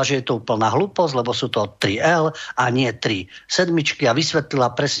povedala, že je to úplná hlúposť, lebo sú to 3L a nie 3 sedmičky a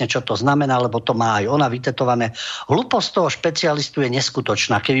vysvetlila presne, čo to znamená, lebo to má aj ona vytetované. Hlúposť toho špecialistu je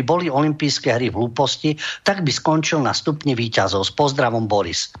neskutočná. Keby boli olympijské hry v hlúposti, tak by skončil na stupni víťazov. S pozdravom,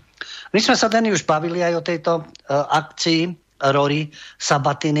 Boris. My sme sa, Denny, už bavili aj o tejto akcii Rory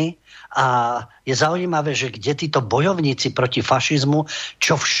Sabatini a je zaujímavé, že kde títo bojovníci proti fašizmu,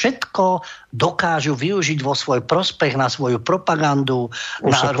 čo všetko dokážu využiť vo svoj prospech, na svoju propagandu,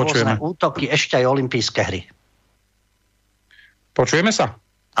 už na rôzne útoky, ešte aj olympijské hry. Počujeme sa?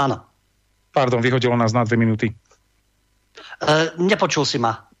 Áno. Pardon, vyhodilo nás na 2 minúty. Nepočul si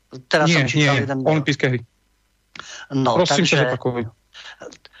ma. Teraz som čítal jeden... olympijské hry. No, prosím takže... sa zopakovať.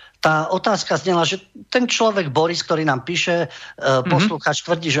 Tá otázka znela, že ten človek Boris, ktorý nám píše, poslucháč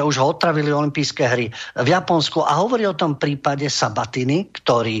tvrdí, že už ho otravili olympijské hry v Japonsku a hovorí o tom prípade Sabatini,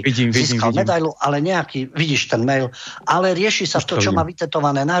 ktorý získal medailu, ale nejaký, vidíš ten mail, ale rieši sa to, čo má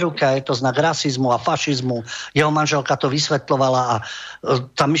vytetované na ruke, je to znak rasizmu a fašizmu. Jeho manželka to vysvetľovala a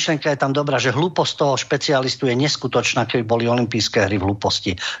tá myšlenka je tam dobrá, že hlúposť toho špecialistu je neskutočná, keby boli olympijské hry v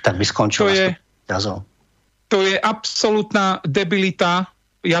hlúposti, tak by skončilo. To je absolútna debilita.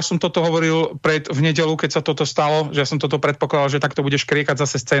 Ja som toto hovoril v nedeľu, keď sa toto stalo, že ja som toto predpokladal, že takto bude škriekať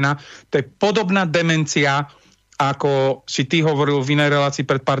zase scéna. To je podobná demencia, ako si ty hovoril v inej relácii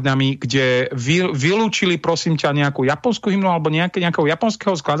pred pár dňami, kde vylúčili, prosím ťa, nejakú japonskú hymnu alebo nejakého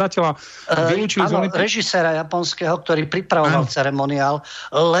japonského skladateľa. Áno, režiséra japonského, ktorý pripravoval ceremoniál,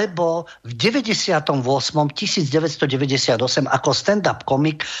 lebo v 1998 ako stand-up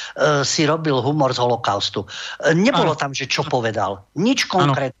komik si robil humor z holokaustu. Nebolo tam, že čo povedal. Nič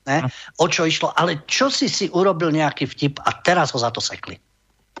konkrétne, o čo išlo, ale čo si urobil nejaký vtip a teraz ho za to sekli.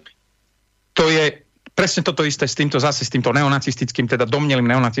 To je presne toto isté s týmto neonacistickým, teda domnelým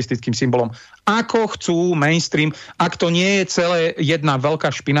neonacistickým symbolom. Ako chcú mainstream, ak to nie je celé jedna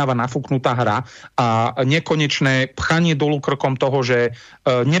veľká špinavá nafúknutá hra a nekonečné pchanie dolu krkom toho, že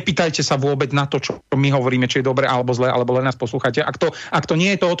nepýtajte sa vôbec na to, čo my hovoríme, či je dobre alebo zle, alebo len nás poslúchate. Ak to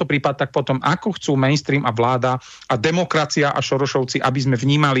nie je tohoto prípad, tak potom ako chcú mainstream a vláda a demokracia a Šorošovci, aby sme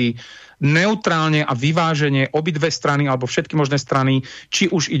vnímali neutrálne a vyvážene obidve strany alebo všetky možné strany, či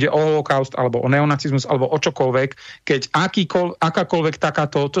už ide o holokaust alebo o neonacizmus alebo o čokoľvek, keď akákoľvek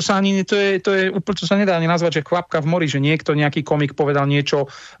takáto, to sa nedá ani nazvať, že chlapka v mori, že nejaký komik povedal niečo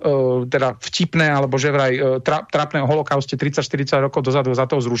teda vtipné alebo že vraj trápne o holokauste 30-40 rokov dozadu za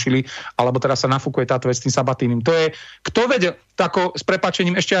toho zrušili, alebo teraz sa nafúkuje táto vec s tým Sabatinim. To je, kto vedel, tako s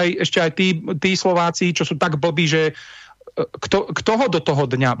prepáčením ešte aj tí Slováci, čo sú tak blbí, že kto ho do toho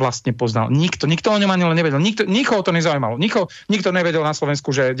dňa vlastne poznal? Nikto o ňom ani len nevedel. Nikoho to nezaujímalo. Nikto nevedel na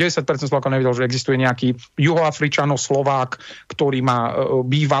Slovensku, že 90% Slovákov nevedel, že existuje nejaký juhoafričano Slovák, ktorý má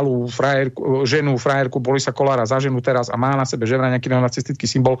bývalú ženu, frajerku Borisa Kolára za ženu teraz a má na sebe žena nejaký neonacistický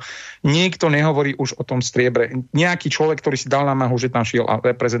symbol. Nikto nehovorí už o tom striebre. Nejaký človek, ktorý si dal námahu, že tam šiel a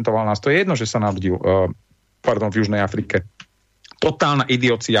reprezentoval nás. To je jedno, že sa narodil v Južnej Afrike. Totálna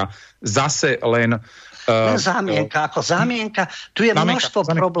idiocia. Zase len zámienka. Tu je množstvo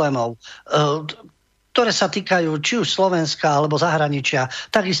problémov, ktoré sa týkajú či už Slovenska alebo zahraničia,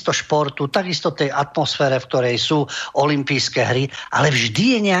 takisto športu, takisto tej atmosfére, v ktorej sú olympijské hry, ale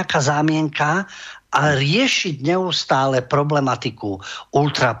vždy je nejaká zámienka a riešiť neustále problematiku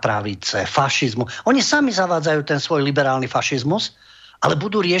ultrapravice, fašizmu. Oni sami zavádzajú ten svoj liberálny fašizmus, ale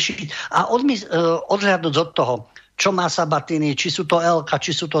budú riešiť a odhľadnúť od toho, čo má Sabatini, či sú to L-ka,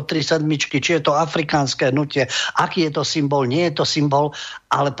 či sú to 3 sedmičky, či je to afrikánske hnutie, aký je to symbol, nie je to symbol,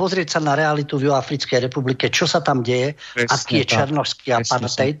 ale pozrieť sa na realitu v Juhoafrickej republike, čo sa tam deje, aký je černošský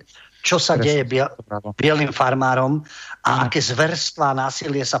apartheid, čo sa deje bielým farmárom a aké zverstvá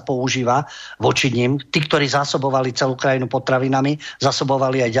násilie sa používa voči nim. Tí, ktorí zásobovali celú krajinu potravinami,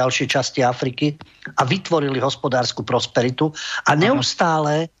 zásobovali aj ďalšie časti Afriky a vytvorili hospodársku prosperitu a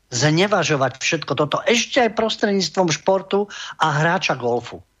neustále znevažovať všetko toto ešte aj prostredníctvom športu a hráča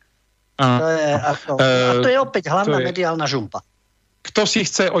golfu. A to je opäť hlavná mediálna žumpa. Kto si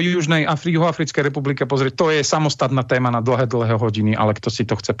chce o Juhoafrickej republike pozrieť, to je samostatná téma na dlhé hodiny, ale kto si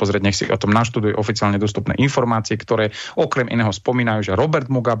to chce pozrieť, nech si o tom naštuduje oficiálne dostupné informácie, ktoré okrem iného spomínajú, že Robert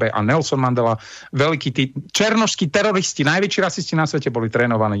Mugabe a Nelson Mandela, veľkí tí černošskí teroristi, najväčší rasisti na svete, boli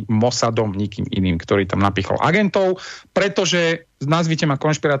trénovaní Mossadom, nikým iným, ktorý tam napichol agentov, pretože nazvite ma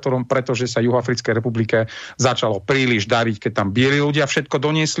konšpirátorom, pretože sa Juhoafrickej republike začalo príliš dariť, keď tam bieli ľudia všetko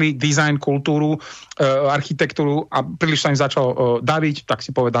doniesli, dizajn, kultúru, architektúru a príliš sa im začalo dariť, tak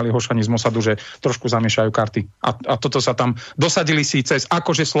si povedali hošani z Mossadu, že trošku zamiešajú karty. A toto sa tam dosadili si cez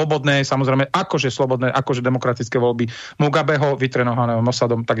akože slobodné, samozrejme akože demokratické voľby Mugabeho, vytrenovaného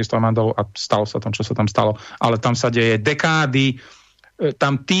Mossadom, takisto aj Mandelu a stalo sa tam, čo sa tam stalo. Ale tam sa deje dekády,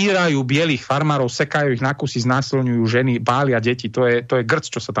 tam týrajú bielých farmárov, sekajú ich na kusy, znásilňujú ženy, bália deti. To je grc,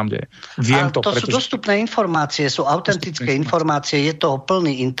 čo sa tam deje. Viem to, sú dostupné informácie, sú autentické informácie, je toho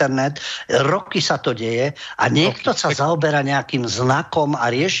plný internet, roky sa to deje a niekto sa zaoberá nejakým znakom a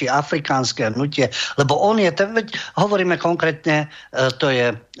rieši afrikánske hnutie, lebo on je, hovoríme konkrétne, to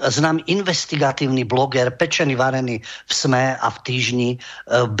je známy investigatívny bloger, pečený, varený v SME a v Týždni,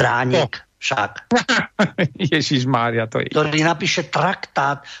 Bránik. Však. Ježišmária, to je. Ktorý napíše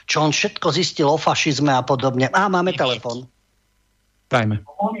traktát, čo on všetko zistil o fašizme a podobne. Máme telefon. Dajme.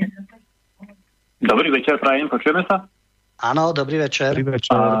 Dobrý večer, prajem, počujeme sa? Áno, dobrý večer.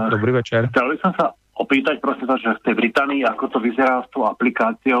 Dobrý večer. Chcel by som sa opýtať, prosím sa, že v tej Británii, ako to vyzerá s tou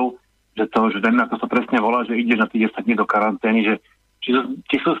aplikáciou, že neviem, ako sa presne volá, že ideš na tých 10 dní do karantény, že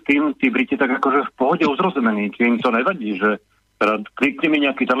či sú s tým tí Briti tak akože v pohode uzrozumení, či im to nevadí, že teda klikni mi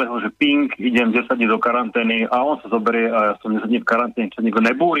nejaký telefón, že ping, idem 10 dní do karantény a on sa zoberie a ja som 10 dní v karanténe, čo niekto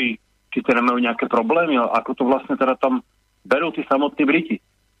nebúri, či teda majú nejaké problémy, ale ako to vlastne teda tam berú tí samotní Briti.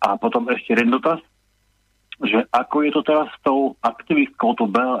 A potom ešte jeden dotaz, že ako je to teraz s tou aktivistkou, to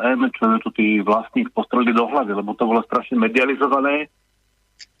BLM, čo je tu tí vlastník postrelili do hlavy, lebo to bolo strašne medializované,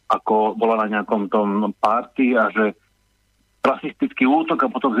 ako bola na nejakom tom party a že rasistický útok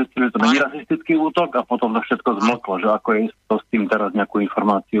a potom zistili, že to nie je rasistický útok a potom to všetko zmlklo, že ako je to s tým teraz nejakú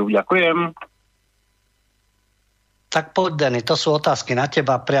informáciu. Ďakujem. Tak poď, Denny, to sú otázky na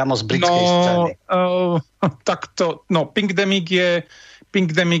teba priamo z britskej scény.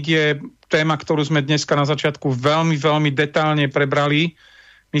 Pinkdemic je téma, ktorú sme dneska na začiatku veľmi, veľmi detálne prebrali.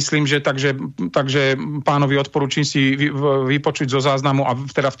 Myslím, že takže pánovi odporúčam si vypočuť zo záznamu a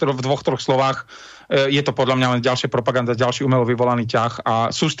teda v dvoch, troch slovách je to podľa mňa len ďalšia propaganda, ďalší umelo vyvolaný ťah a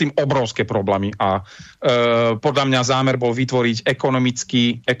sú s tým obrovské problémy a podľa mňa zámer bol vytvoriť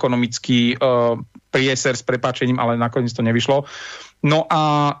ekonomický prieser s prepáčením, ale nakoniec to nevyšlo. No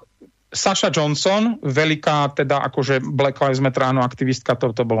a Sasha Johnson, veľká teda akože Black Lives Matter aktivistka,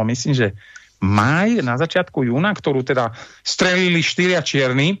 to bolo myslím, že máj, na začiatku júna, ktorú teda strelili 4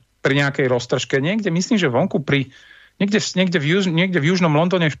 čierni pri nejakej roztržke. Niekde, myslím, že vonku niekde v južnom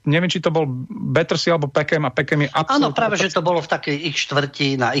Londýne, neviem, či to bol Battersea alebo Peckham a Peckham je absolútne... Áno, práve, že to bolo v takej ich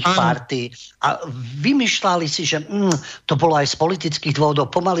štvrti, na ich party. A vymýšľali si, že to bolo aj z politických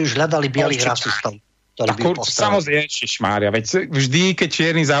dôvodov. Pomaly už hľadali bielých rasistov. Samozrejme, šmária, veď vždy, keď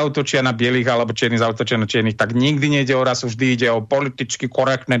čierni zaútočia na bielých alebo čierni zaútočia na čiernych, tak nikdy nejde o rasu, vždy ide o politicky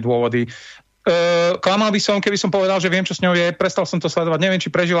korektné dôvody. Klamal by som, keby som povedal, že viem, čo s ňou je, prestal som to sledovať, neviem, či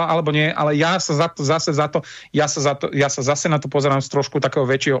prežila alebo nie, ale ja sa zase na to pozerám z trošku takého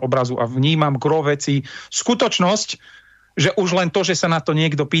väčšieho obrazu a vnímam gro veci. Skutočnosť, že už len to, že sa na to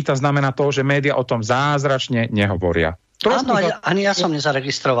niekto pýta, znamená to, že médiá o tom zázračne nehovoria. Áno, ani ja som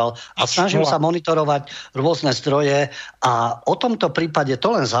nezaregistroval a snažím sa monitorovať rôzne zdroje a o tomto prípade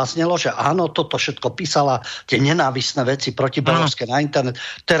to len zaznelo, že áno, toto všetko písala, tie nenávistné veci protibelovské na internet.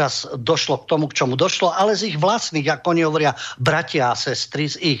 Teraz došlo k tomu, k čomu došlo, ale z ich vlastných, ako oni hovoria, bratia a sestry,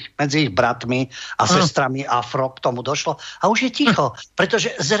 medzi ich bratmi a sestrami afro k tomu došlo. A už je ticho,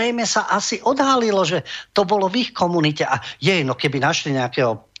 pretože zrejme sa asi odhalilo, že to bolo v ich komunite a keby našli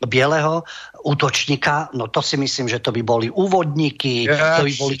nejakého bieleho útočníka, no to si myslím, že to by boli úvodníky, to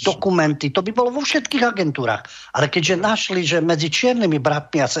by boli dokumenty, to by bolo vo všetkých agentúrach. Ale keďže našli, že medzi čiernymi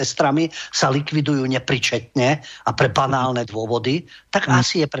bratmi a sestrami sa likvidujú nepričetne a pre banálne dôvody, tak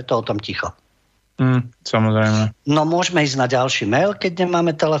asi je preto o tom ticho. Samozrejme. No môžeme ísť na ďalší mail, keď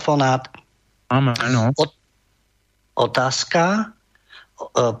nemáme telefonát. Áno. Otázka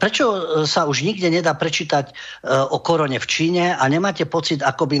Prečo sa už nikde nedá prečítať o korone v Číne a nemáte pocit,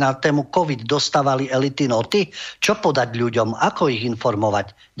 ako by na tému COVID dostávali elity noty? Čo podať ľuďom? Ako ich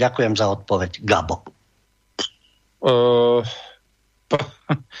informovať? Ďakujem za odpoveď. Gabo.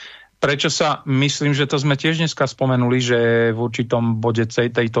 Prečo sa, myslím, že to sme tiež dneska spomenuli, že v určitom bode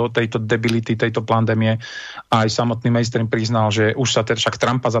tejto debility, tejto pandémie aj samotný mainstream priznal, že už sa však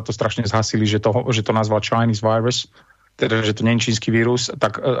Trumpa za to strašne zhasili, že to nazval Chinese virus, teda, že to nie je čínsky vírus,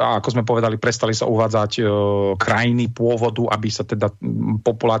 tak ako sme povedali, prestali sa uvádzať krajiny pôvodu, aby sa teda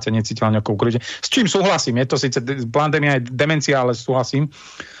populácia necítila nejakou kríze. S čím súhlasím, je to síce pandémia, je demencia, ale súhlasím.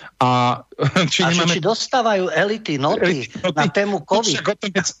 A či dostávajú elity noty na tému COVID?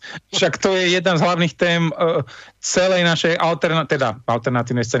 Však to je jeden z hlavných tém celej našej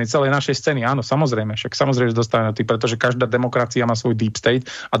alternatívnej scény, celej našej scény. Áno, samozrejme, však samozrejme dostávajú noty, pretože každá demokracia má svoj deep state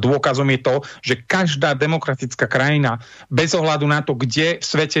a dôkazom je to, že každá demokratická krajina, bez ohľadu na to, kde v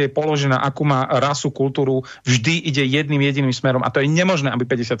svete je položená, akú má rasu, kultúru, vždy ide jedným smerom. A to je nemožné, aby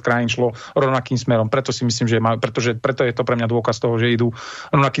 50 krajín šlo rovnakým smerom. Preto si myslím, že preto je to pre mňa dôkaz toho, že idú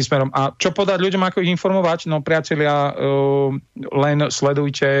rovnakým smerom. A čo podať ľuďom, ako ich informovať? No priatelia, len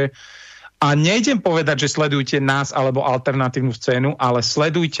sledujte, a nejdem povedať, že sledujte nás alebo alternatívnu scénu, ale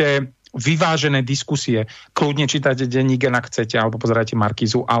sledujte vyvážené diskusie. Kľudne čítajte denník, ak chcete, alebo pozerajte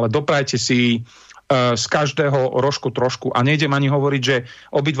Markízu, ale doprajte si z každého rožku trošku. A nejdem ani hovoriť, že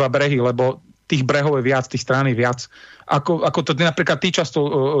obidva brehy, lebo tých brehov je viac, tých strán je viac. Ako to napríklad ty často,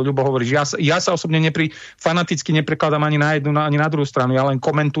 Ľubo, hovoríš. Ja sa osobne fanaticky neprekladám ani na jednu, ani na druhú stranu. Ja len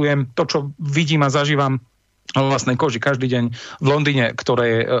komentujem to, čo vidím a zažívam vo vlastnej koži každý deň v Londýne, ktoré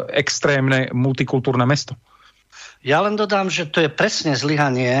je extrémne multikultúrne mesto. Ja len dodám, že to je presne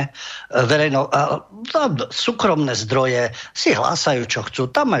zlyhanie súkromné zdroje si hlásajú, čo chcú,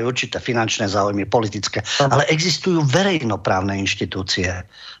 tam majú určité finančné záujmy, politické, ale existujú verejnoprávne inštitúcie.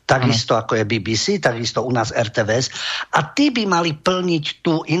 Takisto ako je BBC, takisto u nás RTVS a tí by mali plniť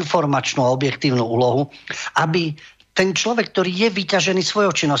tú informačnú a objektívnu úlohu, aby ten človek, ktorý je vyťažený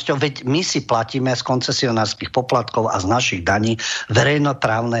svojou činnosťou, veď my si platíme z koncesionárskych poplatkov a z našich daní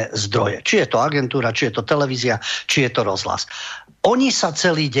verejnoprávne zdroje. Či je to agentúra, či je to televízia, či je to rozhlas. Oni sa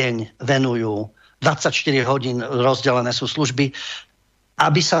celý deň venujú, 24 hodín rozdelené sú služby,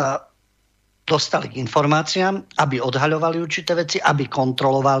 aby sa dostali k informáciám, aby odhaľovali určité veci, aby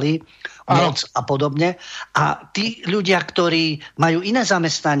kontrolovali moc a podobne. A tí ľudia, ktorí majú iné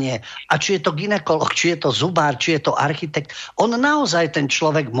zamestnanie, a či je to gynekolog, či je to zubár, či je to architekt, on naozaj, ten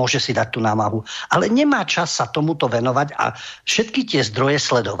človek môže si dať tú námahu, ale nemá čas sa tomuto venovať a všetky tie zdroje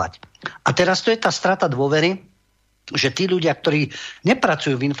sledovať. A teraz to je tá strata dôvery, že tí ľudia, ktorí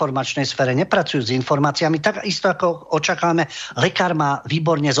nepracujú v informačnej sfére, nepracujú s informáciami, tak isto ako očakávame, lekár ma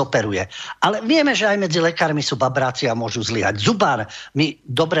výborne zoperuje. Ale vieme, že aj medzi lekármi sú babráci a môžu zlyhať. Zubár mi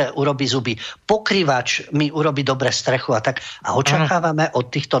dobre urobí zuby, pokrývač mi urobí dobre strechu a tak. A očakávame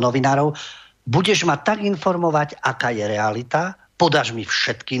od týchto novinárov, budeš ma tak informovať, aká je realita, podáš mi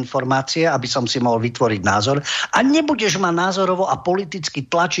všetky informácie, aby som si mohol vytvoriť názor a nebudeš ma názorovo a politicky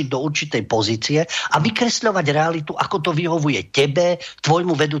tlačiť do určitej pozície a vykresľovať realitu, ako to vyhovuje tebe,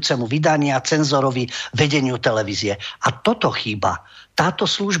 tvojmu vedúcemu vydania, cenzorovi, vedeniu televízie. A toto chýba. Táto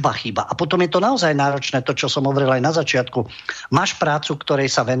služba chýba. A potom je to naozaj náročné, to, čo som hovoril aj na začiatku. Máš prácu, ktorej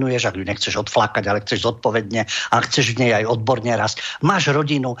sa venuješ, ak ju nechceš odflákať, ale chceš zodpovedne a chceš v nej aj odborne rásť. Máš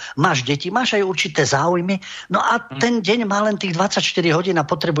rodinu, máš deti, máš aj určité záujmy. No a ten deň má len tých 24 hodín a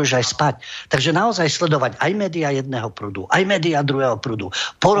potrebuješ aj spať. Takže naozaj sledovať aj médiá jedného prúdu, aj médiá druhého prúdu.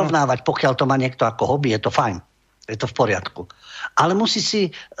 Porovnávať, pokiaľ to má niekto ako hobby, je to fajn. Je to v poriadku. Ale musí si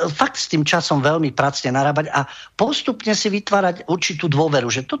fakt s tým časom veľmi pracne narábať a postupne si vytvárať určitú dôveru,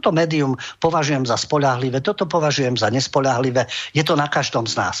 že toto médium považujem za spoľahlivé, toto považujem za nespoľahlivé. Je to na každom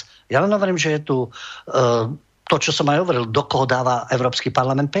z nás. Ja len hovorím, že je tu to, čo som aj hovoril, do koho dáva Európsky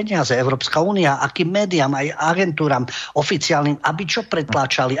parlament peniaze, Európska únia, akým médiám, aj agentúram oficiálnym, aby čo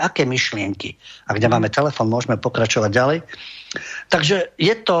pretláčali, aké myšlienky. Ak nemáme telefon, môžeme pokračovať ďalej. Takže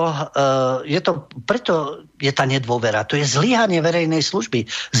je to, preto je tá nedôvera. To je zlyhanie verejnej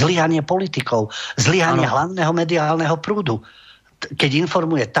služby, zlyhanie politikov, zlyhanie hlavného mediálneho prúdu, keď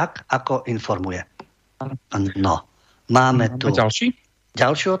informuje tak, ako informuje. No, máme tu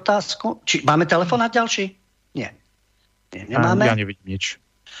ďalšiu otázku. Máme telefonát ďalší? Nie, nemáme. Ja nevidím nič.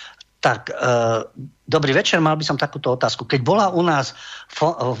 Tak, dobrý večer, mal by som takúto otázku. Keď bola u nás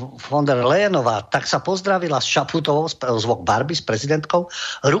von der Leyenová, tak sa pozdravila s Čaputovou, zvok Barbie, s prezidentkou,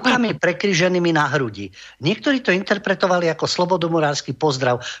 rukami prekryženými na hrudi. Niektorí to interpretovali ako slobodomurársky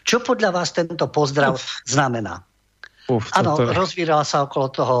pozdrav. Čo podľa vás tento pozdrav znamená? Áno, rozvírala sa okolo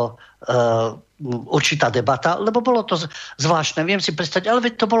toho určitá debata, lebo bolo to zvláštne. Viem si predstaviť, ale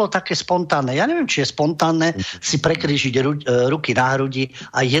veď to bolo také spontánne. Ja neviem, či je spontánne si prekrížiť ruky na hrudi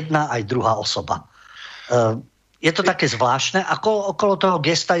aj jedna, aj druhá osoba. Je to také zvláštne. Ako okolo toho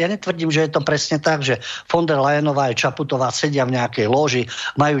gesta, ja netvrdím, že je to presne tak, že von der Leyenová a Čaputová sedia v nejakej lóži,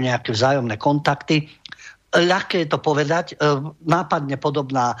 majú nejaké vzájomné kontakty. Ľahké je to povedať, nápadne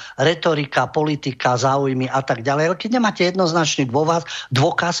podobná retorika, politika, záujmy a tak ďalej. Ale keď nemáte jednoznačný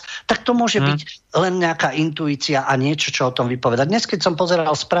dôkaz, tak to môže byť len nejaká intuícia a niečo, čo o tom vypovedať. Dnes, keď som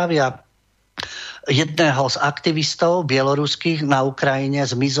pozeral správy a jedného z aktivistov bieloruských na Ukrajine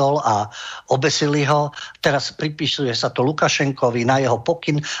zmizol a obesili ho. Teraz pripisuje sa to Lukašenkovi na jeho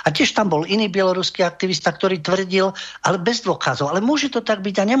pokyn. A tiež tam bol iný bieloruský aktivista, ktorý tvrdil, ale bez dôkazov, ale môže to tak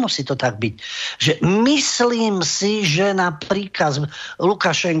byť a nemusí to tak byť, že myslím si, že na príkaz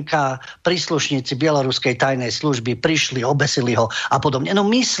Lukašenka príslušníci bieloruskej tajnej služby prišli, obesili ho a podobne. No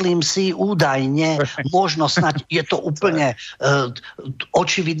myslím si údajne, možno snať je to úplne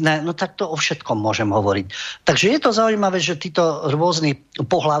očividné, no tak to o všetkom môžem hovoriť. Takže je to zaujímavé, že títo rôzni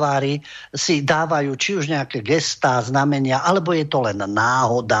pohlavári si dávajú či už nejaké gestá, znamenia, alebo je to len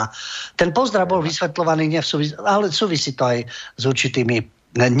náhoda. Ten pozdrav bol vysvetľovaný, ale súvisí to aj s určitými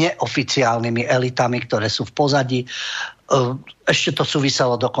neoficiálnymi elitami, ktoré sú v pozadí. Ešte to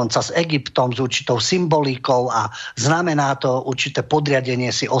súviselo dokonca s Egyptom, s určitou symbolikou a znamená to určité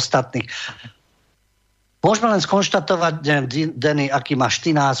podriadenie si ostatných. Môžeme len skonštatovať, Denny, aký máš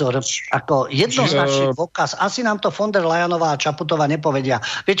ty názor, ako jednoznačný dôkaz. Asi nám to von der Leyenová a Čaputová nepovedia.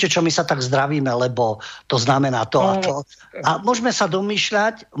 Viete čo, my sa tak zdravíme, lebo to znamená to a to. A môžeme sa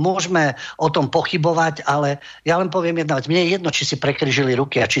domýšľať, môžeme o tom pochybovať, ale ja len poviem jedno vec. Mne je jedno, či si prekryžili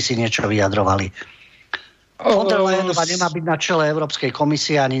ruky a či si niečo vyjadrovali. Von der Leyenová nemá byť na čele Európskej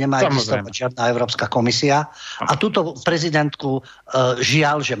komisie, ani nemá existovať žiadna Európska komisia. A túto prezidentku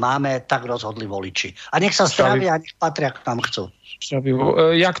žiaľ, že máme, tak rozhodli voliči. A nech sa zdravia a nech patria, k tam chcú.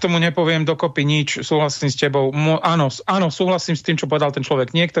 Ja k tomu nepoviem dokopy nič, súhlasím s tebou. Áno, súhlasím s tým, čo povedal ten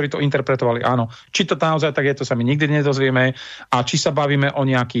človek. Niektorí to interpretovali, áno. Či to naozaj tak je, to sa my nikdy nedozvieme. A či sa bavíme o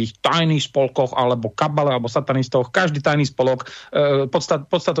nejakých tajných spolkoch, alebo kabale, alebo satanistoch. Každý tajný spolok,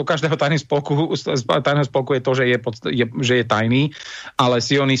 podstatou každého tajného spolku je to, že je tajný. Ale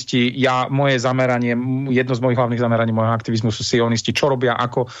sionisti, moje zameranie, jedno z mojich hlavných zameraní môjho aktivizmu sú sionisti. Čo robia,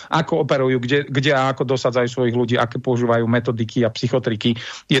 ako operujú, kde a ako dosadzajú svojich ľudí, aké používajú metodiky a psychotriky.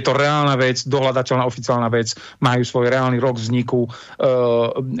 Je to reálna vec, dohľadateľná oficiálna vec, majú svoj reálny rok vzniku.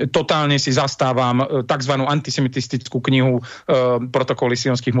 Totálne si zastávam tzv. Antisemitistickú knihu Protokoly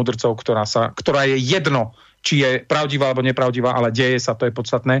sionských mudrcov, ktorá je jedno, či je pravdivá alebo nepravdivá, ale deje sa, to je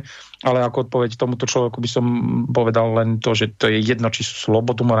podstatné. Ale ako odpoveď tomuto človeku by som povedal len to, že to je jedno, či sú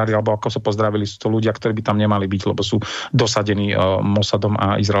slobodumorári, alebo ako sa pozdravili, sú to ľudia, ktorí by tam nemali byť, lebo sú dosadení Mossadom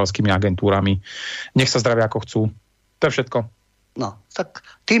a izraelskými agentúrami. Nech sa zdravia ako chcú. To je všetko. No, tak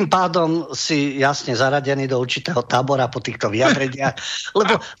tým pádom si jasne zaradený do určitého tábora po týchto vyjadreniach,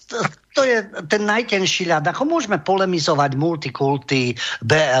 lebo to je ten najtenší ľad. Ako môžeme polemizovať multikulty,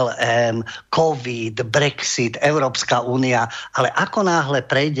 BLM, COVID, Brexit, Európska únia, ale ako náhle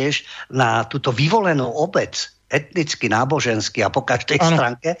prejdeš na túto vyvolenú obec, etnicky, nábožensky a po každej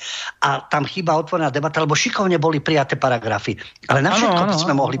stránke a tam chýba otvorená debata, lebo šikovne boli prijaté paragrafy. Ale na všetko by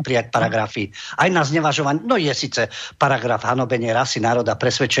sme mohli prijať paragrafy. Aj na znevažovanie. No je síce paragraf hanobenie rasy, národa,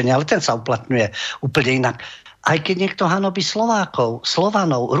 presvedčenia, ale ten sa uplatňuje úplne inak. Aj keď niekto hanobí Slovákov,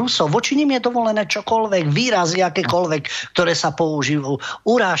 Slovanov, Rusov, voči nim je dovolené čokoľvek, výrazy akékoľvek, ktoré sa používajú,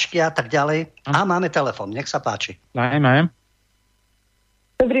 urážky a tak ďalej. A máme telefon, nech sa páči. Najmä.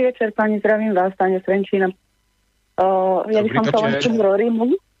 Dobrý večer, pani, zdravím vás, Táňa Srenčína. Ja by som sa len k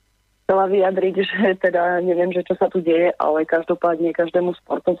Rorymu chcela vyjadriť, že teda neviem, že čo sa tu deje, ale každopádne každému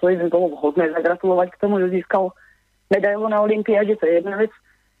sportovcovi by bolo vhodné zagratulovať k tomu, že získal medailu na olympiáde, to je jedna vec.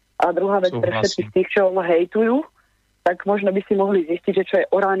 A druhá vec pre všetkých tých, čo ho hejtujú, tak možno by si mohli zistiť, že čo je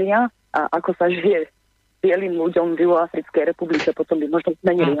Orania a ako sa žije bielým ľuďom v Juhoafrickej republike, potom by možno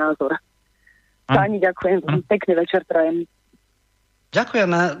zmenili názor. Páni, ďakujem, pekný večer prajem.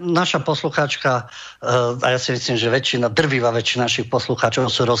 Ďakujeme. Naša poslucháčka, a ja si myslím, že drvivá väčšina našich poslucháčov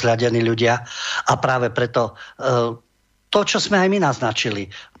sú rozhľadení ľudia a práve preto to, čo sme aj my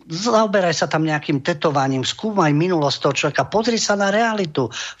naznačili, zaoberaj sa tam nejakým tetovaním, skúmaj minulosť toho človeka, pozri sa na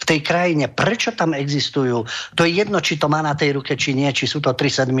realitu v tej krajine, prečo tam existujú. To je jedno, či to má na tej ruke, či nie, či sú to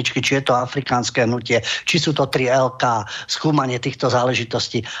 3 sedmičky, či je to afrikánske hnutie, či sú to 3 LK, skúmanie týchto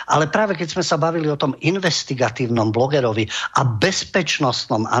záležitostí. Ale práve keď sme sa bavili o tom investigatívnom blogerovi a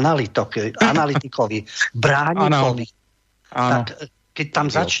bezpečnostnom analytikovi, Bráňkovi, tak keď tam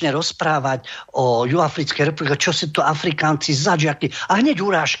začne rozprávať o Juhoafrickej republike, čo si to Afrikánci zažiaky a hneď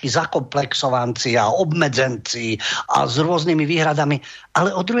urážky, zakomplexovanci a obmedzenci a s rôznymi výhradami,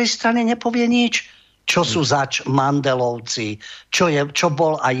 ale o druhej strane nepovie nič. Čo sú zač Mandelovci, čo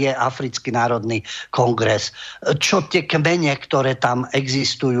bol a je Africký národný kongres, čo tie kmene, ktoré tam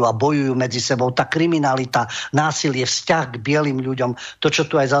existujú a bojujú medzi sebou, tá kriminalita, násilie, vzťah k bielým ľuďom, to, čo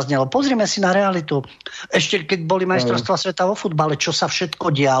tu aj zaznelo. Pozrime si na realitu. Ešte keď boli majstrovstvá sveta vo futbale, čo sa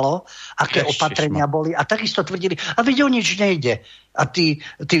všetko dialo, aké opatrenia boli a takisto tvrdili, a veď o nič nejde. A tí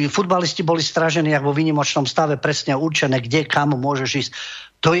futbalisti boli strážení ako vo výnimočnom stave, presne určené, kde, kam môžeš ísť.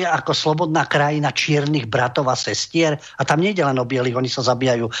 To je ako slobodná krajina čiernych bratov a sestier. A tam nejde len o bielých, oni sa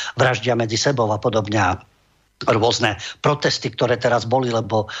zabíjajú, vraždia medzi sebou a podobne. A rôzne protesty, ktoré teraz boli,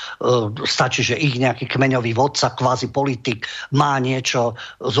 lebo stačí, že ich nejaký kmeňový vodca, kvázi politik, má niečo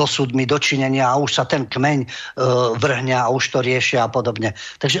so súdmi dočinenia a už sa ten kmeň vrhne a už to riešia a podobne.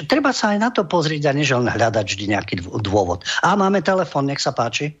 Takže treba sa aj na to pozrieť a než len hľadať vždy nejaký dôvod. A máme telefon, nech sa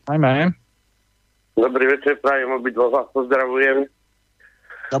páči. Majme. Dobrý večer, prajem obidvoch vás pozdravujem.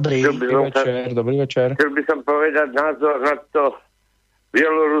 Dobrý večer. Chcel by som povedať názor na to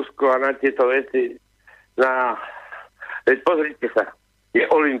Bielorusko a na tieto veci. Veď pozrite sa, je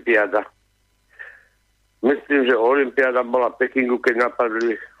olympiáda. Myslím, že olympiáda bola v Pekingu, keď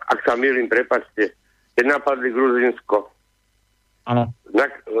napadli, ak sa mýlim, prepáčte, keď napadli Gruzínsko. Áno.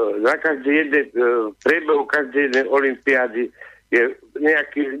 Na každý jeden, priebehu každej jednej olympiády je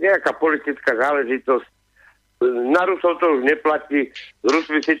nejaká politická záležitosť. Na Rusov to už neplatí.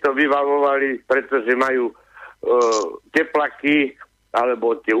 Rusi si to vyvalovali, pretože majú teplaky,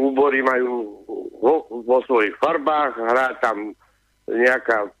 alebo tie úbory majú vo svojich farbách. Hrá tam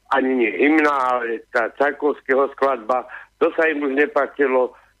nejaká, ani nie hymna, ale tá Čajkovského skladba. To sa im už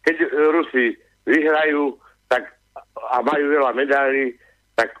nepáčilo. Keď Rusi vyhrajú tak, a majú veľa medailí,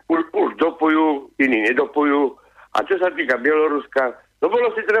 tak už dopujú, iní nedopujú. A čo sa týka Bieloruska, to bolo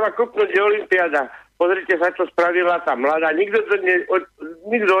si treba kopnúť, že olympiáda. Pozrite sa, čo spravila tá mladá. Nikto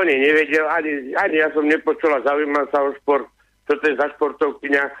o nej nevedel, ani ja som nepočul a zaujímam sa o šport, čo to je za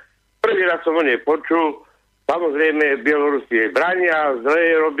športovkyňa. Prvý raz som o nej počul. Samozrejme, Bielorusi jej brania, zle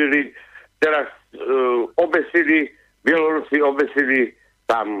jej robili. Teraz Bielorusi obesili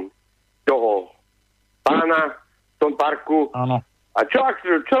tam toho pána v tom parku. Áno. A čo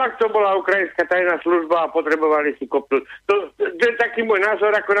ak to bola ukrajinská tajná služba a potrebovali si kopnúť? To je taký môj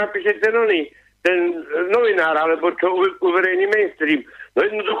názor, ako napíše ten novinár, alebo čo uverejní mainstream. No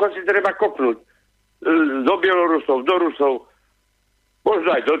jednoducho si treba kopnúť do Bielorusov, do Rusov, možno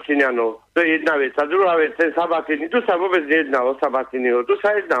aj do Číňanov. To je jedna vec. A druhá vec, ten Sabatini, tu sa vôbec nejedná o Sabatiniho. Tu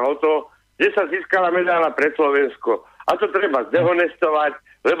sa jedná o to, že sa získala medála pre Slovensko. A to treba zdehonestovať,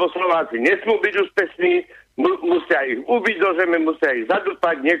 lebo Slováci nesmú byť úspešní, musia ich ubiť do zeme, musia ich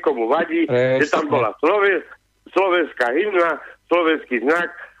zadúpať, niekomu vadí, že tam bola slovenská hymna, slovenský znak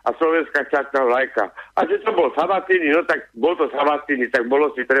a slovenská štátna vlajka. A že to bol Sabatini, no tak bol to Sabatini, tak bolo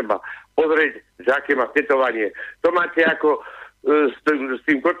si treba pozrieť, že aké má tetovanie. To máte ako s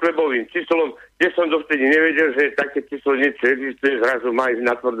tým Kotlebovým číslom, kde som dovtedy nevedel, že také číslo niečo existuje, zrazu má ísť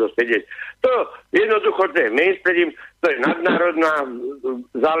natvrdo sedieť. To jednoducho, to je mainstream, to je nadnárodná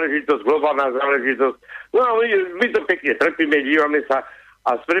záležitosť, globálna záležitosť. No a my to pekne trpíme, dívame sa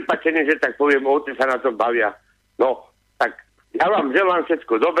a s prepáčením, že tak poviem, ovce sa na to bavia. No, tak ja vám želám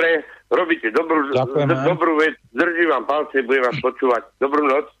všetko dobré, robíte dobrú vec, držím vám palce, budem vás počúvať. Dobrú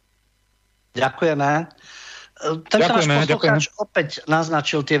noc. Ďakujeme. Tento náš poslucháč opäť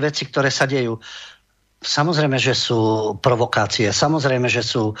naznačil tie veci, ktoré sa dejú. Samozrejme, že sú provokácie, samozrejme, že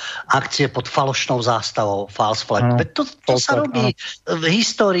sú akcie pod falošnou zástavou, false flag. To sa robí v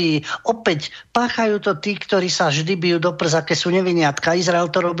histórii. Opäť páchajú to tí, ktorí sa vždy bijú do prs, aké sú neviniatka. Izrael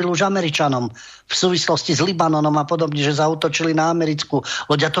to robil už Američanom v súvislosti s Libanonom a podobne, že zaútočili na americkú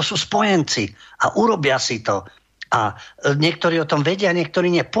loď. A to sú spojenci a urobia si to. A niektorí o tom vedia,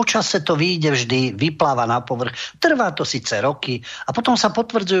 niektorí nie. Počase to vyjde vždy, vypláva na povrch. Trvá to síce roky a potom sa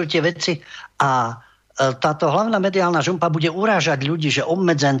potvrdzujú tie veci a táto hlavná mediálna žumpa bude urážať ľudí, že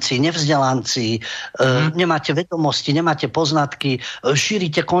obmedzenci, nevzdelanci, nemáte vedomosti, nemáte poznatky,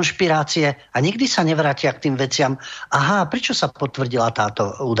 šírite konšpirácie a nikdy sa nevrátia k tým veciam. Aha, prečo sa potvrdila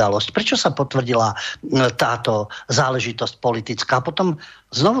táto udalosť? Prečo sa potvrdila táto záležitosť politická? A potom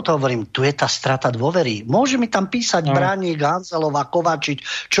znovu to hovorím, tu je tá strata dôvery. Môže mi tam písať Bránik, Hanzelová,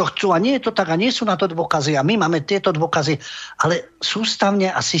 Kovačič, čo chcú a nie je to tak a nie sú na to dôkazy a my máme tieto dôkazy, ale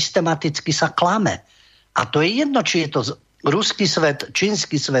sústavne a systematicky sa klame. A to je jedno, či je to ruský svet,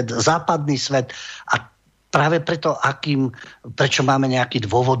 čínsky svet, západný svet. A práve preto, prečo máme nejaký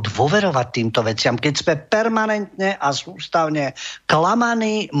dôvod dôverovať týmto veciam, keď sme permanentne a sústavne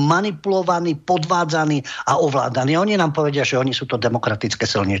klamaní, manipulovaní, podvádzaní a ovládaní. Oni nám povedia, že oni sú to demokratické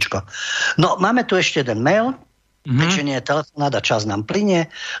slniečko. No, máme tu ešte jeden mail. Keďže nie je telefonát a čas nám plynie.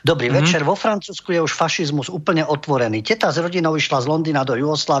 Dobrý večer. Vo Francúzsku je už fašizmus úplne otvorený. Teta s rodinou išla z Londýna do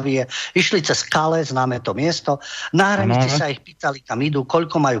Jugoslávie, išli cez Calais, známe to miesto. Na hranici sa ich pýtali, kam idú,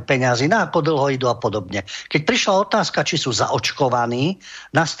 koľko majú peňazí, na ako dlho idú a podobne. Keď prišla otázka, či sú zaočkovaní,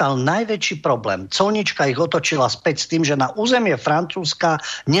 nastal najväčší problém. Colnička ich otočila späť s tým, že na územie Francúzska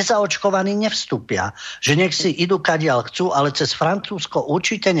nezaočkovaní nevstúpia. Že nech si idú kadiaľ chcú, ale cez Francúzsko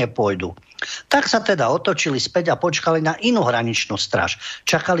určite nepôjdu. Tak sa teda otočili späť a počkali na inú hraničnú stráž.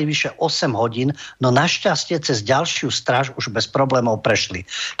 Čakali vyše 8 hodín, no našťastie cez ďalšiu stráž už bez problémov prešli.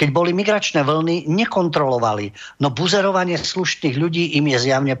 Keď boli migračné vlny, nekontrolovali, no buzerovanie slušných ľudí im je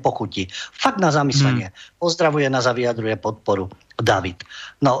zjavne pochutí. Fakt na zamyslenie. Pozdravuje nás a vyjadruje podporu. David.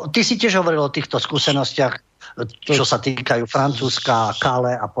 No, ty si tiež hovoril o týchto skúsenostiach, čo sa týkajú Francúzska,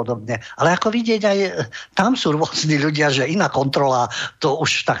 Calais a podobne. Ale ako vidieť, aj tam sú rôzni ľudia, že iná kontrola to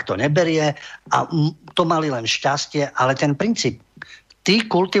už takto neberie a to mali len šťastie, ale ten princíp, ty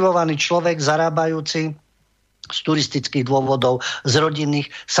kultivovaný človek zarábajúci z turistických dôvodov, z rodinných,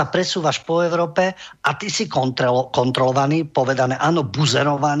 sa presúvaš po Európe a ty si kontrolovaný, povedané, áno,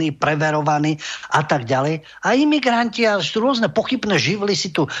 buzerovaný, preverovaný a tak ďalej. A imigranti a rôzne pochybné živly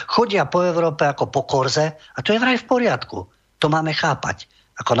si tu chodia po Európe ako po korze a to je vraj v poriadku. To máme chápať.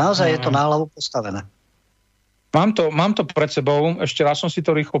 Ako naozaj je to na hlavu postavené. Mám to pred sebou, ešte raz som si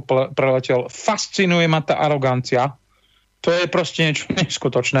to rýchlo preletel. Fascinuje ma tá arogancia. To je proste niečo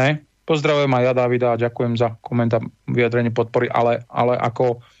neskutočné. Pozdravujem aj ja, Davida, a ďakujem za komentár, vyjadrenie podpory, ale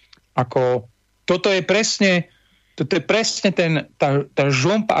ako toto je presne tá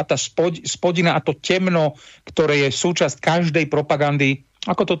žlompa a tá spodina a to temno, ktoré je súčasť každej propagandy.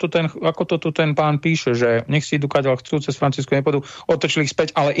 Ako to tu ten pán píše, že nech si idú kadeľ chcú, cez Francúzsko nepôjdu, otočili ich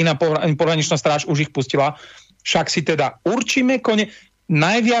späť, ale iná pohraničná stráž už ich pustila. Však si teda určíme kone.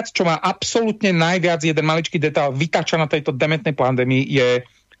 Najviac, čo má absolútne najviac, jeden maličký detail vytača na tejto dementnej pandémii je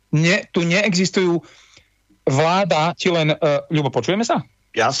tu neexistujú vláda, ti len... Ľubo, počujeme sa?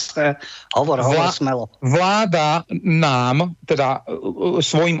 Jasné, hovor smelo. Vláda nám, teda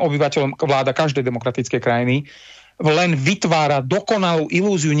svojim obyvateľom, vláda každej demokratickej krajiny, len vytvára dokonalú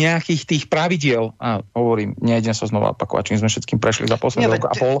ilúziu nejakých tých pravidiel. A hovorím, nejdem sa znova opakovať, čím sme všetkým prešli za posledný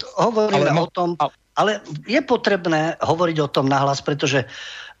rok a pol. Hovoríme o tom, ale je potrebné hovoriť o tom nahlas, pretože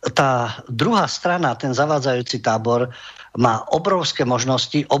tá druhá strana, ten zavádzajúci tábor, má obrovské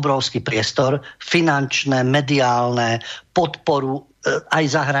možnosti, obrovský priestor, finančné, mediálne, podporu,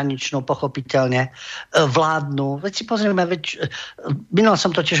 aj zahraničnú, pochopiteľne, vládnu. Veď si pozrieme, minul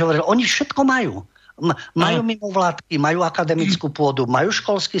som to tiež hovoril, oni všetko majú. Majú mimovládky, majú akademickú pôdu, majú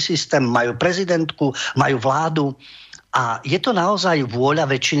školský systém, majú prezidentku, majú vládu. A je to naozaj vôľa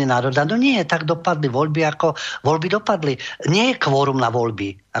väčšiny národa? No nie, tak dopadli voľby, ako voľby dopadli. Nie je kvórum na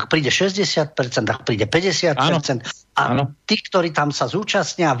voľby. Ak príde 60%, ak príde 50%, a tí, ktorí tam sa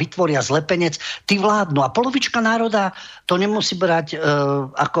zúčastnia a vytvoria zlepenec, tí vládnu. A polovička národa to nemusí brať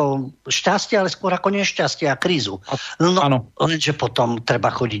ako šťastie, ale skôr ako nešťastie a krízu. Lenže potom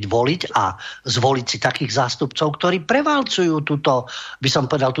treba chodiť voliť a zvoliť si takých zástupcov, ktorí prevalcujú túto, by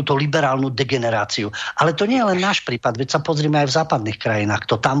som povedal, túto liberálnu degeneráciu. Ale to nie je len náš prípad, veď sa pozrime aj v západných krajinách,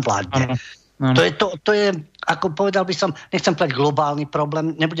 kto tam vládne. To je, ako povedal by som, nechcem povedať globálny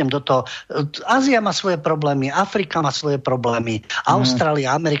problém, nebudem do toho. Ázia má svoje problémy, Afrika má svoje problémy,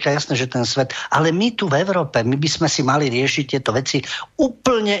 Austrália, Amerika, jasné, že ten svet. Ale my tu v Európe, my by sme si mali riešiť tieto veci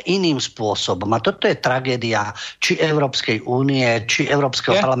úplne iným spôsobom. A toto je tragédia či Európskej únie, či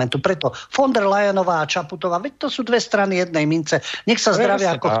Európskeho parlamentu. Preto von der Leyenová a Čaputová, veď to sú dve strany jednej mince. Nech sa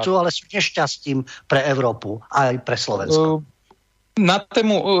zdravia ako chcú, ale sú nešťastím pre Európu a aj pre Slovensko. Na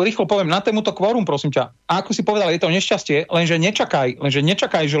tému, rýchlo poviem, na tému to kvórum, prosím ťa. A ako si povedal, je to nešťastie, lenže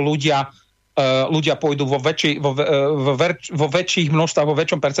nečakaj, že ľudia pôjdu vo väčších množstvách, vo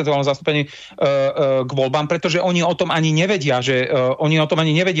väčšom percentuálnom zastúpení k voľbám, pretože oni o tom ani nevedia,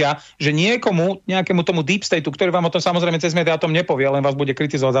 že nejakému tomu deep stateu, ktorý vám o tom samozrejme cez médiá o tom nepovie, len vás bude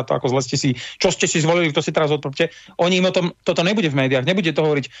kritizovať za to, ako zle ste si, čo ste si zvolili, kto si teraz odporte. Oni im o tom, toto nebude v médiách, nebude to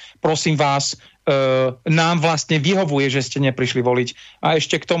hovoriť, prosím vás, nám vlastne vyhovuje, že ste neprišli voliť. A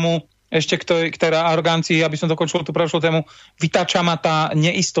ešte k tomu ešte k tej arogancii, aby som dokončil tú prešlú tému, vytáča ma tá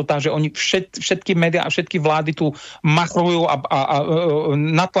neistota, že oni všetky médiá a všetky vlády tu machrujú a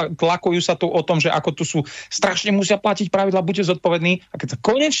tlakujú sa tu o tom, že ako tu sú, strašne musia platiť pravidlá, buďte zodpovední. A keď sa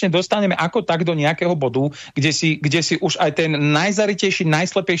konečne dostaneme ako tak do nejakého bodu, kde si už aj ten najzaritejší,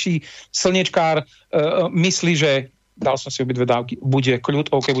 najslepejší slnečkár myslí, že dal som si obidve dávky, bude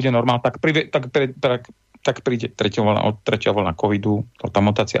kľud, OK, bude normál, tak príde tretia vlna covidu, tá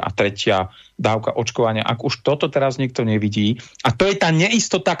mutácia a tretia dávka očkovania. Ak už toto teraz niekto nevidí, a to je tá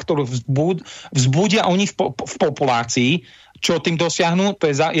neistota, ktorú vzbudia oni v populácii, čo tým dosiahnu, to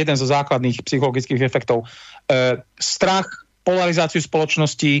je jeden zo základných psychologických efektov. Strach, polarizáciu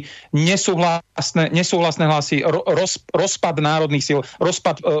spoločnosti, nesúhlasné hlasy, rozpad národných síl,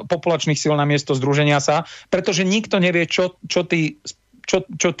 rozpad populačných síl na miesto združenia sa, pretože nikto nevie, čo tí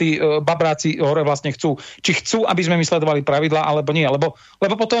babráci hore vlastne chcú. Či chcú, aby sme my sledovali pravidlá, alebo nie. Lebo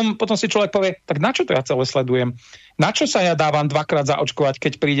potom si človek povie, tak na čo to ja celé sledujem? Na čo sa ja dávam 2-krát zaočkovať,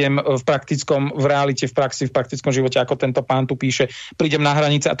 keď prídem v realite, v praxi, v praktickom živote, ako tento pán tu píše, prídem na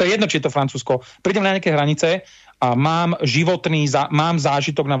hranice, a to je jedno, či je to Francúzsko, prídem na nejaké hranice a mám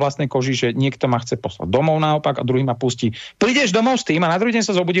zážitok na vlastnej koži, že niekto ma chce poslať domov naopak a druhý ma pustí. Prídeš domov s tým a na druhý deň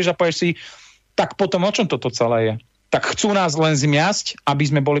sa zobudíš a povieš si, tak potom o čom toto celé je? Tak chcú nás len zmiasť, aby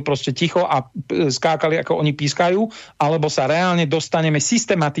sme boli proste ticho a skákali, ako oni pískajú, alebo sa reálne dostaneme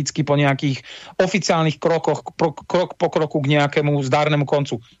systematicky po nejakých oficiálnych krokoch, krok po kroku k nejakému zdárnemu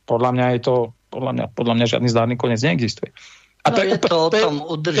koncu. Podľa mňa žiadny zdárny koniec neexistuje. A je to o tom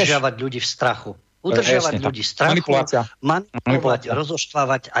udržiavať ľudí v strachu. Udržiavať ľudí strachu, manipulovať,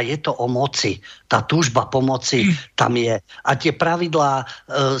 rozoštvávať, a je to o moci. Tá túžba po moci tam je. A tie pravidlá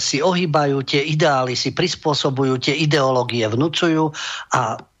si ohýbajú, tie ideály si prispôsobujú, tie ideológie vnúcujú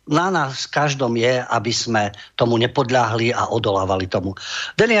a na nás každom je, aby sme tomu nepodľahli a odolávali tomu.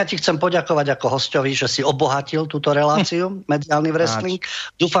 Deni, ja ti chcem poďakovať ako hosťovi, že si obohatil túto reláciu Mediálny Wrestling.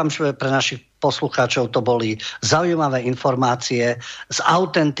 Dúfam, že pre našich poslucháčov to boli zaujímavé informácie z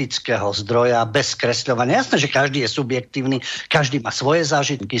autentického zdroja, bez skresľovania. Jasné, že každý je subjektívny, každý má svoje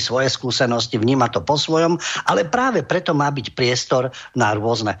zážitky, svoje skúsenosti, vníma to po svojom, ale práve preto má byť priestor na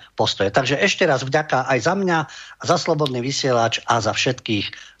rôzne postoje. Takže ešte raz vďaka aj za mňa, za Slobodný vysielač a za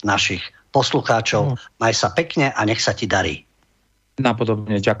všetkých našich poslucháčov. Maj sa pekne a nech sa ti darí.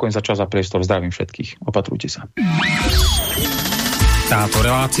 Napodobne ďakujem za čas a priestor. Zdravím všetkých. Opatrujte sa. Táto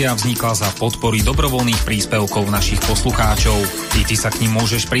relácia vznikla za podpory dobrovoľných príspevkov našich poslucháčov. I ty sa k nim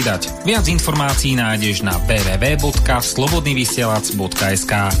môžeš pridať. Viac informácií nájdeš na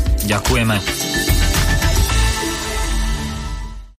www.slobodnyvysielac.sk. Ďakujeme.